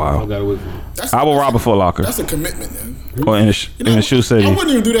after. That's wild. I got away from it. I will rob a Foot Locker. That's a commitment, man. Or in the shoe city. I wouldn't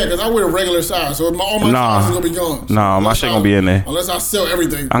even do that because I wear a regular size, so all my size is gonna be gone. Nah, my shit gonna be in there. Unless I sell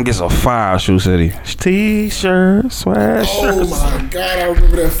everything. I can get some fire shoe city. T-shirts, sweatshirts. Oh my god, I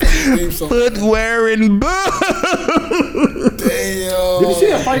remember that fucking theme song. Footwear and boots. Damn. Did you see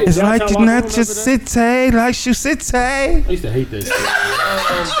that fight? It's like Downtown you're not Los just Angeles after city, like you city. that? I used to hate that shit.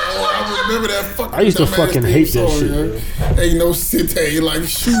 I remember that fucking. I used to dumbass fucking theme hate that song, shit, yo. Ain't no city like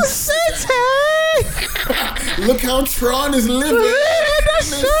shoot. City. Look how Tron is living. In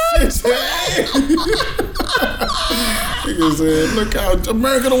the city. Niggas said, look how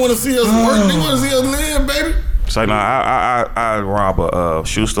America don't want to see us work. They want to see us live, baby. So now I rob a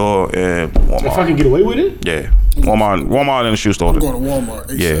shoe store and Walmart. If I can get away with it, Yeah, Walmart and a shoe store. I'm going to Walmart.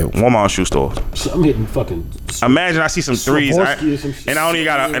 ASAP. Yeah, Walmart and shoe store. so I'm hitting fucking. Imagine I see some threes, Swarovski or some shit. and I only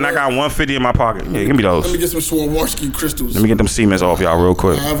got and I got 150 in my pocket. Yeah, give me those. Let me get some Swarovski crystals. Let me get them Siemens off y'all real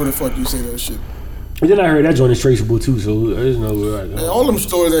quick. However the fuck you say that shit. And then I heard that joint is traceable too, so there's no way. Man, all them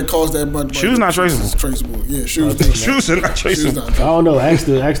stores that cost that much. Shoes not traceable. Is traceable. Yeah, shoes. Shoes are not Shoes traceable. not I don't know. Ask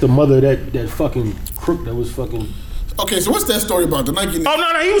the mother of that fucking crook that was fucking. Okay, so what's that story about the Nike?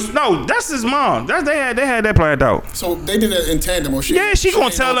 Oh no, that's his mom. They had that planned out. So they did that in tandem, or shit. Yeah, she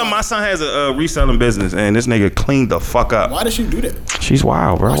gonna tell him my son has a reselling business, and this nigga cleaned the fuck up. Why did she do that? She's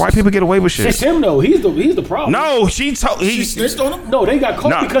wild, bro. White people get away with It's shit. him though. He's the problem. No, she told She snitched on him. No, they got caught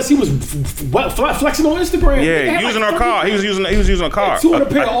Nah. because he was flexing on Instagram. Nigga Yeah, had using like her car. He was using a car. 200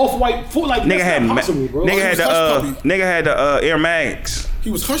 pair of off-white foot. Like Nigga that's had not possible, bro. nigga had the Air Max. He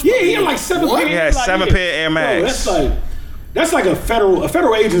was hush. Yeah, he had like 7 What? pairs. He had like, 7 yeah. pair Air Max. Bro, that's like a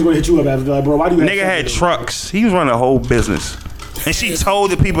federal agent's gonna hit you up after like, bro, why do you? Nigga had trucks. He was running a whole business. And she told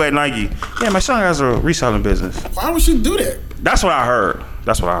the people at Nike, yeah, my son has a reselling business. Why would she do that? That's what I heard.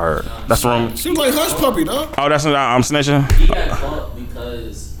 That's the wrong. She was like hush puppy, dog. Oh, that's not. I'm snitching. He got caught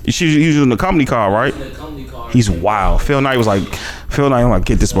because She's using the company car, right? the company car. He's wild. Phil Knight was like,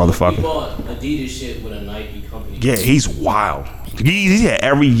 get this He motherfucker. bought Adidas shit with a Nike company. Yeah, he's wild. He had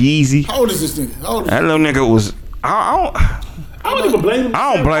every Yeezy. How old is this nigga? How old is That little nigga was. I don't even blame him.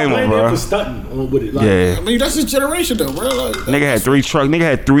 I don't blame him, bro. for stunting on with it. Like, Yeah. I mean, that's his generation, though, bro. Like, Nigga had 3 trucks. Nigga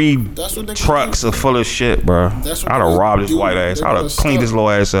had 3 That's what they trucks of full of shit, bro. That's what I'd have they robbed his do. white ass. They I'd gonna have cleaned his stunt. little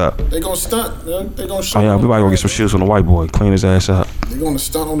ass up. They gonna stunt, man. They gonna shoot. Oh yeah, we about to go get some shoes from the white boy. Clean his ass up. They gonna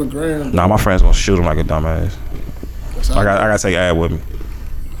stunt on the ground. Nah, my friend's gonna shoot him like a dumbass. That's how I gotta take Ad with me.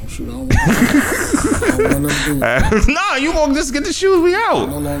 shoot. I don't want nothing to do with it. Nah, you gonna just get the shoes? We out.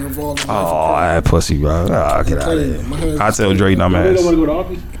 No longer involved in life. Oh, that pussy, bro. Oh, get out of here. I tell Dre You really don't want dumbass. to go to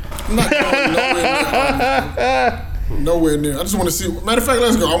Arby's? I'm not going nowhere near. I just want to see. Matter of fact,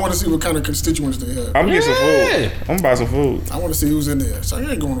 let's go. I want to see what kind of constituents they have. I'm gonna get some food. I'm gonna buy some food. I want to see who's in there. So I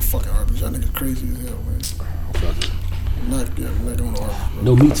ain't going to fucking Arby's. Y'all niggas crazy as hell, man. I'm not going to Arby's. Bro.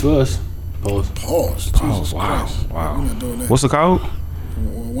 No meats for us. Pause. Pause. Jesus Christ. Wow. We're not doing that. What's the code?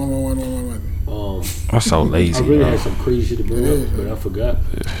 One. I'm so I lazy, really bro. had some crazy shit to bring Yeah, up, but I forgot.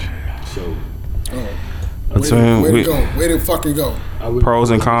 So Way to go. Way to fucking go. I really Pros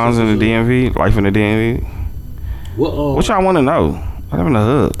and cons in the DMV, life in the DMV. What What y'all want to know? I live in the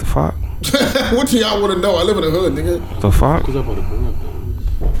hood. The fuck? What do y'all want to know? I live in the hood, nigga. The fuck? was I about to bring up?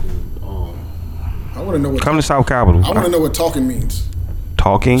 I want to know what. Come to South Capitol. I want to know what talking means.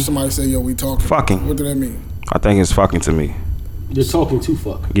 Talking? Somebody say, "Yo, we talking." Fucking. What do that mean? I think it's fucking to me. You're talking to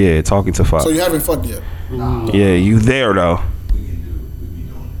fuck. Yeah, talking to fuck. So you haven't fucked yet. Yeah, you there though.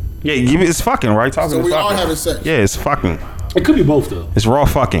 Yeah, it's fucking, right? Talking So to we fucking. all having sex. Yeah, it's fucking. It could be both though. It's raw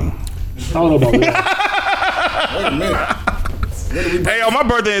fucking. I don't know about that. Wait a minute. Hey, yo, my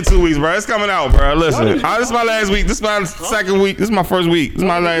birthday in 2 weeks, bro. It's coming out, bro. Listen, this is my last week. This is my second week. This is my first week. This is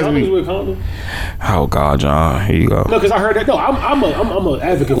my last Y'all niggas week. wear condoms? Oh God, John, here you go. No, because I heard that. No, I'm an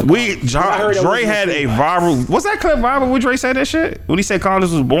advocate. For We condoms. I heard that Dre was had a thing. viral. What's that clip viral? When Dre said that shit when he said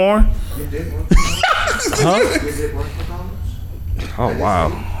condoms was born. Oh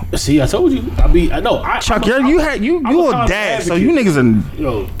wow. See, I told you. I know. Chuck, I'm you I'm a a dad, so advocate. you niggas are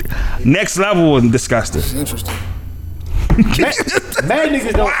Yo, next level and disgusting. Interesting. mad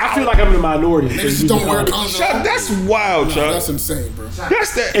niggas don't. I feel like I'm in the minority. Niggas don't wear condoms. That's wild, Nah, Chuck. that's insane, bro.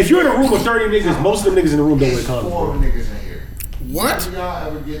 That's the. If you're in a room with 30 niggas, most of them niggas in the room don't wear condoms. Four Bro. niggas in here. What? None of y'all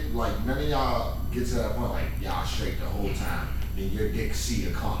ever get none of y'all get to that point like y'all straight the whole time. Then your dick see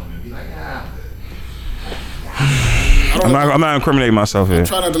a condom and be like, I'm good. I'm not incriminating myself here.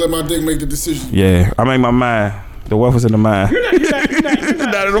 Try not to let my dick make the decision. Yeah, I make my mind. The wealth is in the mind. You're not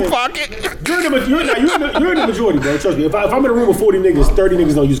in the pocket. You're in the majority, bro. Trust me. If I'm in a room with 40 niggas, 30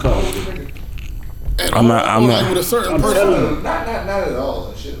 niggas don't use condoms. And I'm not- like with a certain I'm person. telling you. Not at all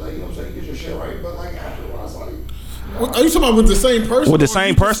and shit. Like, you know what I'm saying? Get your shit right. But like afterwards, like Are you talking about with the same person? With the or same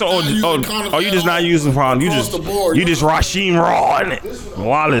you just person, not using or condoms you at just not all? using condoms? Across the board. You just Rasheem Raw in it.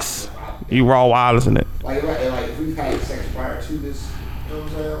 Wallace. You Raw Wallace in it. like if we've had sex prior to this, you know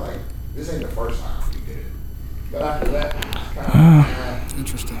what I'm saying? Like this ain't the first time we did it. But after that, it's kind of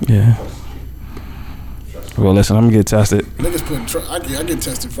Interesting. Yeah. Well, listen, I'm gonna get tested. Niggas put. I get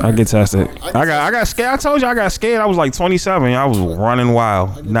tested. I get tested. I got scared. I told you I got scared. I was like 27. I was running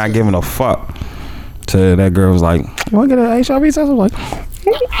wild, not giving a fuck. Till that girl was like, "You want to get an HIV test?" I was like,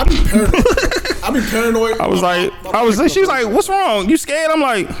 I be paranoid. I was like, she was like, "What's wrong? You scared?" I'm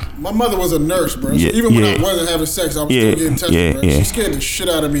like, my mother was a nurse, bro. So even when I wasn't having sex, I was still getting tested, bro. She scared the shit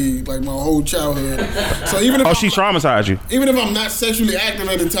out of me, like my whole childhood. So even if she traumatized you. Even if I'm not sexually active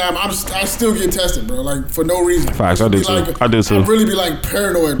at the time, I still get tested, bro. Like for no reason. Facts, I do too. I do too. I really be like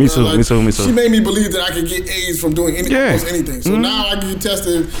paranoid. Me bro. too. Like, me too. She made me believe that I could get AIDS from doing almost anything. So now I get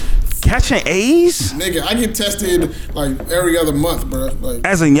tested. Catching AIDS? Nigga, I get tested like every other month, bro. Like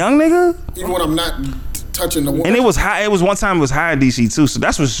as a young nigga? Even when I'm not touching the water. And it was high. It was one time it was high in DC too. So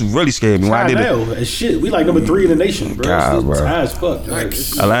that's what really scared me when I did it. As shit. We like number 3 in the nation, bro. God, bro. It's high as fuck.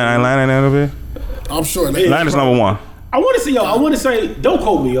 Atlanta in there a little bit? I'm sure. Atlanta's number 1. I want to say, I want to say, don't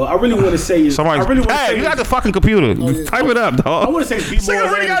quote me, yo. I really want to say, hey, you got the fucking computer. Type it up, dog. I want to say, be more. Nigga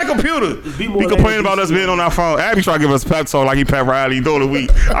really got a computer. Be more. He complaining about us being on our phone. Abby trying to give us pep talk like he Pat Riley doing the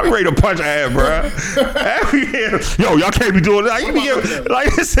week. I be ready to punch her ass, bro. Abby, yo, y'all can't be doing that. You be getting,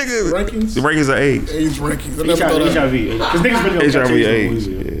 like this nigga. Rankings? The rankings are AIDS. AIDS rankings. I never thought of HIV. Because niggas been HIV AIDS.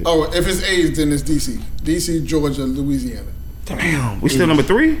 Yeah. Oh, if it's AIDS, then it's DC. DC, Georgia, Louisiana. Damn, we still number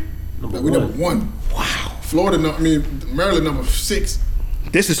 3? We number 1. Wow. Florida, Maryland number 6.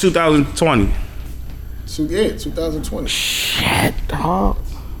 This is 2020. So, 2020. Shit, dog.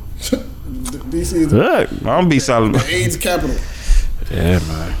 DC is Look, I'm gonna be solid. the AIDS capital. Yeah,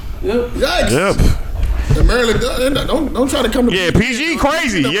 man. Yikes. Yep. And Maryland, don't try to come to Yeah, PG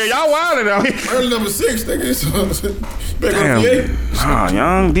crazy. Yeah, y'all wildin' out here. Maryland number 6, nigga. Damn. Nah,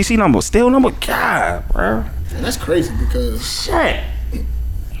 young. DC still number, God, bro. And that's crazy because shit.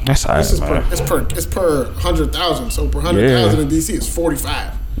 That's high, it's man. per 100,000. So per 100,000 in DC is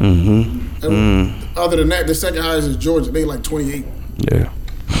 45. Other than that, the second highest is Georgia. They like 28. Yeah.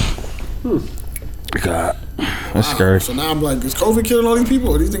 God, that's scary. So now I'm like, is COVID killing all these people,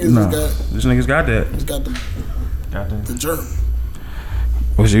 or these niggas This niggas got that. Just got the germ.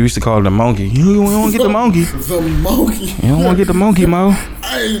 What you used to call it the monkey. You don't want to get the monkey. The monkey. You don't want to get the monkey, Mo.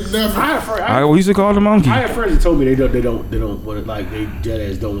 I ain't never. We used to call it the monkey. I have friends that told me they don't want to, like, they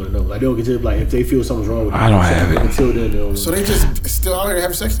dead ass don't want to know. Like, they don't get to, like, if they feel something's wrong with them. I don't have it. Until then, they don't. So they just still out here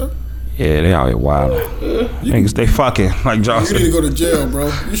having sex though? Yeah, they out here wild. Niggas, they fucking like Johnson. You need to go to jail, bro.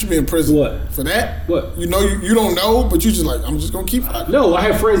 You should be in prison. What? For that? What? You know, you don't know, but you just like, I'm just gonna keep fucking. No, I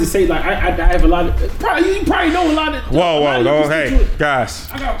have friends that say, like, I have a lot of, you probably know a lot of. Whoa, hey, guys.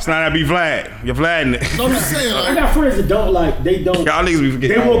 It's not that be Vlad. You're Vlading it. No, I'm just saying, like, I got friends that don't, like, they don't. Y'all niggas be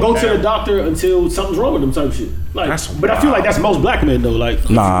forgetting. They won't go to the doctor until something's wrong with them type shit. Like, but I feel like that's most black men, though. Like,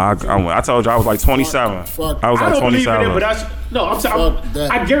 nah, I told you I was like 27. Fuck. I was like I don't believe 27. in it, but I'm saying, Fuck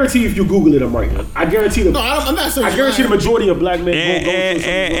that. I guarantee if you Google it, I'm right. I guarantee No, I'm not saying. I guarantee the majority of black men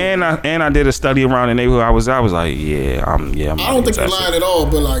and I did a study around the neighborhood. I was like, yeah, I'm. I don't think you're lying at all,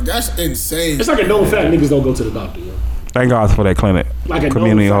 but like that's insane. It's like a known fact niggas don't go to the doctor. Yo. Thank God for that clinic. Like a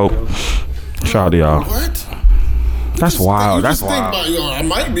Community known hope. fact, Shout out to y'all. What? That's wild. That's think wild. about, I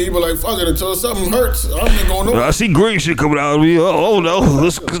might be, but like, fuck it, until something hurts, I'm not going nowhere. I see green shit coming out of me. Oh no,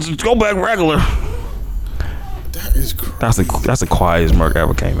 let's go back regular. That is crazy. That's the quietest Merc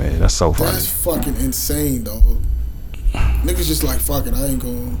ever came in. That's so funny. That's fucking insane, dog. Niggas just like, fuck it, I ain't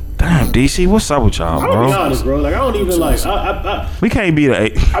going. Damn, DC, what's up with y'all, I'm gonna be bro? honest, bro. Like, I don't even like. We can't be the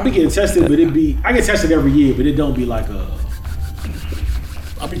 8. I be getting tested, but I get tested every year, but it don't be like a.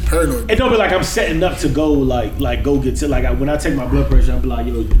 I be paranoid. It don't be like I'm setting up to go like go get to like when I take my blood pressure, I be like,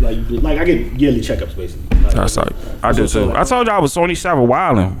 like I get yearly checkups basically. Like, That's like I do too. I told you I was 27,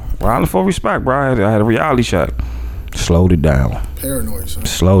 wilding for respect, bro. I had a reality check. Slowed it down. Paranoid, son.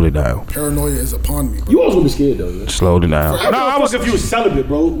 Slowed it down. Paranoia is upon me, bro. You always gonna be scared though. Yeah? Slowed it down. I was if you was celibate,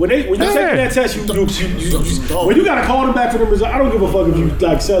 bro. When you take that test, you when you gotta call them back for them results. I don't give a fuck if you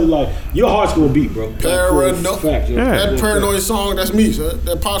like sell like your heart's gonna beat, bro. Paranoid. That paranoid song, that's me, son.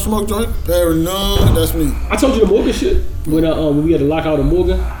 That Pop Smoke joint, paranoid, that's me. I told you the Morgan shit when we had to lock out in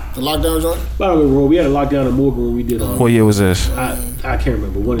Morgan. The lockdown joint. By the way, bro, we had to lock down in Morgan when we did. What year was this? I can't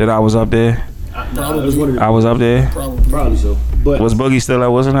remember. That I was up there. Probably. I was up there. Probably so. But Was Boogie still at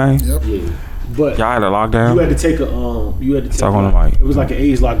what's her name? Yep. yeah. But Y'all had a lockdown. you had to take a Talk on the mic. It was like an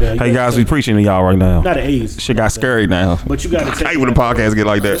AIDS lockdown. Hey guys, we preaching to y'all right now. Not an AIDS. Shit got scary now. But you got to take. I hate when the podcast get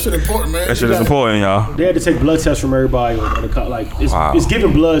like That that. shit important, man. That shit is important, y'all. They had to take blood tests from everybody on the like it's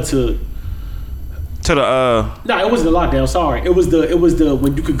giving blood to. To the No, it wasn't the lockdown. Sorry, it was the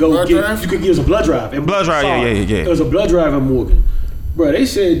when you could go Blood drive? you could give us a blood drive. And Blood drive, yeah. It was a blood drive in Morgan, bro. They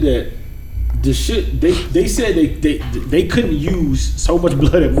said that the shit they said they couldn't use so much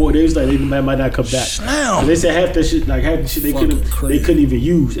blood at more. They was like they might not come back. Damn. They said half the shit they couldn't even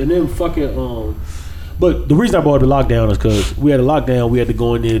use. And then fucking but the reason I brought the lockdown is because we had a lockdown. We had to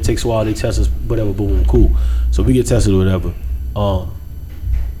go in there. It takes a while. They test us, whatever. Boom, cool. So we get tested or whatever.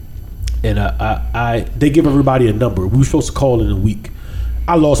 And I they give everybody a number. We were supposed to call in a week.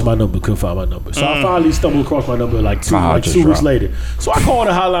 I lost my number, couldn't find my number. So I finally stumbled across my number like two weeks later. So I called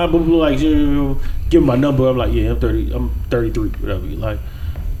the hotline, but like, give them my number. I'm like, yeah, I'm 33, whatever. Like,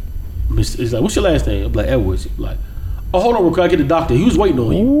 it's like, what's your last name? I'm like, Edwards. Like, oh, hold on real quick, I get the doctor. He was waiting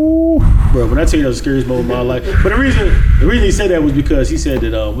on you. Ooh. Bro, when I tell you that was the scariest moment of my life. But the reason he said that was because he said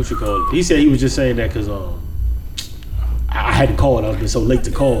that, he said he was just saying that because I hadn't called. I've been so late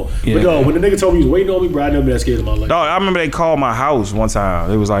to call. Yeah. But no, when the nigga told me he was waiting on me, bro, I never been that scared in my life. No, I remember they called my house one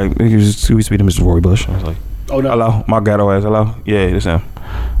time. It was like, we speak to Mr. Rory Bush. I was like, oh no, hello, my ghetto ass, hello, yeah, this him.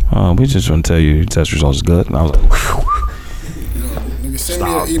 We just want to tell you your test results is good. And I was like, whew. Send me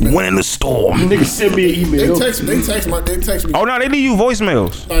an email. Winning the storm. Nigga, send me an email. They text me. Oh no, they leave you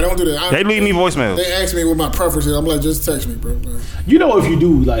voicemails. No, don't do that. They leave me voicemails. They ask me what my preference is. I'm like, just text me, bro. You know, if you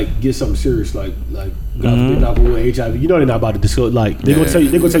do like get something serious, like God forbid, not with HIV, you know they're not about to discuss. Like they're gonna tell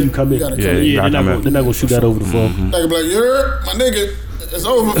you come in. They're not gonna shoot that over the phone. They be like, you're my nigga. It's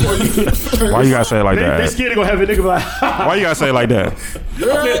over for you. Why you gotta say it like that? They scared to go have a nigga like. Why you gotta say it like that?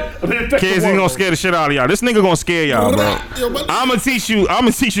 Kids, he gonna scare the shit out of y'all. This nigga gonna scare y'all, bro. I'm gonna teach you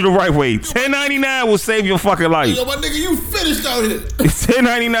the right way. 1099 will save your fucking life. Yo, my nigga, you finished out here.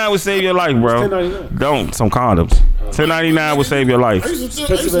 1099 will save your life, bro. Don't some condoms. 1099 will save your life. I used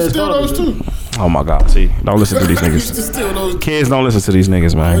to steal those too. Oh my God! See, don't listen to these niggas. Kids don't listen to these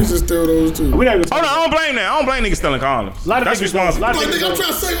niggas, man. I used to steal those too. Hold on, I don't blame that. I don't blame niggas stealing condoms. That's responsible. I'm trying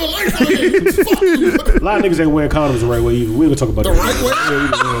to save my life out here. A lot of niggas ain't wearing condoms the right way either. We ain't gonna talk about the right way.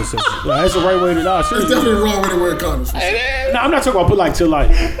 That's the right way to die. There's definitely wrong way to wear condoms. No, I'm not talking about put like to like.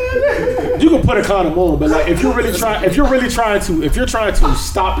 You can put a condom on, but like if you're trying to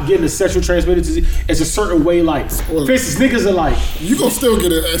stop getting a sexual transmitted disease, it's a certain way. Like, for instance, niggas are like, you gonna still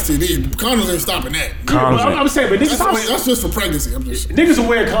get an STD. Condoms ain't stopping that. I'm saying, but niggas that's just for pregnancy. Niggas will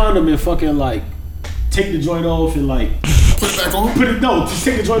wear a condom and fucking like take the joint off and like put it back on. Just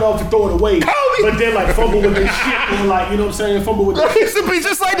take the joint off and throw it away. But then like fumble with this shit or like, you know what I'm saying? Fumble with that. It used to be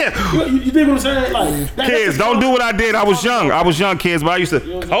just like that. You dig what I'm saying? Like kids, don't do what I did. I was young, kids, but I used to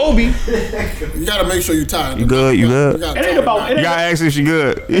Kobe. You gotta make sure you tired. You good? It ain't about. You gotta ask if she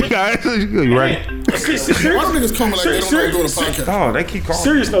good. You right? Why do niggas come like they don't know doing a podcast? Oh, they keep calling.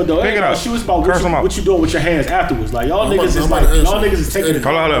 Serious note though. Pick it up. She was about what you doing with your hands afterwards. Like y'all niggas is taking it.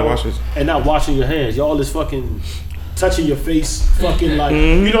 Hold on, watch this. And not washing your hands. Y'all is fucking touching your face, fucking like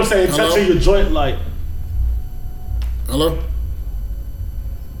you know what I'm saying, touching your joint like. Hello?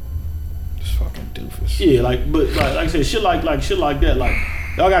 This fucking doofus. Yeah, but like I said, shit like that. Like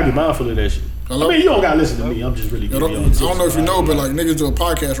y'all gotta be mindful of that shit. Hello? I mean, you don't gotta listen to me. I'm just really giving y'all tips. I don't know if you know, but like niggas do a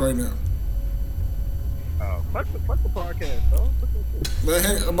podcast right now. Fuck the podcast, though.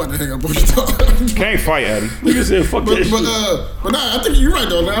 Man, I'm about to hang up on you. Can't fight, Eddie. Niggas said fuck that shit. But nah, I think you're right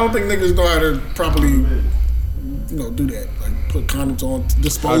though. I don't think niggas know how to properly, do that. Like put condoms on,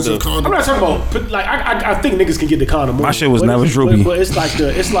 dispose of condoms. I'm not talking about I think niggas can get the condom on. My shit was never droopy. But it's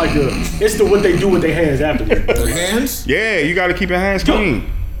the what they do with their hands after. Their hands? Yeah, you gotta keep your hands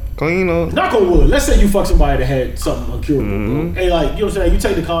clean. Knock on wood. Let's say you fuck somebody that had something uncurable, bro. Hey, like, you know what I'm saying? You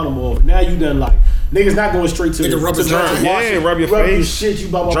take the condom off. Now you done like niggas not going straight to rub the germs. Yeah, rub your face. Your shit. You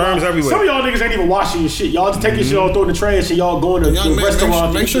blah blah germs blah. everywhere. Some of y'all niggas ain't even washing your shit. Y'all just take your shit all, throw in the trash, and y'all going to the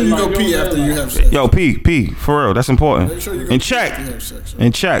restaurant. Make sure you go pee after you have sex. Yo, pee for real. That's important. Make sure you go and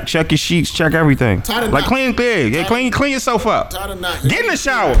check. Check your sheets. Check everything. Like clean yourself up. Get in the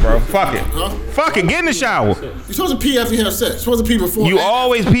shower, bro. Fuck it. Fuck it. Get in the shower. You're supposed to pee after you have sex. You're supposed to pee before. You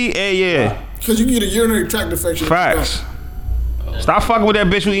always pee. Yeah. Because you can get a urinary tract infection. Facts. Stop fucking with that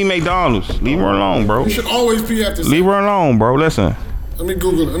bitch who eat McDonald's. Leave her alone, bro. You should always pee after sex. Leave her alone, bro. Listen. Let me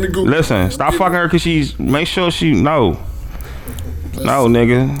Google it. Listen. Stop fucking her because make sure she, no,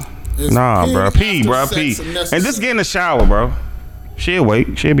 nigga. Nah, bro. Pee. And just get in the shower, bro. She'll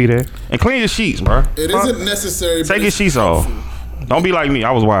wait. She'll be there. And clean your sheets, bro. It isn't necessary. Take your sheets off. Don't be like me.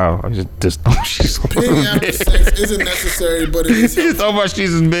 I was wild. I just don't sheets off. Peeing after sex isn't necessary, but it is helpful. So much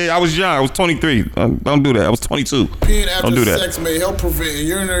sheets is big. I was young. I was 23. Don't do that. I was 22. Peeing after sex may help prevent a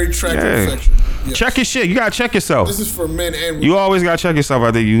urinary tract infection. Yes. Check your shit. You gotta check yourself. This is for men and women. You always gotta check yourself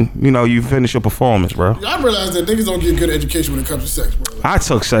after you finish your performance, bro. I realize that niggas don't get good education when it comes to sex, bro. I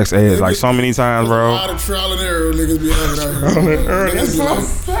took sex ed like so many times, bro. A lot of trial and error niggas be having out here. Niggas be like,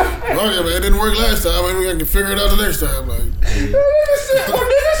 oh yeah, man, it didn't work last time. Maybe I can figure it out the next time. Like,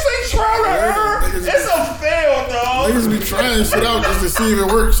 niggas say trial It's a fail, dog. Niggas be trying shit out just to see if it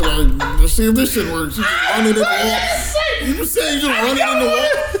works. Like, let's see if this shit works. You just run it in the wall. You just say you just run it in the wall.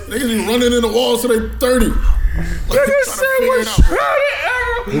 Niggas be running in the wall so they 30. Niggas said we're trial and error.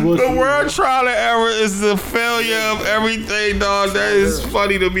 The word trial and error is the failure of everything, dog. That is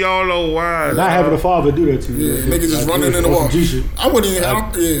funny to me. I don't know why. Not having a father do that to you. Yeah, niggas just running in the wall. I wouldn't even.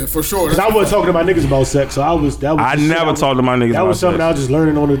 Yeah, for sure. Because I wasn't talking to my niggas about sex, so I never talked to my niggas about sex. That was something I was just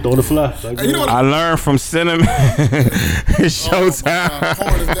learning on the fly. Like, you know what I learned from Cinnamon. It's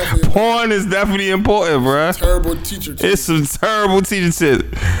showtime. Porn is definitely important, bruh. Terrible teacher. It's some terrible teacher shit.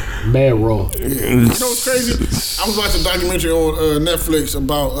 Man, raw. Yeah. You know what's crazy? I was watching a documentary on Netflix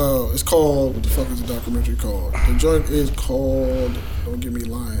about it's called, what the fuck is the documentary called? The joint is called, don't get me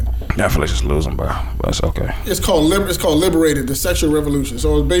lying. Netflix is losing, bro. But it's okay. It's called Liberated, the Sexual Revolution.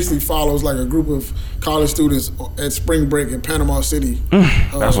 So it basically follows like a group of college students at spring break in Panama City.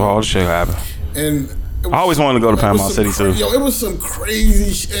 That's where all the shit happened. And I always wanted to go to Panama City too. Yo, it was some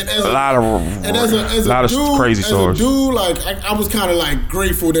crazy shit. A lot of crazy stories. As a dude, like I was kind of like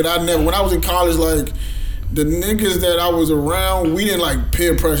grateful that when I was in college, like the niggas that I was around, we didn't like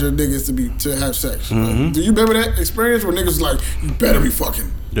peer pressure niggas to have sex. Mm-hmm. Like, do you remember that experience where niggas was like, you better be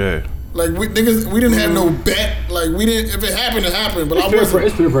fucking? Yeah. Like we didn't have no bet. Like we didn't. If it happened, it happened. But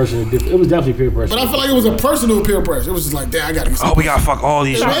it's peer pressure. It was definitely peer pressure. But I feel like it was a personal peer pressure. It was just like, damn, I gotta get. We gotta fuck all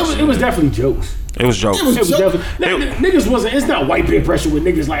these. It was definitely jokes. It was jokes. It was definitely niggas wasn't. It's not white peer pressure with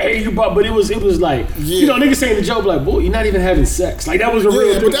niggas like, hey, you but it was like, you know, niggas saying the joke like, boy, you're not even having sex. Like that was a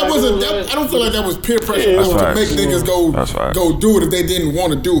real. But that wasn't. I don't feel like that was peer pressure to make niggas go do it if they didn't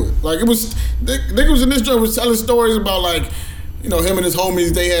want to do it. Like it was. Niggas in this joke was telling stories about like, you know, him and his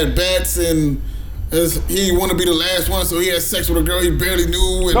homies. They had bets and. He didn't want to be the last one, so he had sex with a girl he barely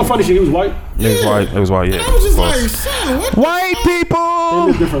knew. And no funny shit, he was white. Yeah, it was white. Yeah, and I was just like, son, what? White people. They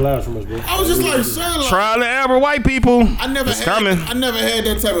live different lives from us, bro. I was just like, son, like, trial and error, white people. I never had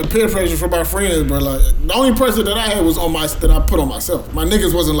that type of peer pressure from my friends, but like the only pressure that I had was that I put on myself. My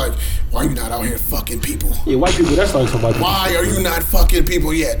niggas wasn't like, why you not out here fucking people? Yeah, white people. That's like some white people. Why are you not fucking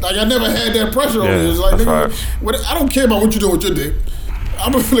people yet? Like I never had that pressure on me. It's like, nigga, I don't care about what you do with your dick. I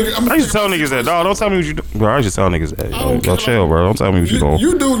used to tell niggas that, dog. Don't tell me what you do, bro. I used to tell niggas that. Yo, chill, bro. Don't tell me what you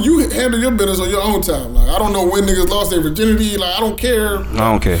doing. You handle your business on your own time. Like I don't know when niggas lost their virginity. Like I don't care. I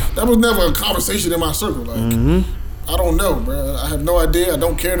don't care. That was never a conversation in my circle. Like I don't know, bro. I have no idea. I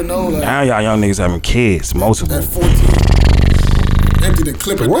don't care to know. Like, now y'all young niggas having kids, most of them. At 14. Empty the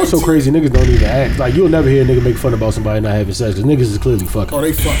clip. The world's so crazy, niggas don't even act. Like you'll never hear a nigga make fun about somebody not having sex. Cause niggas is clearly fucking. Oh,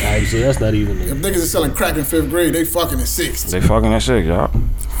 they fucking. Right, so that's not even. If niggas is selling crack in 5th grade, they fucking in 6th. They fucking at 6, y'all.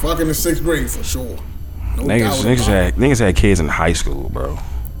 Fucking in 6th grade for sure. No niggas had kids in high school, bro.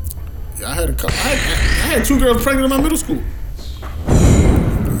 Yeah, I had 2 girls pregnant in my middle school.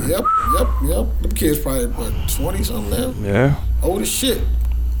 Yep. Them kids probably what 20 something now. Yeah. Old as shit.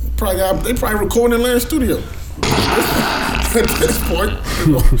 They probably recording in Larry's studio. At this point,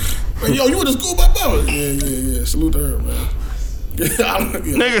 like, yo, you went to school by Bella? Yeah. Salute to her, man.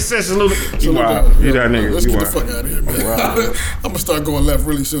 Nigga said salute. You that nigga. Let's get the fuck out of here, man. Wow. I'm gonna start going left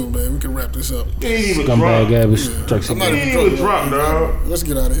really soon, man. We can wrap this up. Scumbag Gabby. I'm not even drunk, dog. Let's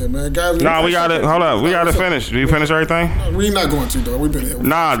get out of here, man, guys. Nah, we gotta hold up. We gotta finish. Do you finish everything? We not going to, dog. We've been here.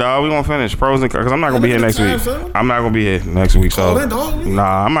 Nah, dog. We gonna finish pros and because I'm not gonna be here next week. I'm not gonna be here next week. So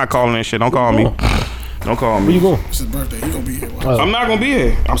nah, I'm not calling this shit. Don't call me. Don't call me. Where you going? It's his birthday. He gonna be here. I'm not gonna be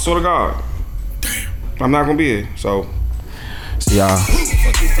here. I swear to God. Damn. I'm not gonna be here. So, see y'all.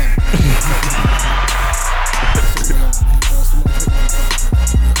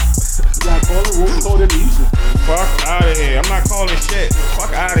 Fuck out of here. I'm not calling shit.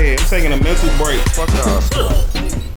 Fuck out of here. I'm taking a mental break. Fuck y'all.